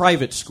to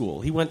private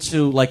school. He went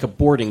to like a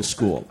boarding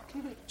school.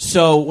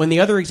 So when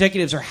the other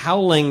executives are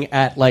howling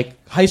at like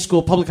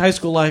public high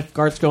school life,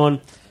 Garth's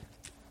going,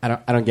 I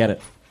don't get it.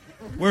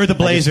 Where are the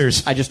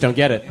Blazers? I just don't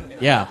get it.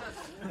 Yeah.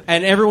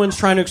 And everyone's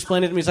trying to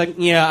explain it to me. He's like,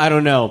 yeah, I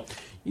don't know.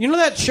 You know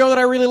that show that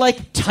I really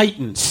like?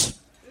 Titans.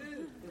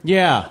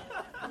 Yeah.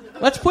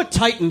 Let's put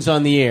Titans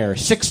on the air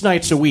 6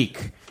 nights a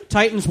week.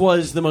 Titans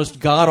was the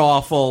most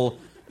god-awful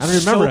I don't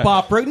remember soap it.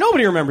 opera.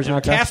 Nobody remembers it.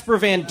 Okay. Casper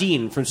Van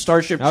Dien from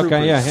Starship Troopers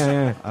Okay,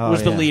 yeah.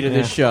 was the lead of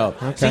this show.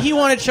 So he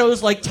wanted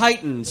shows like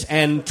Titans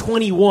and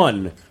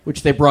 21,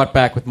 which they brought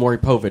back with Maury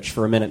Povich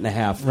for a minute and a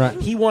half. Right.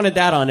 He wanted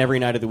that on every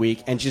night of the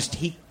week, and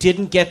he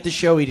didn't get the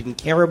show. He didn't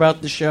care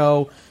about the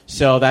show.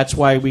 So that's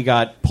why we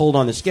got pulled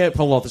off the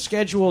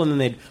schedule, and then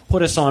they'd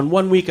put us on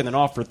 1 week and then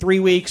off for 3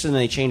 weeks, and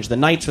then they changed the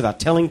nights without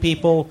telling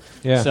people.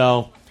 Yeah.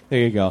 So there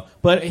you go.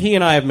 But he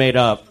and I have made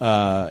up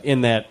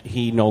in that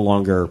he no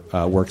longer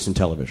works in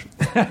television.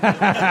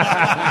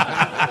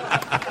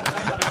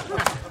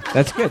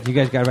 That's good. You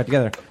guys got it back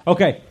together.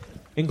 Okay.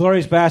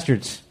 Inglorious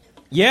Bastards.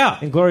 Yeah.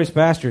 Inglorious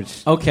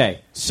Bastards.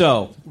 Okay,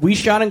 so we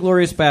shot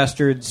Inglorious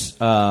Bastards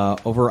I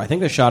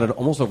think they shot it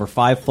almost over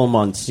 5 full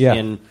months Yeah.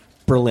 in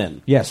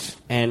Berlin. Yes.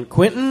 And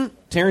Quentin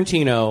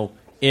Tarantino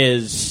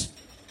is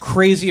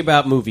crazy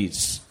about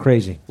movies.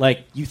 Crazy.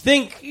 Like,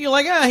 you're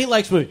like, he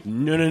likes movies.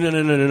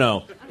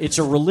 No. It's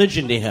a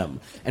religion to him.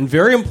 And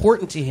very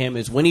important to him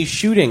is when he's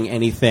shooting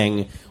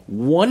anything,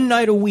 one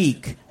night a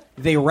week,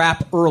 they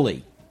wrap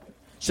early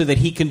so that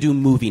he can do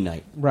movie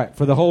night. Right,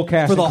 for the whole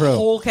cast For and the crew.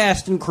 whole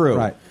cast and crew.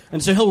 Right.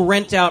 And so he'll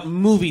rent out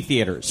movie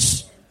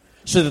theaters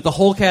so that the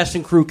whole cast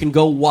and crew can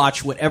go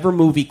watch whatever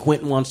movie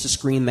Quentin wants to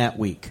screen that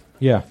week.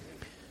 Yeah.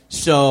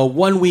 So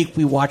one week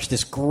we watched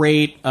this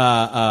great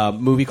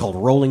movie called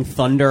Rolling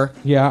Thunder.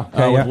 Yeah,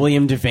 okay, with yeah.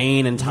 William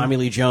Devane and Tommy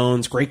Lee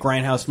Jones. Great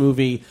Grindhouse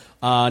movie.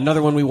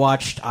 Another one we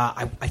watched,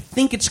 I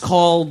think it's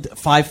called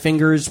Five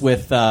Fingers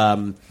with,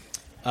 oh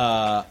God,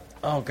 I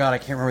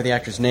can't remember the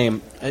actor's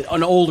name.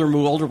 An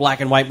older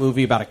black and white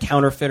movie about a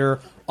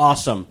counterfeiter.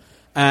 Awesome.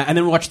 And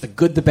then we watched The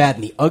Good, the Bad,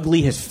 and the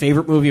Ugly, his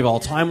favorite movie of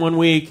all time one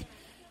week.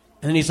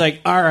 And then he's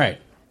like, all right,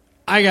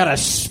 I got a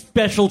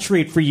special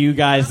treat for you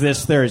guys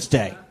this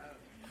Thursday.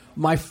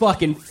 My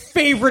fucking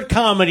favorite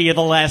comedy of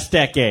the last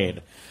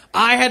decade.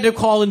 I had to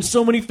call in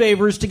so many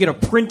favors to get a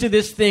print of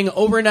this thing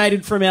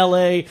overnighted from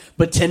L.A.,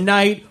 but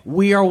tonight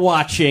we are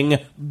watching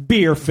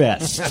Beer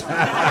Fest.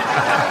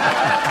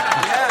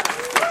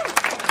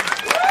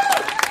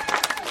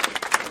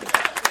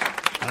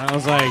 I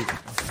was like,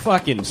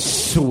 fucking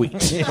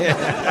sweet.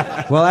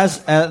 Well, as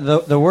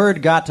the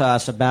word got to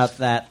us about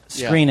that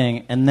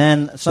screening, and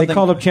then something They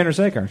called up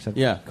Chandrasekhar. Said,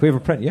 Yeah. Can we have a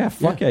print? Yeah,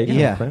 fuck yeah. You can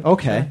have a print.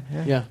 Okay.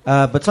 Yeah.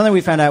 But something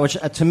we found out, which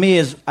to me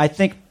is, I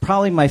think,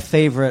 probably my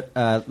favorite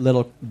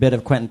little bit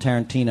of Quentin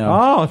Tarantino.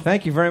 Oh,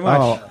 thank you very much.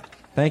 Oh.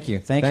 Thank you.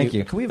 Thank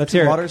you. Can we have Let's two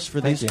hear it. waters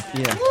for Thank these?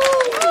 you. Yeah.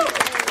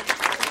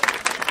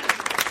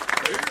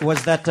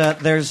 Was that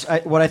there's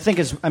what I think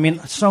is, I mean,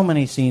 so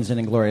many scenes in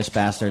Inglorious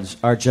Basterds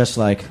are just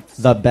like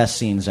the best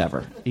scenes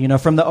ever. You know,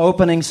 from the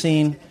opening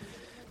scene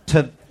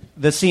to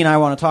the scene I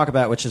want to talk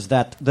about, which is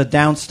that the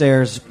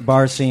downstairs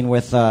bar scene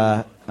with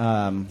Diane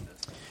Krug,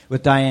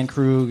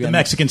 The and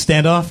Mexican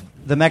standoff?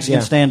 the Mexican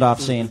standoff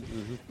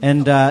scene,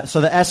 and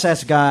so the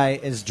SS guy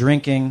is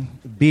drinking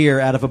beer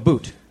out of a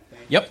boot.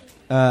 Yep.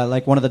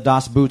 Like one of the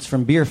Das Boots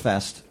from Beer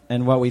Fest.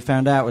 And what we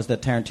found out was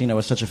that Tarantino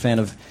was such a fan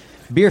of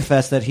Beer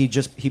Fest that he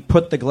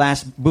put the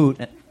glass boot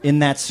in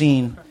that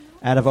scene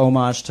out of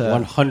homage to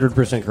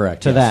 100%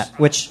 correct. to that,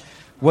 which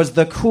was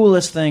the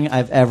coolest thing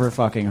I've ever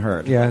fucking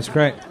heard. Yeah, it's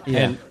great.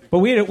 Yeah. But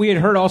we had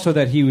heard also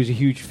that he was a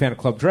huge fan of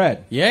Club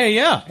Dread.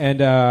 Yeah. And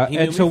He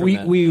knew and so me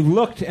from that. we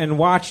looked and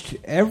watched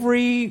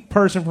every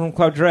person from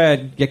Club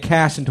Dread get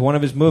cast into one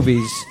of his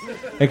movies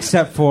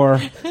except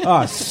for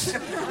us.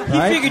 He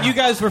figured you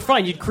guys were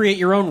fine. You'd create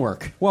your own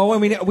work. Well, I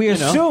mean, we know.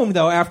 assumed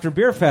though after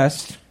Beer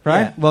Fest,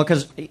 right? Yeah, well,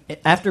 because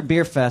after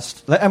Beer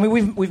Fest, I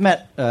mean, we've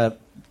met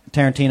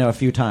Tarantino a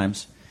few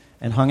times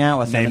and hung out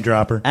with him. Name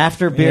dropper.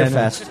 After Beer Yeah, no.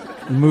 Fest,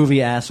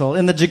 movie asshole,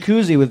 in the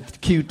jacuzzi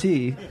with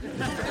QT.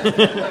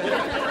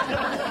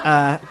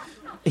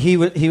 He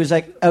was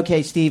like,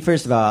 okay, Steve,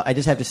 first of all, I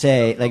just have to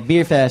say, like,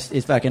 Beer Fest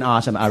is fucking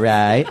awesome, all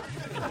right?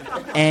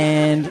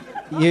 And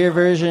your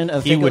version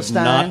of He would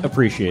Finkelstein... not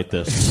appreciate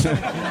this.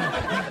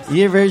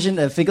 Your version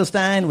of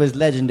Finkelstein was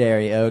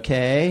legendary,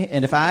 okay?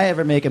 And if I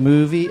ever make a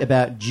movie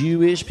about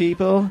Jewish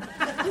people,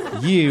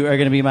 you are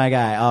going to be my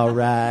guy, all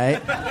right?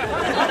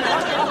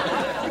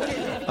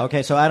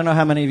 Okay, so I don't know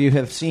how many of you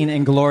have seen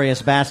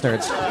Inglorious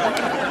Basterds,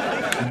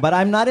 but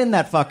I'm not in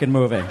that fucking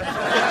movie.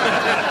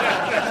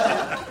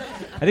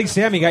 I think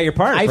Sam, you got your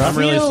part. bro. I'm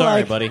really feel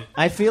sorry, like- buddy.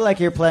 I feel like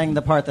you're playing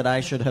the part that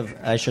I should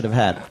have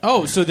had.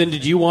 Oh, so then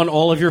did you want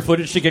all of your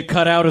footage to get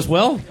cut out as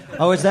well?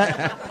 Oh, is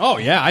that? Oh,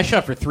 yeah. I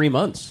shot for 3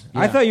 months.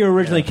 I thought you were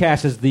originally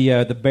cast as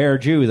the bear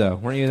Jew, though,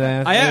 weren't you?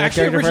 I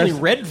actually originally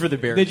read for the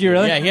Bear. Did you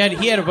really? Yeah,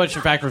 he had a bunch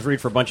of actors read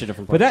for a bunch of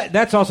different But parts.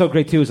 that's also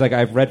great too. Is like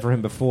I've read for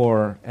him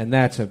before, and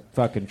that's a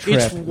fucking trip.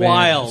 It's man.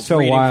 wild so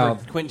reading for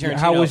wild. Quentin Tarantino.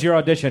 How was your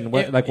audition?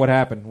 What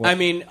happened? I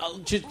mean,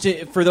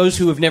 for those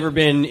who have never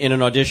been in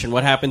an audition,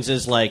 what happens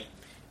is like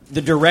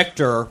the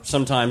director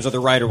sometimes or the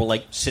writer will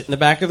like sit in the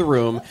back of the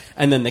room,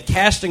 and then the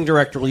casting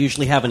director will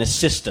usually have an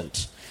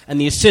assistant, and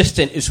the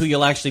assistant is who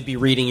you'll actually be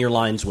reading your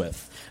lines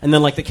with, and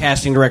then like the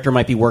casting director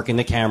might be working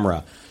the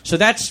camera. So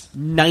that's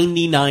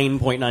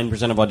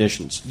 99.9% of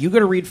auditions. You go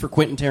to read for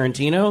Quentin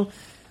Tarantino.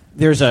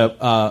 There's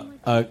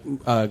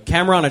a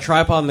camera on a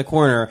tripod in the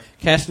corner,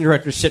 casting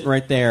director sitting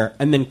right there,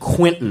 and then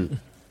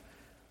Quentin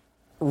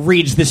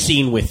reads the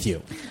scene with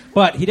you.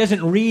 but he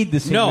doesn't read the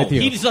scene No, with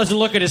you. he just doesn't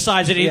look at his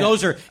sides. And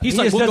those are he's He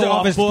like, just we'll does go it off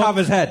off his book. top of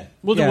his head.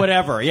 We'll do Yeah.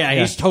 whatever. Yeah,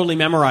 Yeah. he's totally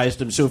memorized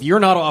them. So if you're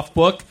not off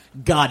book,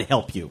 God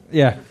help you.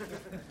 Yeah.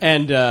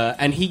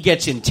 And he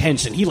gets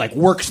intense and he like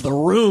works the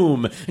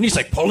room and he's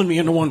like pulling me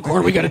into one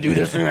corner. We got to do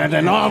this and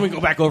that. And we go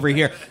back over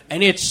here.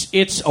 And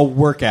it's a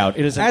workout.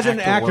 It is As an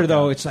actor,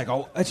 though, it's like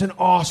it's an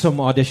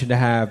awesome audition to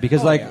have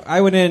because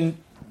I went in.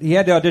 He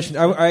had to audition.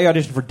 I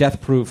auditioned for Death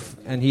Proof,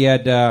 and he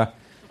had it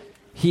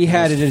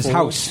in his full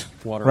house,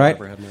 water right?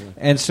 overhead movie.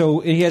 And so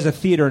he has a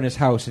theater in his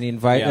house, and he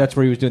invited. Yeah. That's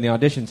where he was doing the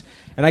auditions.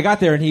 And I got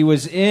there, and he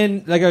was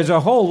in like there's a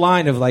whole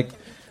line of like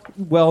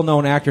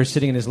well-known actors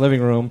sitting in his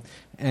living room,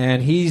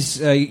 and he's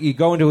you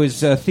go into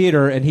his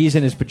theater, and he's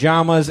in his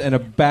pajamas and a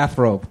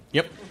bathrobe.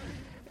 Yep.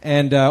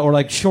 and or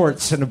like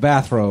shorts and a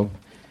bathrobe.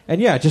 And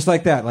yeah, just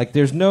like that. Like,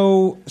 there's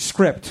no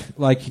script.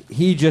 Like,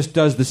 he just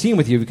does the scene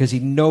with you because he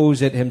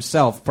knows it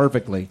himself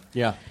perfectly.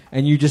 Yeah.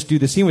 And you just do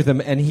the scene with him,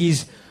 and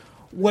he's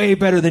way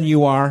better than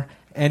you are,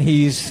 and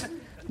he's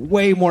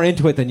way more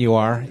into it than you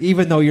are,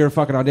 even though you're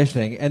fucking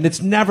auditioning. And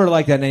it's never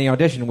like that in any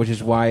audition, which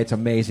is why it's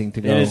amazing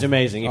to go. It is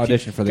amazing.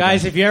 Audition for the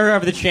guys. If you ever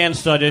have the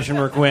chance to audition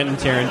for Quentin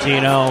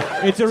Tarantino,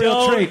 it's a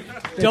real treat.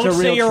 Don't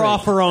say you're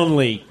offer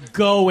only.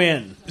 Go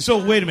in.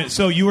 So wait a minute.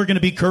 So you were going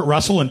to be Kurt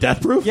Russell in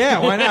Death Proof? Yeah,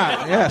 why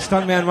not? Yeah,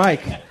 Stuntman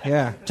Mike.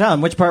 Yeah. Tom,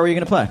 which part were you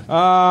going to play?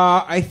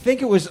 I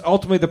think it was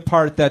ultimately the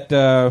part that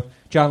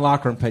John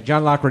Loughran played.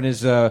 John Loughran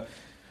is, in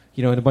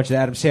a bunch of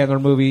Adam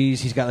Sandler movies.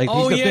 He's got he's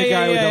the big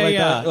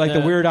guy with the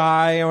weird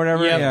eye or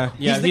whatever. Yep.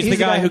 Yeah, he's the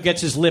guy who gets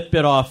his lip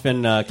bit off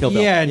in Kill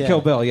Bill. Yeah, in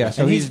Kill Bill. Yeah,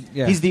 so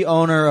he's the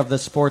owner of the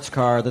sports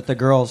car that the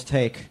girls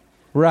take.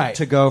 Right.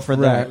 To go for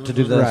to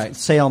do the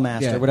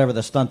sailmaster, whatever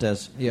the stunt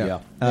is.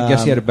 Yeah. I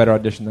guess he had a better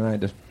audition than I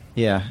did.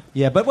 Yeah.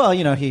 But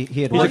he had.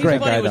 He's a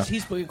great guy, though.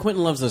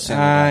 Quentin loves those.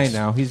 I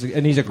know. He's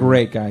a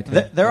great guy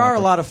too. There are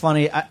a lot of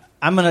funny.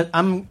 I'm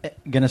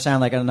gonna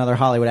sound like another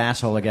Hollywood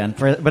asshole again,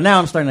 but now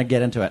I'm starting to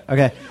get into it.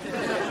 Okay.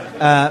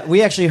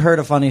 We actually heard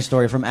a funny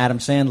story from Adam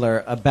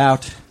Sandler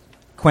about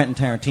Quentin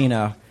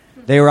Tarantino.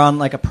 They were on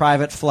like a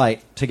private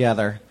flight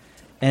together,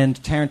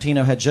 and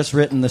Tarantino had just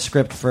written the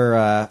script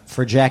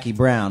for Jackie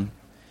Brown.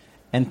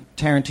 And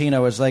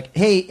Tarantino was like,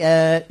 "Hey,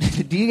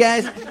 do you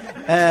guys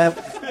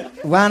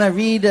want to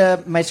read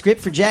my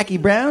script for Jackie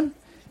Brown?"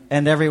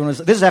 And everyone was.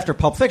 This is after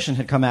Pulp Fiction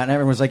had come out, and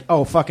everyone was like,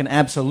 "Oh, fucking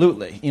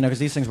absolutely!" Because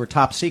these things were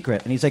top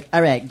secret. And he's like,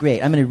 "All right,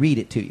 great. I'm going to read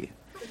it to you."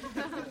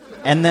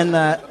 And then,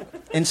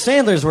 in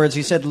Sandler's words,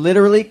 he said,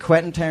 literally,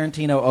 Quentin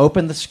Tarantino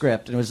opened the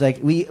script and was like,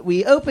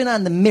 "We open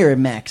on the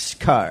Miramax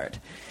card,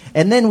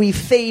 and then we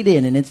fade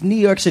in, and it's New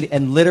York City."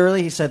 And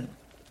literally, he said,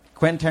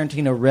 Quentin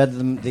Tarantino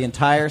read the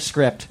entire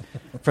script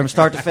from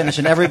start to finish,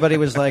 and everybody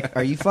was like,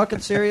 "Are you fucking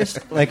serious?"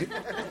 Like,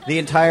 the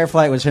entire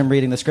flight was him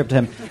reading the script to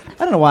him.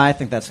 I don't know why I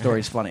think that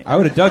story's funny. I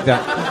would have dug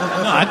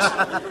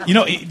that.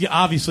 No,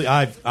 obviously,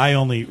 I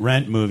only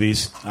rent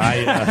movies.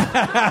 I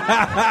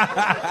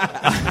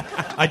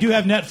do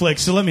have Netflix,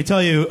 so let me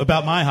tell you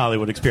about my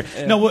Hollywood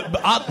experience. No,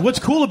 what's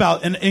cool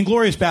about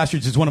Inglorious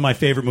Basterds is one of my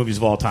favorite movies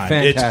of all time.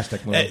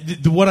 Fantastic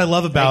movie. What I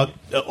love about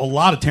a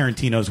lot of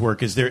Tarantino's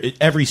work is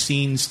every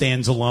scene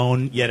stands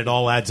alone, yet it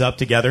all adds up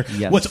together.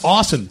 Yes. What's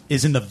awesome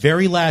is in the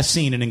very last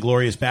scene in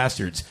Inglorious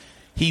Basterds,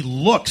 he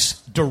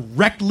looks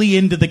directly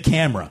into the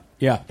camera.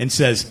 Yeah. And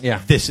says,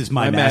 "This is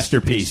my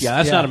masterpiece." Yeah,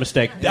 that's not a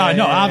mistake.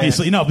 No,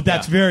 obviously. No, but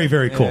that's very,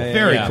 very cool.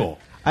 Very cool.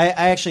 I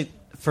actually,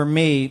 for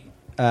me,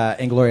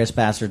 Inglorious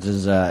Basterds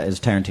is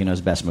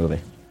Tarantino's best movie.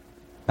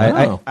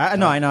 I know.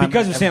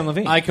 Because of Samm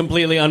Levine. I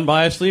completely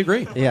unbiasedly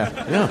agree. Yeah.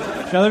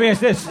 Now, let me ask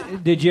this.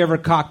 Did you ever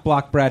cock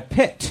block Brad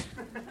Pitt?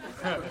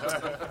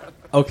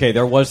 Okay,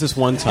 there was this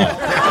one time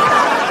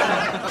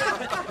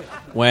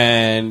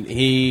when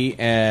he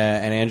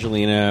and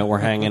Angelina were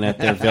hanging at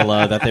their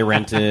villa that they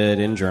rented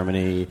in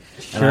Germany.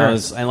 Sure.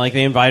 And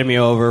they invited me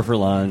over for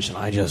lunch, and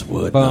I just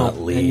would not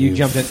leave. And you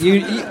jumped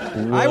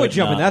in. I would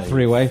jump in that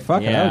three-way.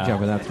 Fuck it, I would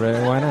jump in that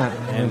three-way. Why not?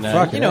 And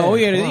fuck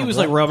it. he was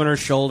like rubbing her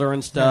shoulder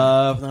and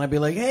stuff, and then I'd be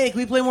like, "Hey, can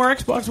we play more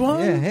Xbox One?"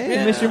 Yeah, hey,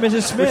 Mr. and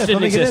Mrs. Smith, Which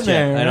didn't let me get in exist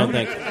yet, there. I don't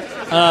think.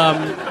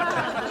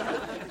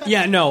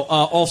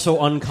 Also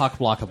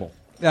uncock-blockable.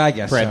 I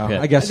guess Brad so.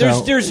 Pitt. I guess so.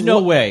 There's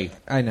no way.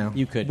 I know.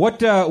 You could.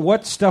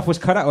 What stuff was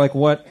cut out? Like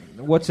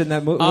what's in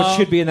that movie? What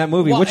should be in that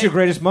movie? well, What's your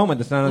greatest moment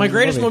that's not in the movie? My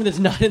greatest moment that's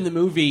not in the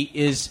movie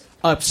is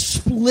a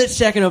split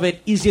second of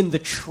it is in the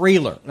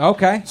trailer.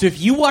 Okay. So if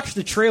you watch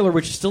the trailer,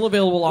 which is still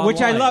available online,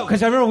 Which I love,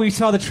 because I remember we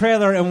saw the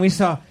trailer and we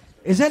saw,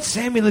 is that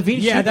Sammy Levine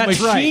shooting a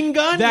machine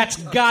gun? That's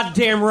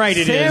goddamn right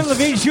it is. Sam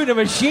Levine shooting a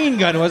machine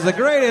gun was the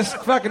greatest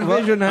fucking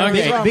vision I ever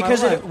saw in my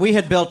Because life. we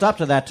had built up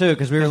to that, too,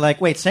 because we were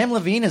like, wait, Samm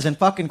Levine is in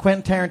fucking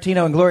Quentin Tarantino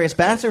and Inglorious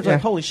Basterds? Yeah.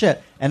 Like, holy shit.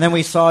 And then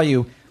we saw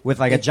you with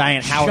like a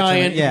giant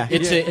howitzer.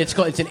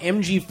 It's an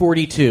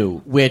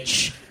MG42,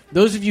 which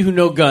those of you who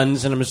know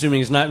guns, and I'm assuming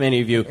it's not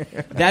many of you,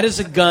 that is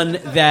a gun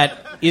that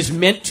is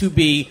meant to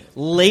be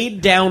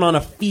laid down on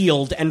a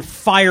field and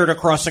fired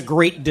across a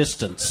great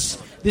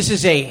distance. This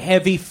is a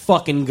heavy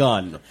fucking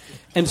gun.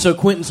 And so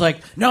Quentin's like,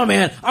 "No,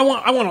 man, I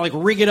want to like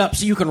rig it up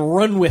so you can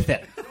run with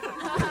it."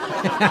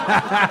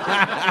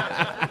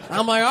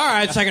 I'm like, "All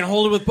right, so I can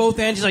hold it with both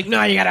hands." He's like,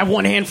 "No, you got to have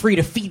one hand free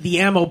to feed the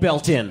ammo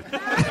belt in."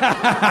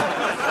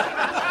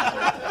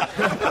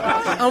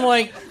 I'm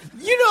like,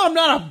 I'm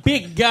not a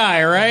big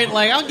guy, right?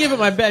 Like, I'll give it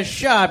my best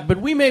shot, but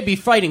we may be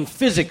fighting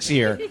physics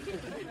here.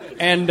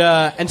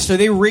 And so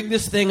they rig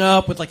this thing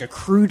up with like a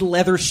crude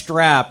leather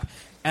strap.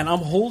 And I'm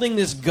holding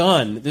this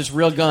gun, this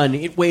real gun.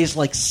 It weighs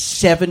like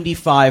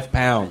 75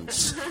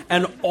 pounds.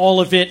 And all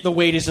of it, the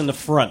weight is in the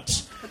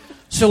front.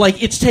 So,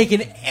 like, it's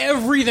taken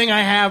everything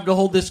I have to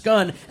hold this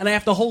gun, and I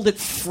have to hold it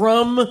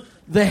from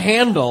the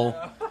handle.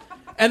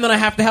 And then I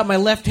have to have my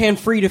left hand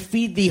free to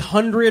feed the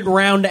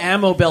 100-round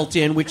ammo belt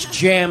in, which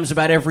jams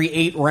about every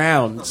 8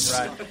 rounds.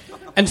 Right.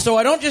 And so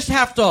I don't just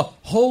have to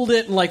hold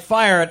it and, like,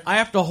 fire it. I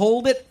have to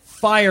hold it,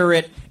 fire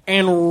it,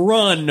 and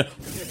run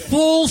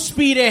full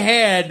speed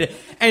ahead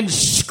and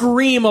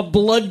scream a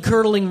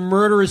blood-curdling,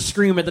 murderous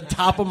scream at the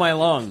top of my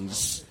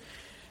lungs.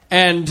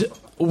 And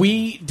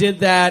we did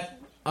that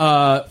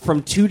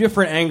from two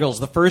different angles.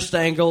 The first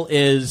angle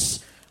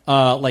is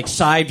like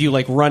side view,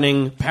 like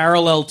running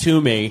parallel to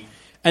me.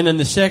 And then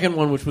the second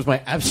one, which was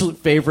my absolute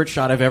favorite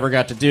shot I've ever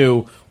got to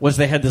do, was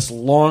they had this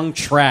long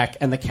track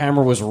and the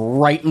camera was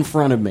right in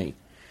front of me.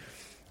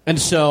 And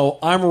so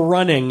I'm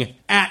running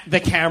at the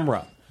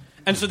camera.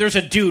 And so there's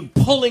a dude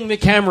pulling the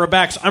camera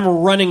back, so I'm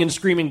running and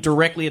screaming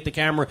directly at the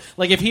camera.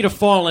 Like if he'd have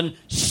fallen,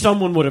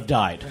 someone would have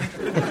died.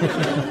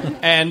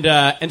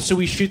 And so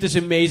we shoot this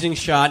amazing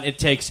shot. It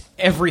takes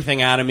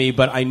everything out of me,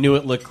 but I knew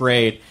it looked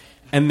great.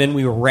 And then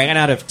we ran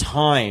out of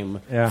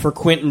time for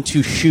Quentin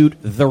to shoot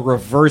the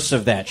reverse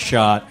of that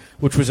shot,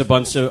 which was a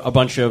bunch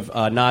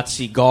of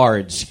Nazi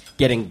guards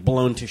getting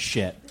blown to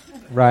shit.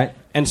 Right.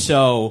 And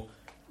so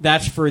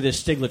that's for the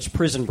Stiglitz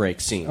prison break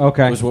scene.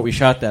 Okay. Was what we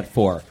shot that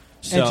for.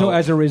 And so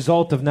as a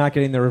result of not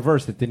getting the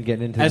reverse, that didn't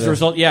get into As a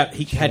result, he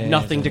had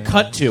nothing to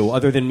cut to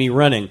other than me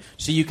running.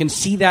 So you can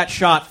see that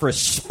shot for a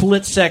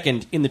split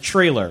second in the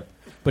trailer,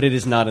 but it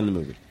is not in the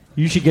movie.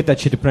 You should get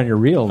that shit to put on your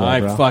reel, though, I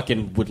bro.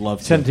 fucking would love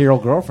to. Send it to your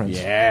old girlfriends.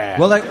 Yeah.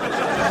 Well, like,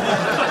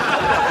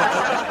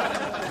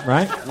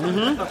 right?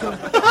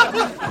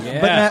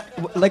 Yeah. but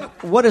Matt, like,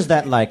 what is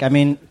that like? I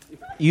mean,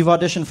 you've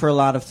auditioned for a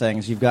lot of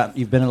things. You've been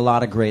in a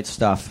lot of great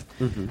stuff.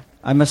 Mm-hmm.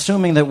 I'm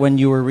assuming that when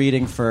you were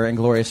reading for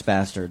Inglorious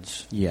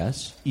Basterds,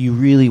 Yes. you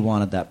really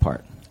wanted that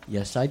part.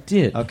 Yes, I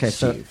did. Okay,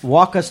 Steve. so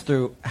walk us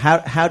through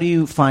how do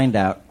you find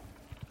out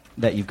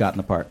that you've gotten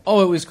the part?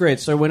 Oh, it was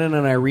great. So I went in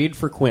and I read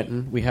for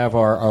Quentin. We have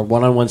our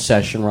one-on-one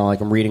session where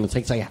I'm reading. It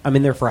takes I'm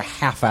in there for a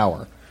half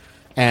hour,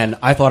 and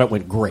I thought it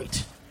went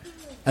great.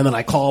 And then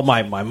I call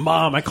my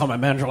mom. I call my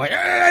manager. Like,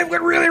 hey, it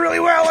went really, really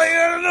well.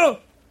 I don't know.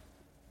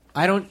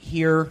 I don't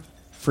hear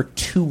for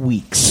 2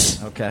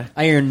 weeks. Okay,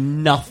 I hear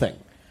nothing.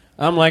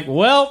 I'm like,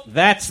 well,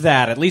 that's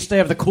that. At least I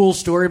have the cool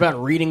story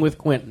about reading with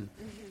Quentin.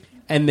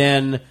 And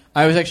then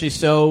I was actually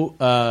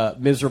so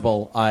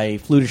miserable, I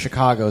flew to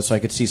Chicago so I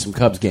could see some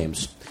Cubs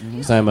games.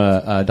 Because I'm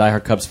a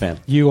diehard Cubs fan.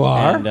 You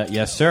are? And,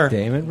 yes, sir.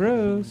 Damon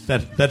Bruce.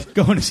 That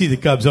going to see the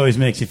Cubs always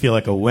makes you feel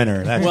like a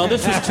winner. Well,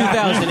 this was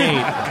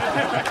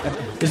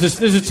 2008. This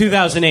is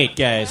 2008,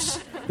 guys.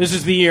 This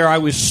is the year I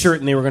was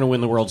certain they were going to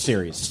win the World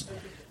Series.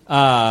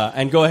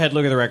 And go ahead,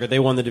 look at the record. They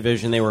won the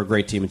division. They were a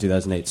great team in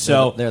 2008.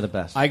 So they're the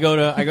best. I go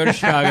to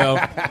Chicago,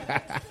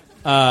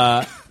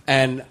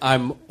 and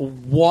I'm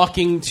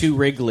walking to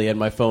Wrigley, and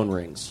my phone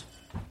rings,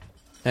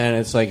 and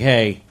it's like,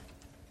 "Hey,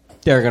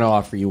 they're going to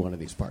offer you one of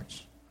these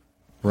parts."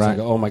 Right. So I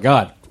go, "Oh my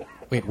God,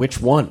 wait,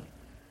 which one?"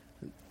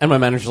 And my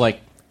manager's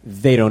like,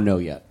 "They don't know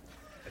yet.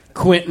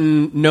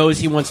 Quentin knows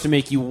he wants to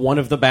make you one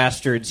of the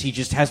bastards. He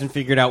just hasn't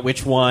figured out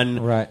which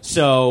one. Right.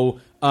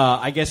 So."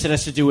 I guess it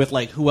has to do with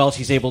like who else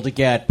he's able to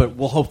get, but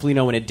we'll hopefully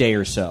know in a day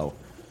or so.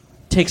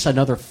 Takes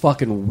another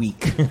fucking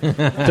week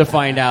to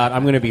find out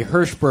I'm going to be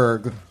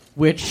Hirschberg,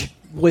 which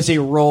was a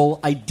role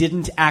I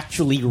didn't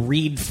actually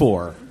read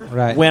for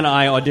when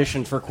I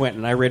auditioned for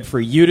Quentin. I read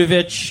for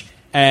Udovich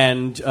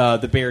and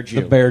the Bear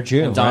Jew. The Bear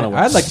Jew. And Right. Donowitz.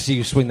 I'd like to see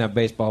you swing that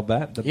baseball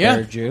bat. The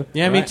Bear Jew.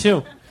 Yeah, me Right.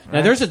 too.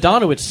 Now, there's a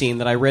Donowitz scene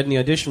that I read in the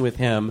audition with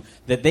him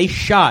that they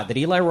shot, that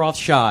Eli Roth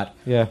shot,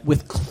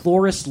 with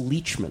Cloris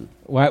Leachman.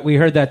 We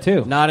heard that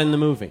too. Not in the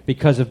movie.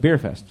 Because of Beer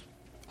Fest.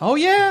 Oh,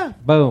 yeah.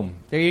 Boom.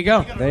 There you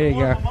go. There you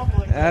go.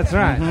 That's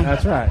right.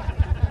 That's right.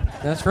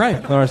 That's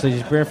right. Cloris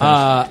Leachman's Beer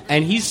Fest.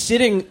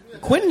 And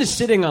Quentin is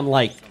sitting on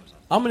like,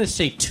 I'm going to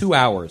say 2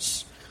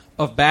 hours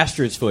of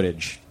Bastards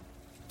footage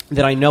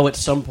that I know at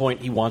some point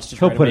he wants to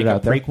try to make a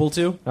prequel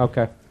to.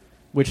 Okay.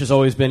 Which has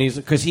always been easy,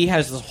 because he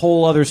has this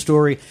whole other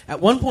story. At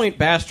one point,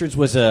 Bastards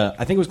was I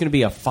think it was going to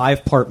be a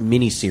 5-part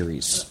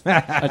miniseries.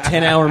 A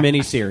 10-hour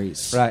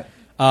miniseries. Right.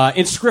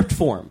 In script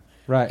form.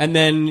 Right. And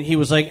then he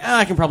was like,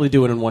 I can probably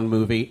do it in one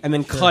movie, and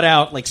then cut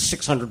out like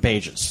 600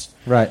 pages.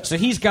 Right. So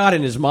he's got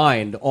in his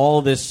mind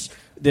all this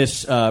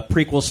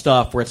prequel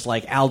stuff where it's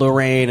like Aldo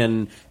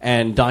Rain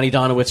and Donnie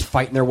Donowitz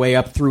fighting their way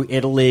up through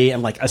Italy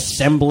and like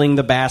assembling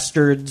the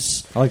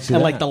bastards. I like to see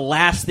and that. like the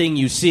last thing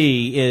you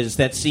see is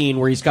that scene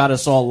where he's got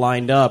us all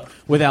lined up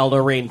with Aldo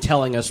Rain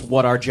telling us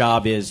what our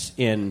job is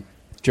in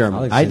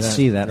Germany. I'd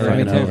see that Yeah, right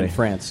me now. too. in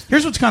France.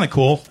 Here's what's kind of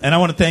cool, and I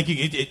want to thank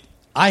you.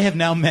 I have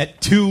now met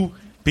 2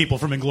 people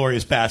from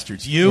Inglorious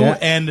Basterds. You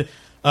and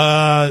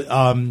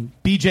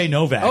BJ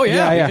Novak. Oh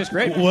yeah, Yeah. which is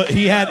great. Well,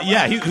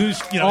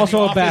 who's Also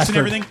in a the office bastard. and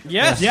everything.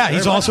 Yes. Yeah,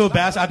 he's also a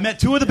bastard. I've met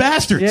 2 of the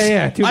bastards.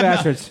 Yeah, 2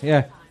 bastards.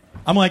 Yeah.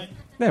 I'm like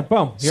Yeah,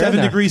 boom. You're in 7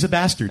 there. degrees of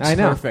bastards. I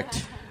know.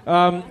 Perfect.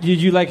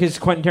 Did you like his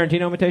Quentin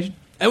Tarantino imitation?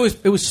 It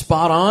was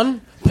spot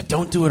on, but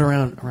don't do it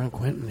around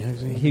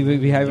Quentin. He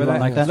would be happy with that.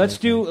 like that? Let's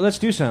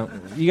do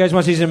some. You guys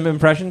want to see some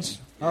impressions?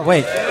 Oh,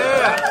 wait.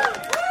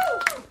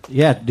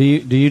 Yeah. Do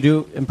you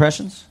do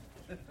impressions?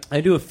 I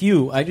do a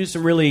few. I do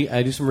some really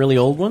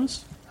old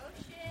ones.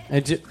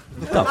 What the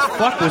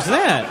fuck was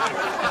that?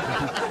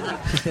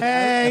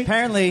 Hey.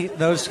 Apparently,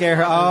 those scare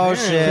her. Oh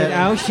shit.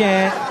 Oh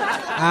shit.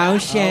 Oh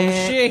shit.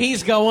 Oh shit,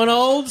 he's going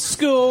old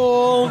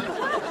school.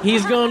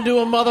 He's going to do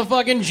a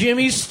motherfucking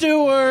Jimmy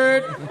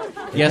Stewart.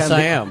 Yes,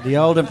 I am. The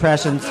old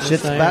impressions.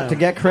 Shit's I about am. to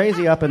get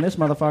crazy up in this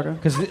motherfucker.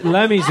 Because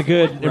Lemmy's a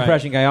good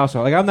impression guy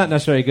also. Like, I'm not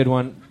necessarily a good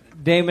one.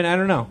 Damon, I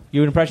don't know.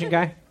 You an impression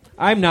guy?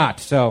 I'm not,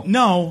 so...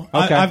 No,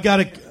 Okay. I've got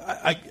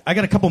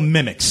a couple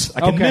mimics.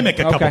 I can mimic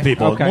a couple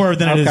people more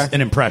than it is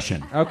an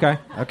impression. Okay. Okay,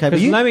 but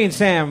Because you... Lemmy and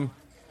Sam...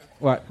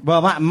 What?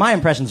 Well, my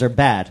impressions are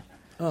bad.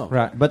 Oh.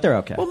 Right. But they're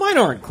okay. Well, mine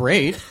aren't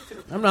great.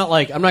 I'm not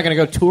going to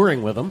go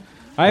touring with them.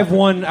 I have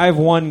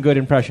one good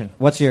impression.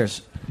 What's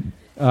yours?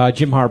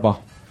 Jim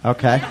Harbaugh.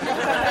 Okay.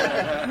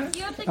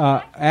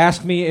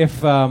 Ask me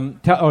if...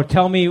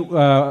 tell me...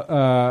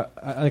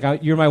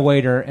 you're my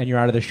waiter and you're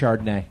out of the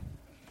Chardonnay.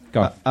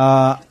 Go.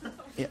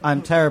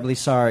 I'm terribly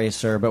sorry,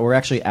 sir, but we're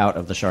actually out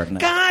of the Chardonnay.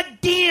 God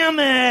damn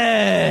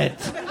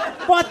it!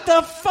 What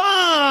the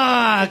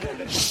fuck?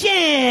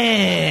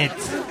 Shit!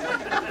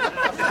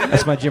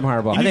 That's my Jim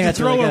Harbaugh. You need to that's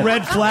throw really a good.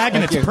 red flag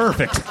and it's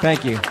perfect.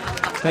 Thank you. I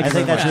Thank you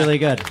think that's really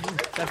good.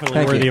 Definitely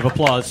Thank worthy you. of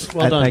applause.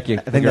 Well done. Thank you.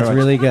 I think that's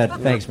really good.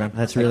 Thanks, man.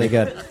 That's really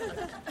good.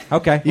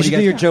 Okay. You should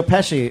do your Joe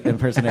Pesci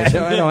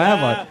impersonation. I don't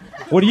have one.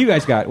 What do you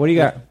guys got? What do you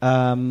got?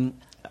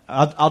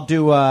 I'll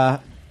do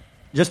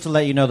just to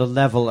let you know the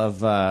level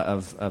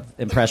of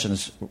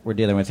impressions we're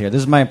dealing with here.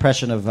 This is my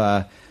impression of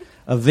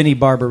Vinnie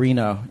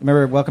Barbarino.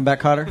 Remember Welcome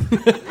Back, Kotter?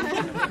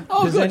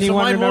 Oh, Does good.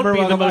 anyone so mine remember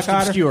won't be the Welcome Back, most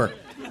Kotter? obscure.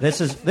 This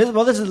is a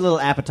little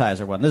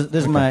appetizer one. This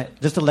is my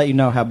just to let you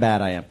know how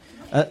bad I am.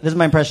 This is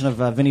my impression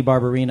of Vinnie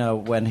Barbarino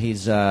when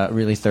he's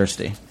really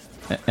thirsty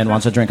and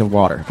wants a drink of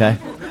water. Okay.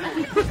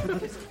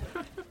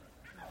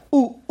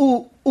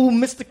 Ooh,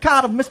 Mr.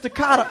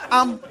 Kotter,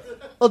 I'm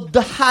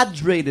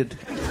dehydrated.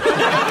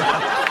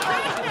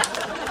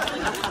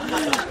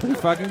 Pretty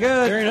fucking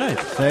good. Very nice.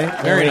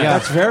 See? Very nice.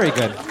 That's very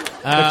good.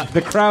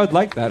 The crowd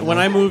liked that. When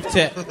I moved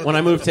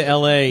to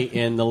LA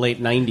in the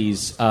late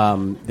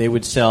 '90s, they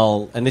would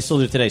sell, and they still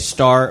do today,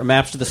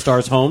 maps to the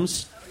stars'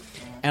 homes.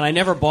 And I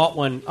never bought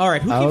one. All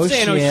right, who keeps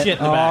saying "oh shit"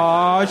 in the back?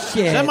 Oh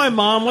shit! Is that my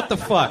mom? What the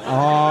fuck?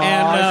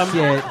 Oh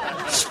shit!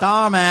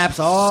 Star maps.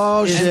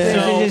 Oh shit.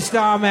 This is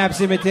Star Maps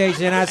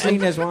imitation. I've seen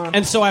this one.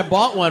 And so I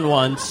bought one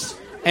once,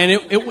 and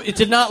it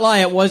did not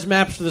lie. It was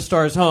maps to the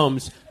stars'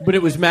 homes, but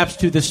it was maps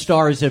to the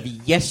stars of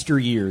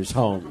yesteryear's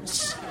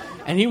homes.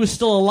 And he was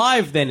still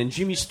alive then, and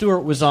Jimmy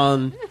Stewart was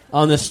on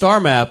the star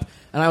map.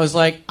 And I was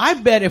like, I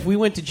bet if we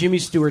went to Jimmy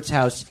Stewart's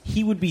house,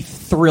 he would be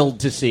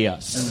thrilled to see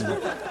us.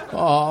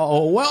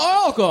 Oh,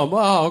 well,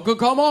 welcome.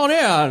 Come on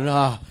in.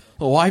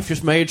 The wife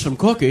just made some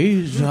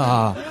cookies. You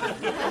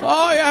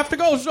have to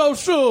go so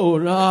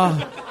soon.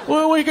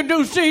 Well, we can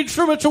do scenes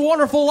from It's a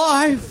Wonderful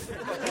Life.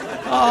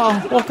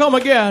 Well, come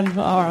again.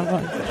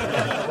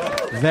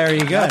 Very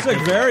good. That's a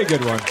very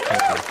good one.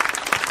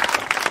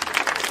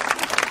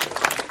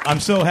 I'm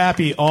so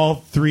happy all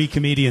three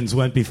comedians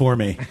went before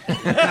me.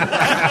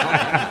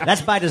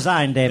 That's by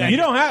design, David. You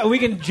don't have. We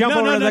can jump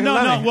over to the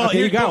No. Well, okay,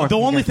 you got one. the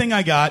only thing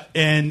I got,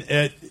 and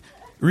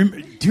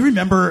do you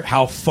remember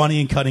how funny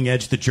and cutting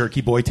edge the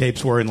Jerky Boy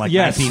tapes were in like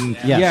Yes.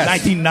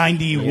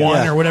 1991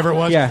 Yeah. or whatever it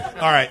was? Yeah.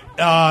 All right.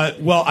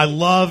 Well, I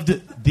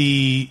loved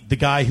the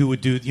guy who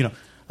would do,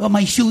 oh,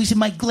 my shoes and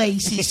my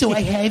glasses, so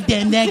I have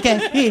them. That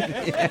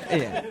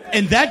guy.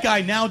 And that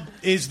guy now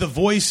is the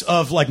voice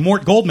of like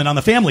Mort Goldman on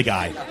The Family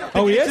Guy.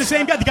 Oh, he It's is? the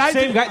same guy. The guy,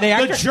 Same guy, the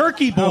actor?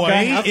 Jerky Boy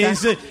Okay.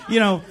 is,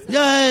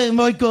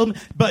 Mort Goldman.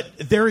 But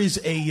there is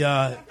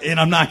a, and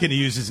I'm not going to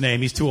use his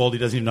name. He's too old. He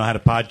doesn't even know how to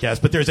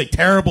podcast. But there's a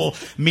terrible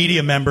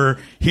media member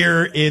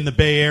here in the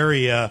Bay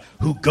Area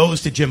who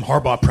goes to Jim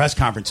Harbaugh press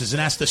conferences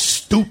and asks the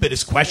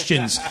stupidest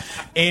questions.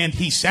 And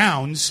he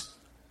sounds...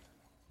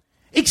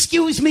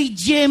 Excuse me,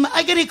 Jim,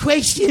 I got a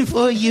question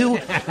for you.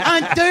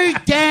 On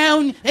third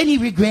down, any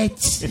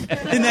regrets? And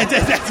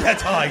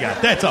that's all I got.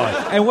 That's all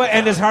I got.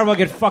 And does Harbaugh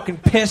get fucking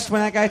pissed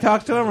when that guy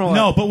talks to him? Or what?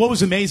 No, but what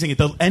was amazing, at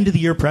the end of the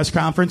year press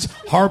conference,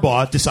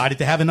 Harbaugh decided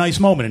to have a nice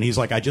moment. And he's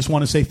like, I just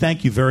want to say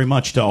thank you very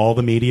much to all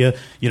the media.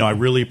 I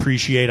really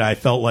appreciate it. I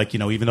felt like,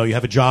 even though you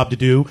have a job to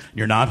do,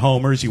 you're not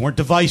homers, you weren't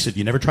divisive,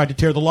 you never tried to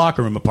tear the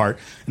locker room apart.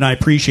 And I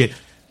appreciate it.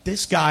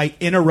 This guy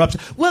interrupts.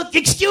 Well,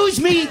 excuse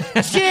me,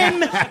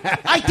 Jim.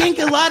 I think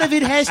a lot of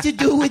it has to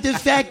do with the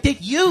fact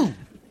that you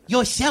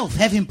yourself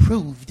have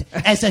improved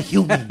as a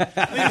human.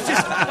 It's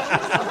just...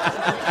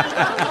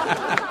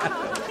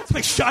 It's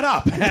like, shut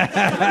up.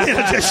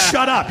 Just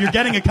shut up. You're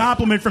getting a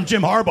compliment from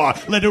Jim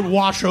Harbaugh. Let it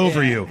wash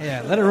over you.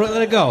 Yeah, let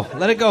it go.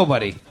 Let it go,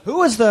 buddy. Who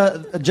was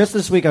just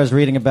this week I was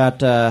reading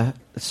about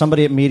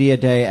somebody at Media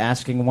Day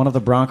asking one of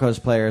the Broncos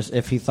players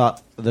if he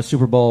thought the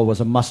Super Bowl was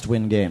a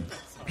must-win game.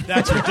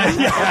 That's ridiculous.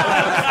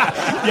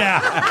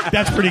 Yeah,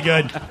 that's pretty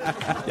good.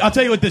 I'll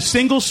tell you what, the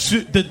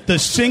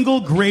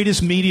single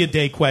greatest Media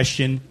Day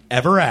question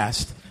ever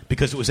asked,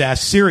 because it was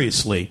asked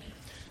seriously.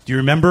 Do you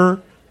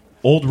remember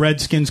old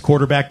Redskins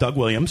quarterback Doug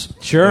Williams?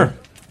 Sure.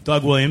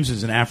 Doug Williams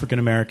is an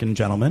African-American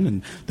gentleman,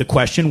 and the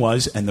question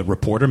was, and the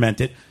reporter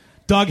meant it,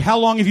 Doug, how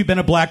long have you been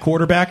a black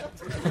quarterback?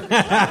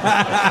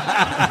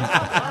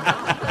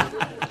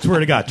 Swear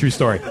to God, true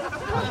story.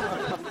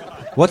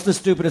 What's the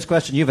stupidest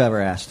question you've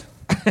ever asked?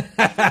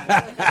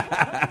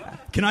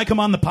 Can I come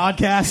on the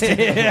podcast?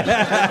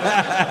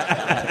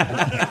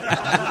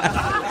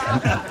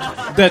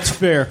 That's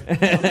fair.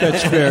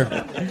 That's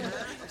fair.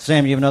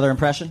 Sam, you have another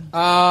impression?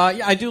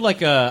 Yeah, I do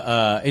like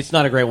it's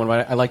not a great one,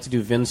 but I like to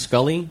do Vin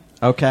Scully.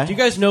 Okay. Do you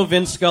guys know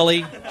Vin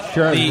Scully?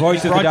 Sure.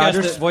 Voice of the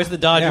Dodgers. Voice of the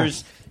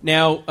Dodgers. Yeah.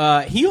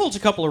 Now, he holds a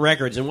couple of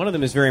records, and one of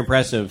them is very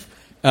impressive,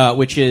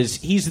 which is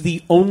he's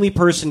the only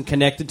person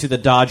connected to the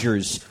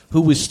Dodgers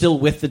who was still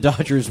with the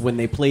Dodgers when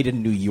they played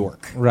in New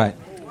York. Right.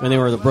 When they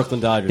were the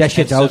Brooklyn Dodgers. That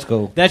shit's old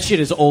school. That shit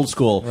is old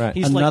school. Right.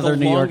 He's Another like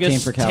the New York team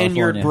longest for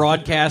California. tenured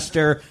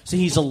broadcaster, so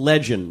he's a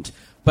legend.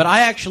 But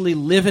I actually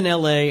live in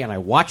L.A., and I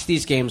watch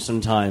these games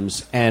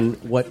sometimes,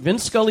 and what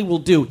Vince Scully will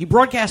do, he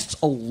broadcasts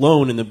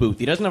alone in the booth.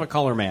 He doesn't have a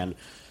color man.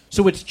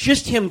 So it's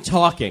just him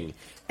talking,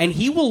 and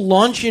he will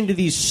launch into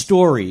these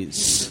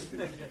stories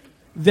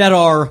that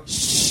are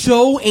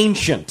so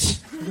ancient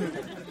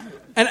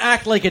and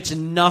act like it's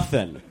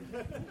nothing.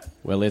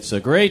 Well, it's a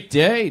great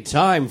day.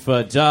 Time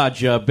for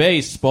Dodger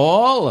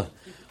baseball.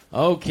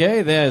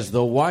 Okay, there's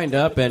the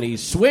windup, and he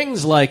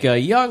swings like a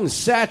young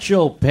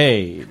Satchel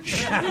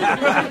Paige.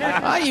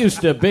 I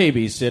used to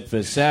babysit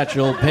for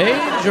Satchel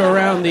Paige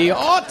around the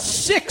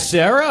 '06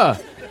 era,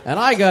 and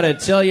I gotta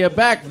tell you,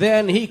 back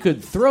then he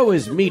could throw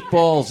his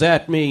meatballs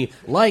at me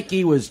like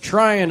he was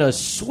trying to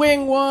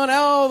swing one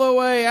all the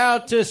way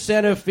out to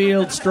center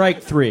field,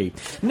 strike 3.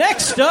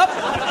 Next up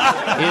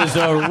is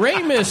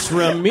Aramis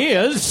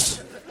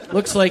Ramirez.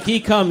 Looks like he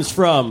comes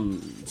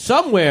from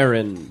somewhere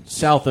in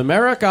South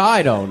America,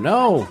 I don't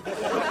know.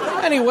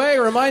 Anyway,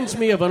 reminds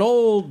me of an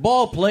old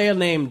ball player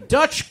named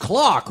Dutch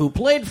Clark who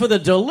played for the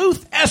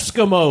Duluth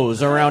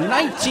Eskimos around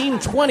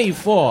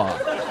 1924.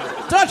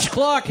 Dutch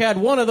Clark had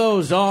one of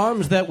those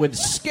arms that would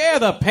scare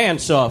the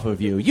pants off of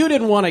you. You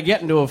didn't want to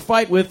get into a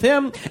fight with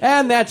him,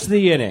 and that's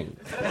the inning.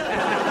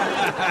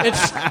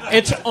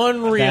 It's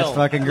unreal. That's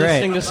fucking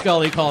great. Listening to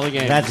Scully call the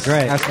game. That's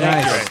great. That's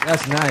nice.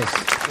 That's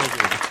nice.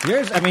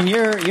 Yours, I mean,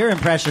 your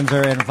impressions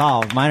are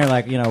involved. Mine are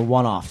like,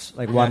 one-offs,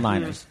 like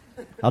one-liners.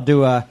 I'll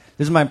do, this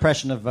is my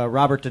impression of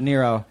Robert De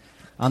Niro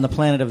on the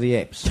Planet of the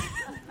Apes.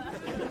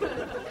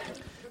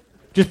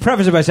 Just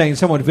preface it by saying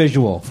somewhat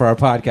visual for our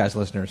podcast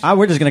listeners.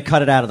 We're just going to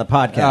cut it out of the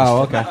podcast.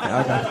 Oh, okay.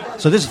 Okay.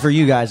 So this is for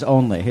you guys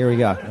only. Here we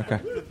go.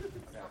 Okay.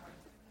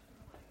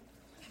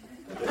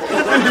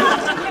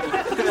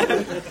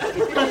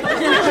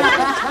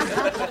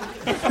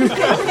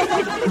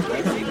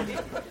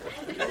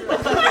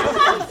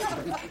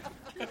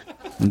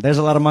 There's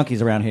a lot of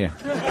monkeys around here.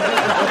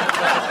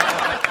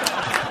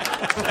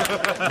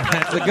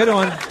 That's a good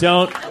one.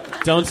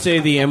 Don't say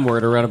the M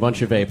word around a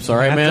bunch of apes, all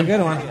right, man? That's a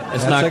good one.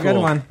 That's not a cool. good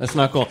one. That's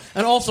not cool.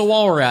 And also,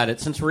 while we're at it,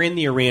 since we're in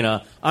the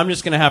arena, I'm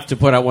just going to have to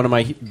put out one of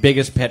my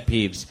biggest pet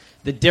peeves.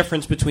 The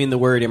difference between the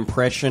word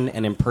impression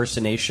and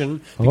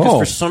impersonation. Because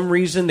for some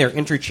reason, they're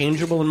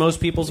interchangeable in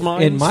most people's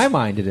minds. In my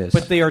mind, it is.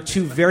 But they are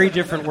two very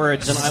different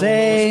words, and Same I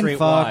will illustrate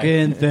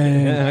fucking why.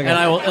 thing. And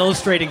I will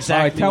illustrate All right,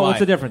 exactly tell why. what's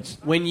the difference.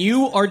 When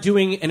you are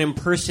doing an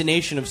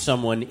impersonation of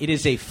someone, it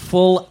is a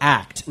full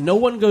act. No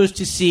one goes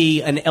to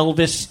see an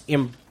Elvis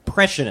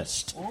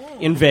impressionist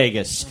in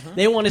Vegas.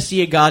 They want to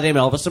see a goddamn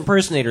Elvis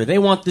impersonator. They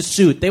want the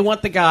suit. They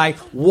want the guy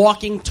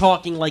walking,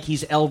 talking like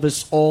he's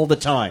Elvis all the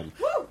time.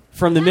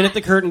 From the minute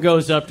the curtain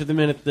goes up to the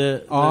minute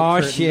the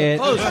curtain shit.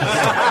 closes.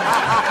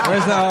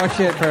 Where's the oh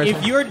shit person?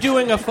 If you're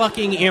doing a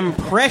fucking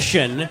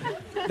impression,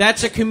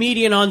 that's a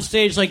comedian on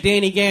stage like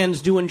Danny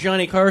Gans doing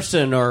Johnny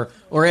Carson or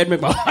Ed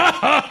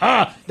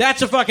McMahon.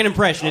 That's a fucking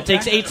impression. It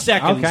takes 8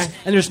 seconds,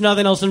 and there's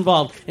nothing else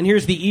involved. And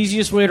here's the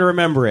easiest way to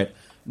remember it.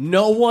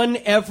 No one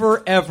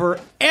ever, ever,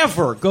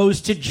 ever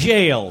goes to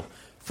jail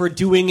for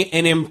doing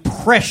an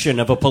impression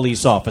of a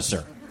police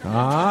officer. Oh.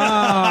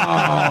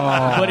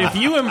 But if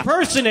you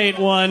impersonate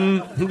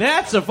one,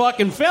 that's a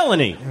fucking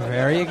felony.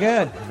 Very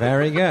good.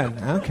 Very good.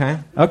 Okay.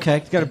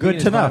 Okay, got a good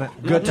penis to know. on it.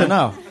 Good to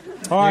know.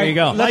 All right, There you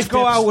go. Let's Life go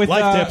tips. out with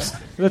Life tips.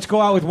 Let's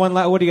go out with one.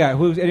 What do you got?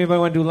 Anybody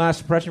want to do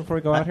last impression before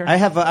we go out here? I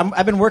have.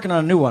 I've been working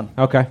on a new one.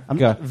 Okay.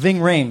 Go. Ving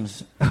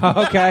Rhames.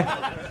 Okay.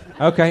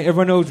 Okay.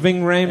 Everyone knows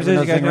Ving Rhames is. You Everyone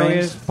knows guys Ving know he Rhames?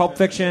 is. Pulp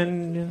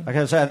Fiction.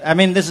 Okay, so I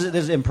mean, this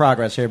is in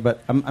progress here,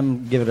 but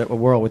I'm giving it a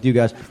whirl with you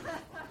guys.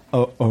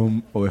 Wait,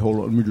 hold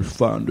on. Let me just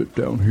find it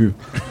down here.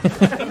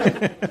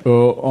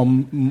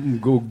 I'm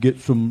go get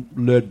some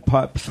lead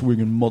pipe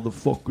swinging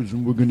motherfuckers,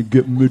 and we're gonna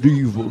get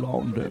medieval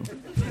on them.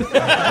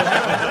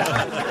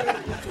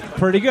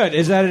 Pretty good.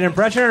 Is that an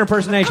impression or an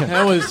impersonation?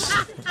 That was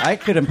I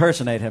could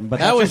impersonate him, but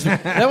that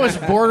was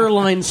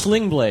borderline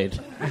Sling Blade.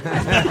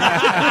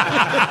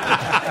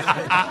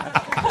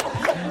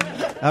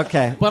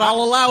 okay. But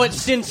I'll allow it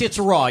since it's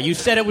raw. You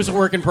said it was a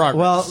work in progress.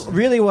 Well,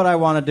 really, what I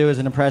want to do is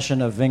an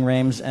impression of Ving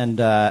Rhames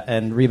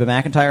and Reba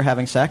McEntire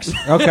having sex,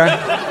 Okay.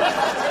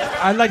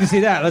 I'd like to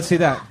see that. Let's see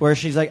that. where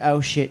she's like, "Oh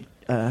shit,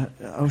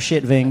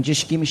 Ving,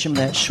 just give me some of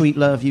that sweet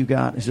love you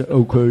got." He's like,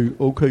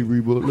 "Okay,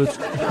 Reba, let's."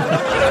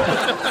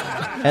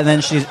 And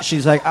then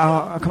she's like,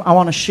 I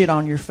want to shit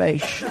on your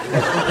face.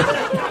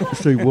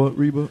 Say what,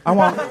 Reba? I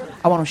want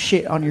to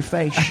shit on your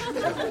face.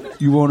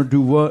 You want to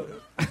do what?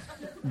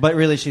 But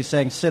really, she's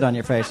saying sit on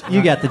your face.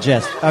 You get the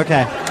gist.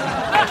 Okay.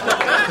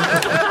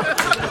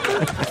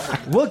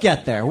 We'll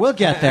get there.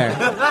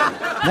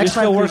 Next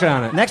still working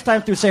on it. Next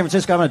time through San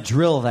Francisco, I'm going to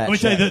drill that Let me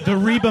shit. tell you, the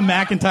Reba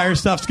McEntire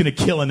stuff's going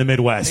to kill in the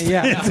Midwest.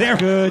 Yeah,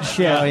 good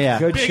shit. Oh, yeah.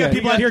 Good Big shit.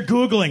 people out here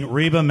Googling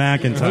Reba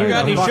McEntire. You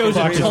got any shows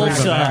in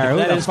Tulsa Who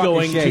that the is fuck is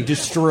going to Jake?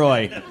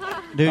 destroy?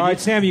 Dude, All right,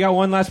 Sam, you got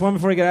one last one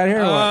before we get out of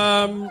here?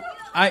 Or what?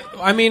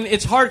 I mean,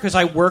 it's hard because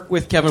I work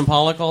with Kevin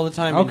Pollak all the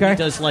time. And Okay. he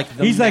does like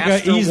the He's like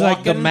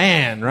the walking,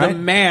 man, right? The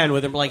man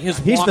with him, like his.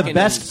 he's the walking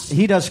best. is-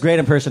 He does great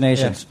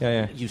impersonations.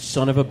 Yeah. You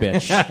son of a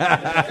bitch.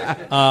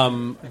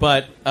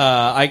 But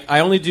I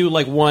only do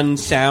like one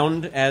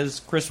sound as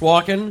Chris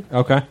Walken.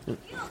 Okay.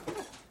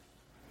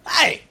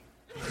 Hey.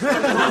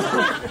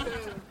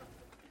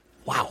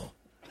 Wow.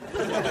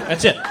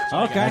 That's it.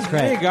 Okay. That's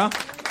great. There you go.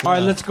 All right,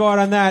 let's go out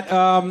on that.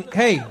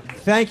 Hey,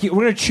 thank you.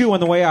 We're going to chew on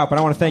the way out, but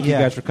I want to thank you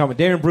guys for coming.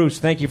 Damon Bruce,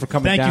 thank you for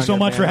coming Thank down you so here,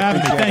 much man. for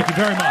having me. Appreciate Thank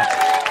you very much.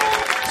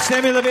 it.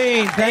 Sammy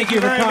Levine, thank you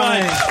for very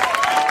coming.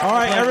 much. All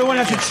right, everyone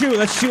has to chew.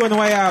 Let's chew on the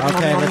way out.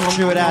 Okay, let's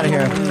chew it out of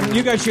here.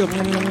 You guys chew.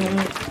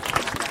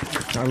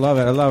 I love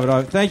it.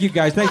 Oh, thank you,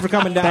 guys. Thanks for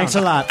coming down. Thanks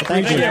a lot.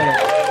 Thank you. Appreciate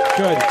it.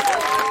 Good.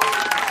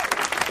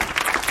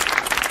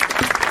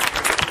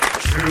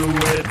 True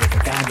with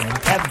the guy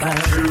named Kevin.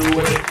 True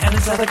with it, and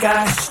this other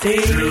guy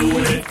Steve. True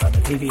with it, from the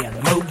TV and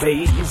the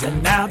movies,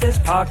 and now this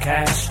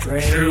podcast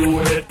straight. True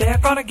with it, they're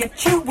gonna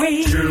get you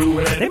weak. True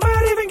with it, they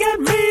might even get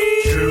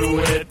me. True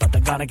with it, but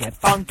they're gonna get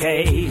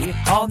funky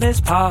on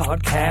this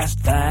podcast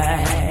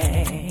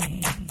thing.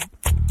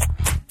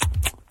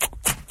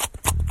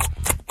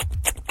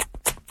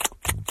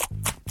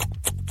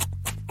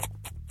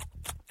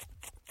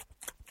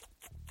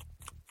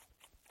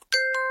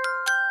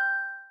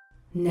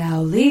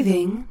 Now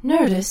leaving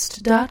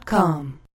Nerdist.com.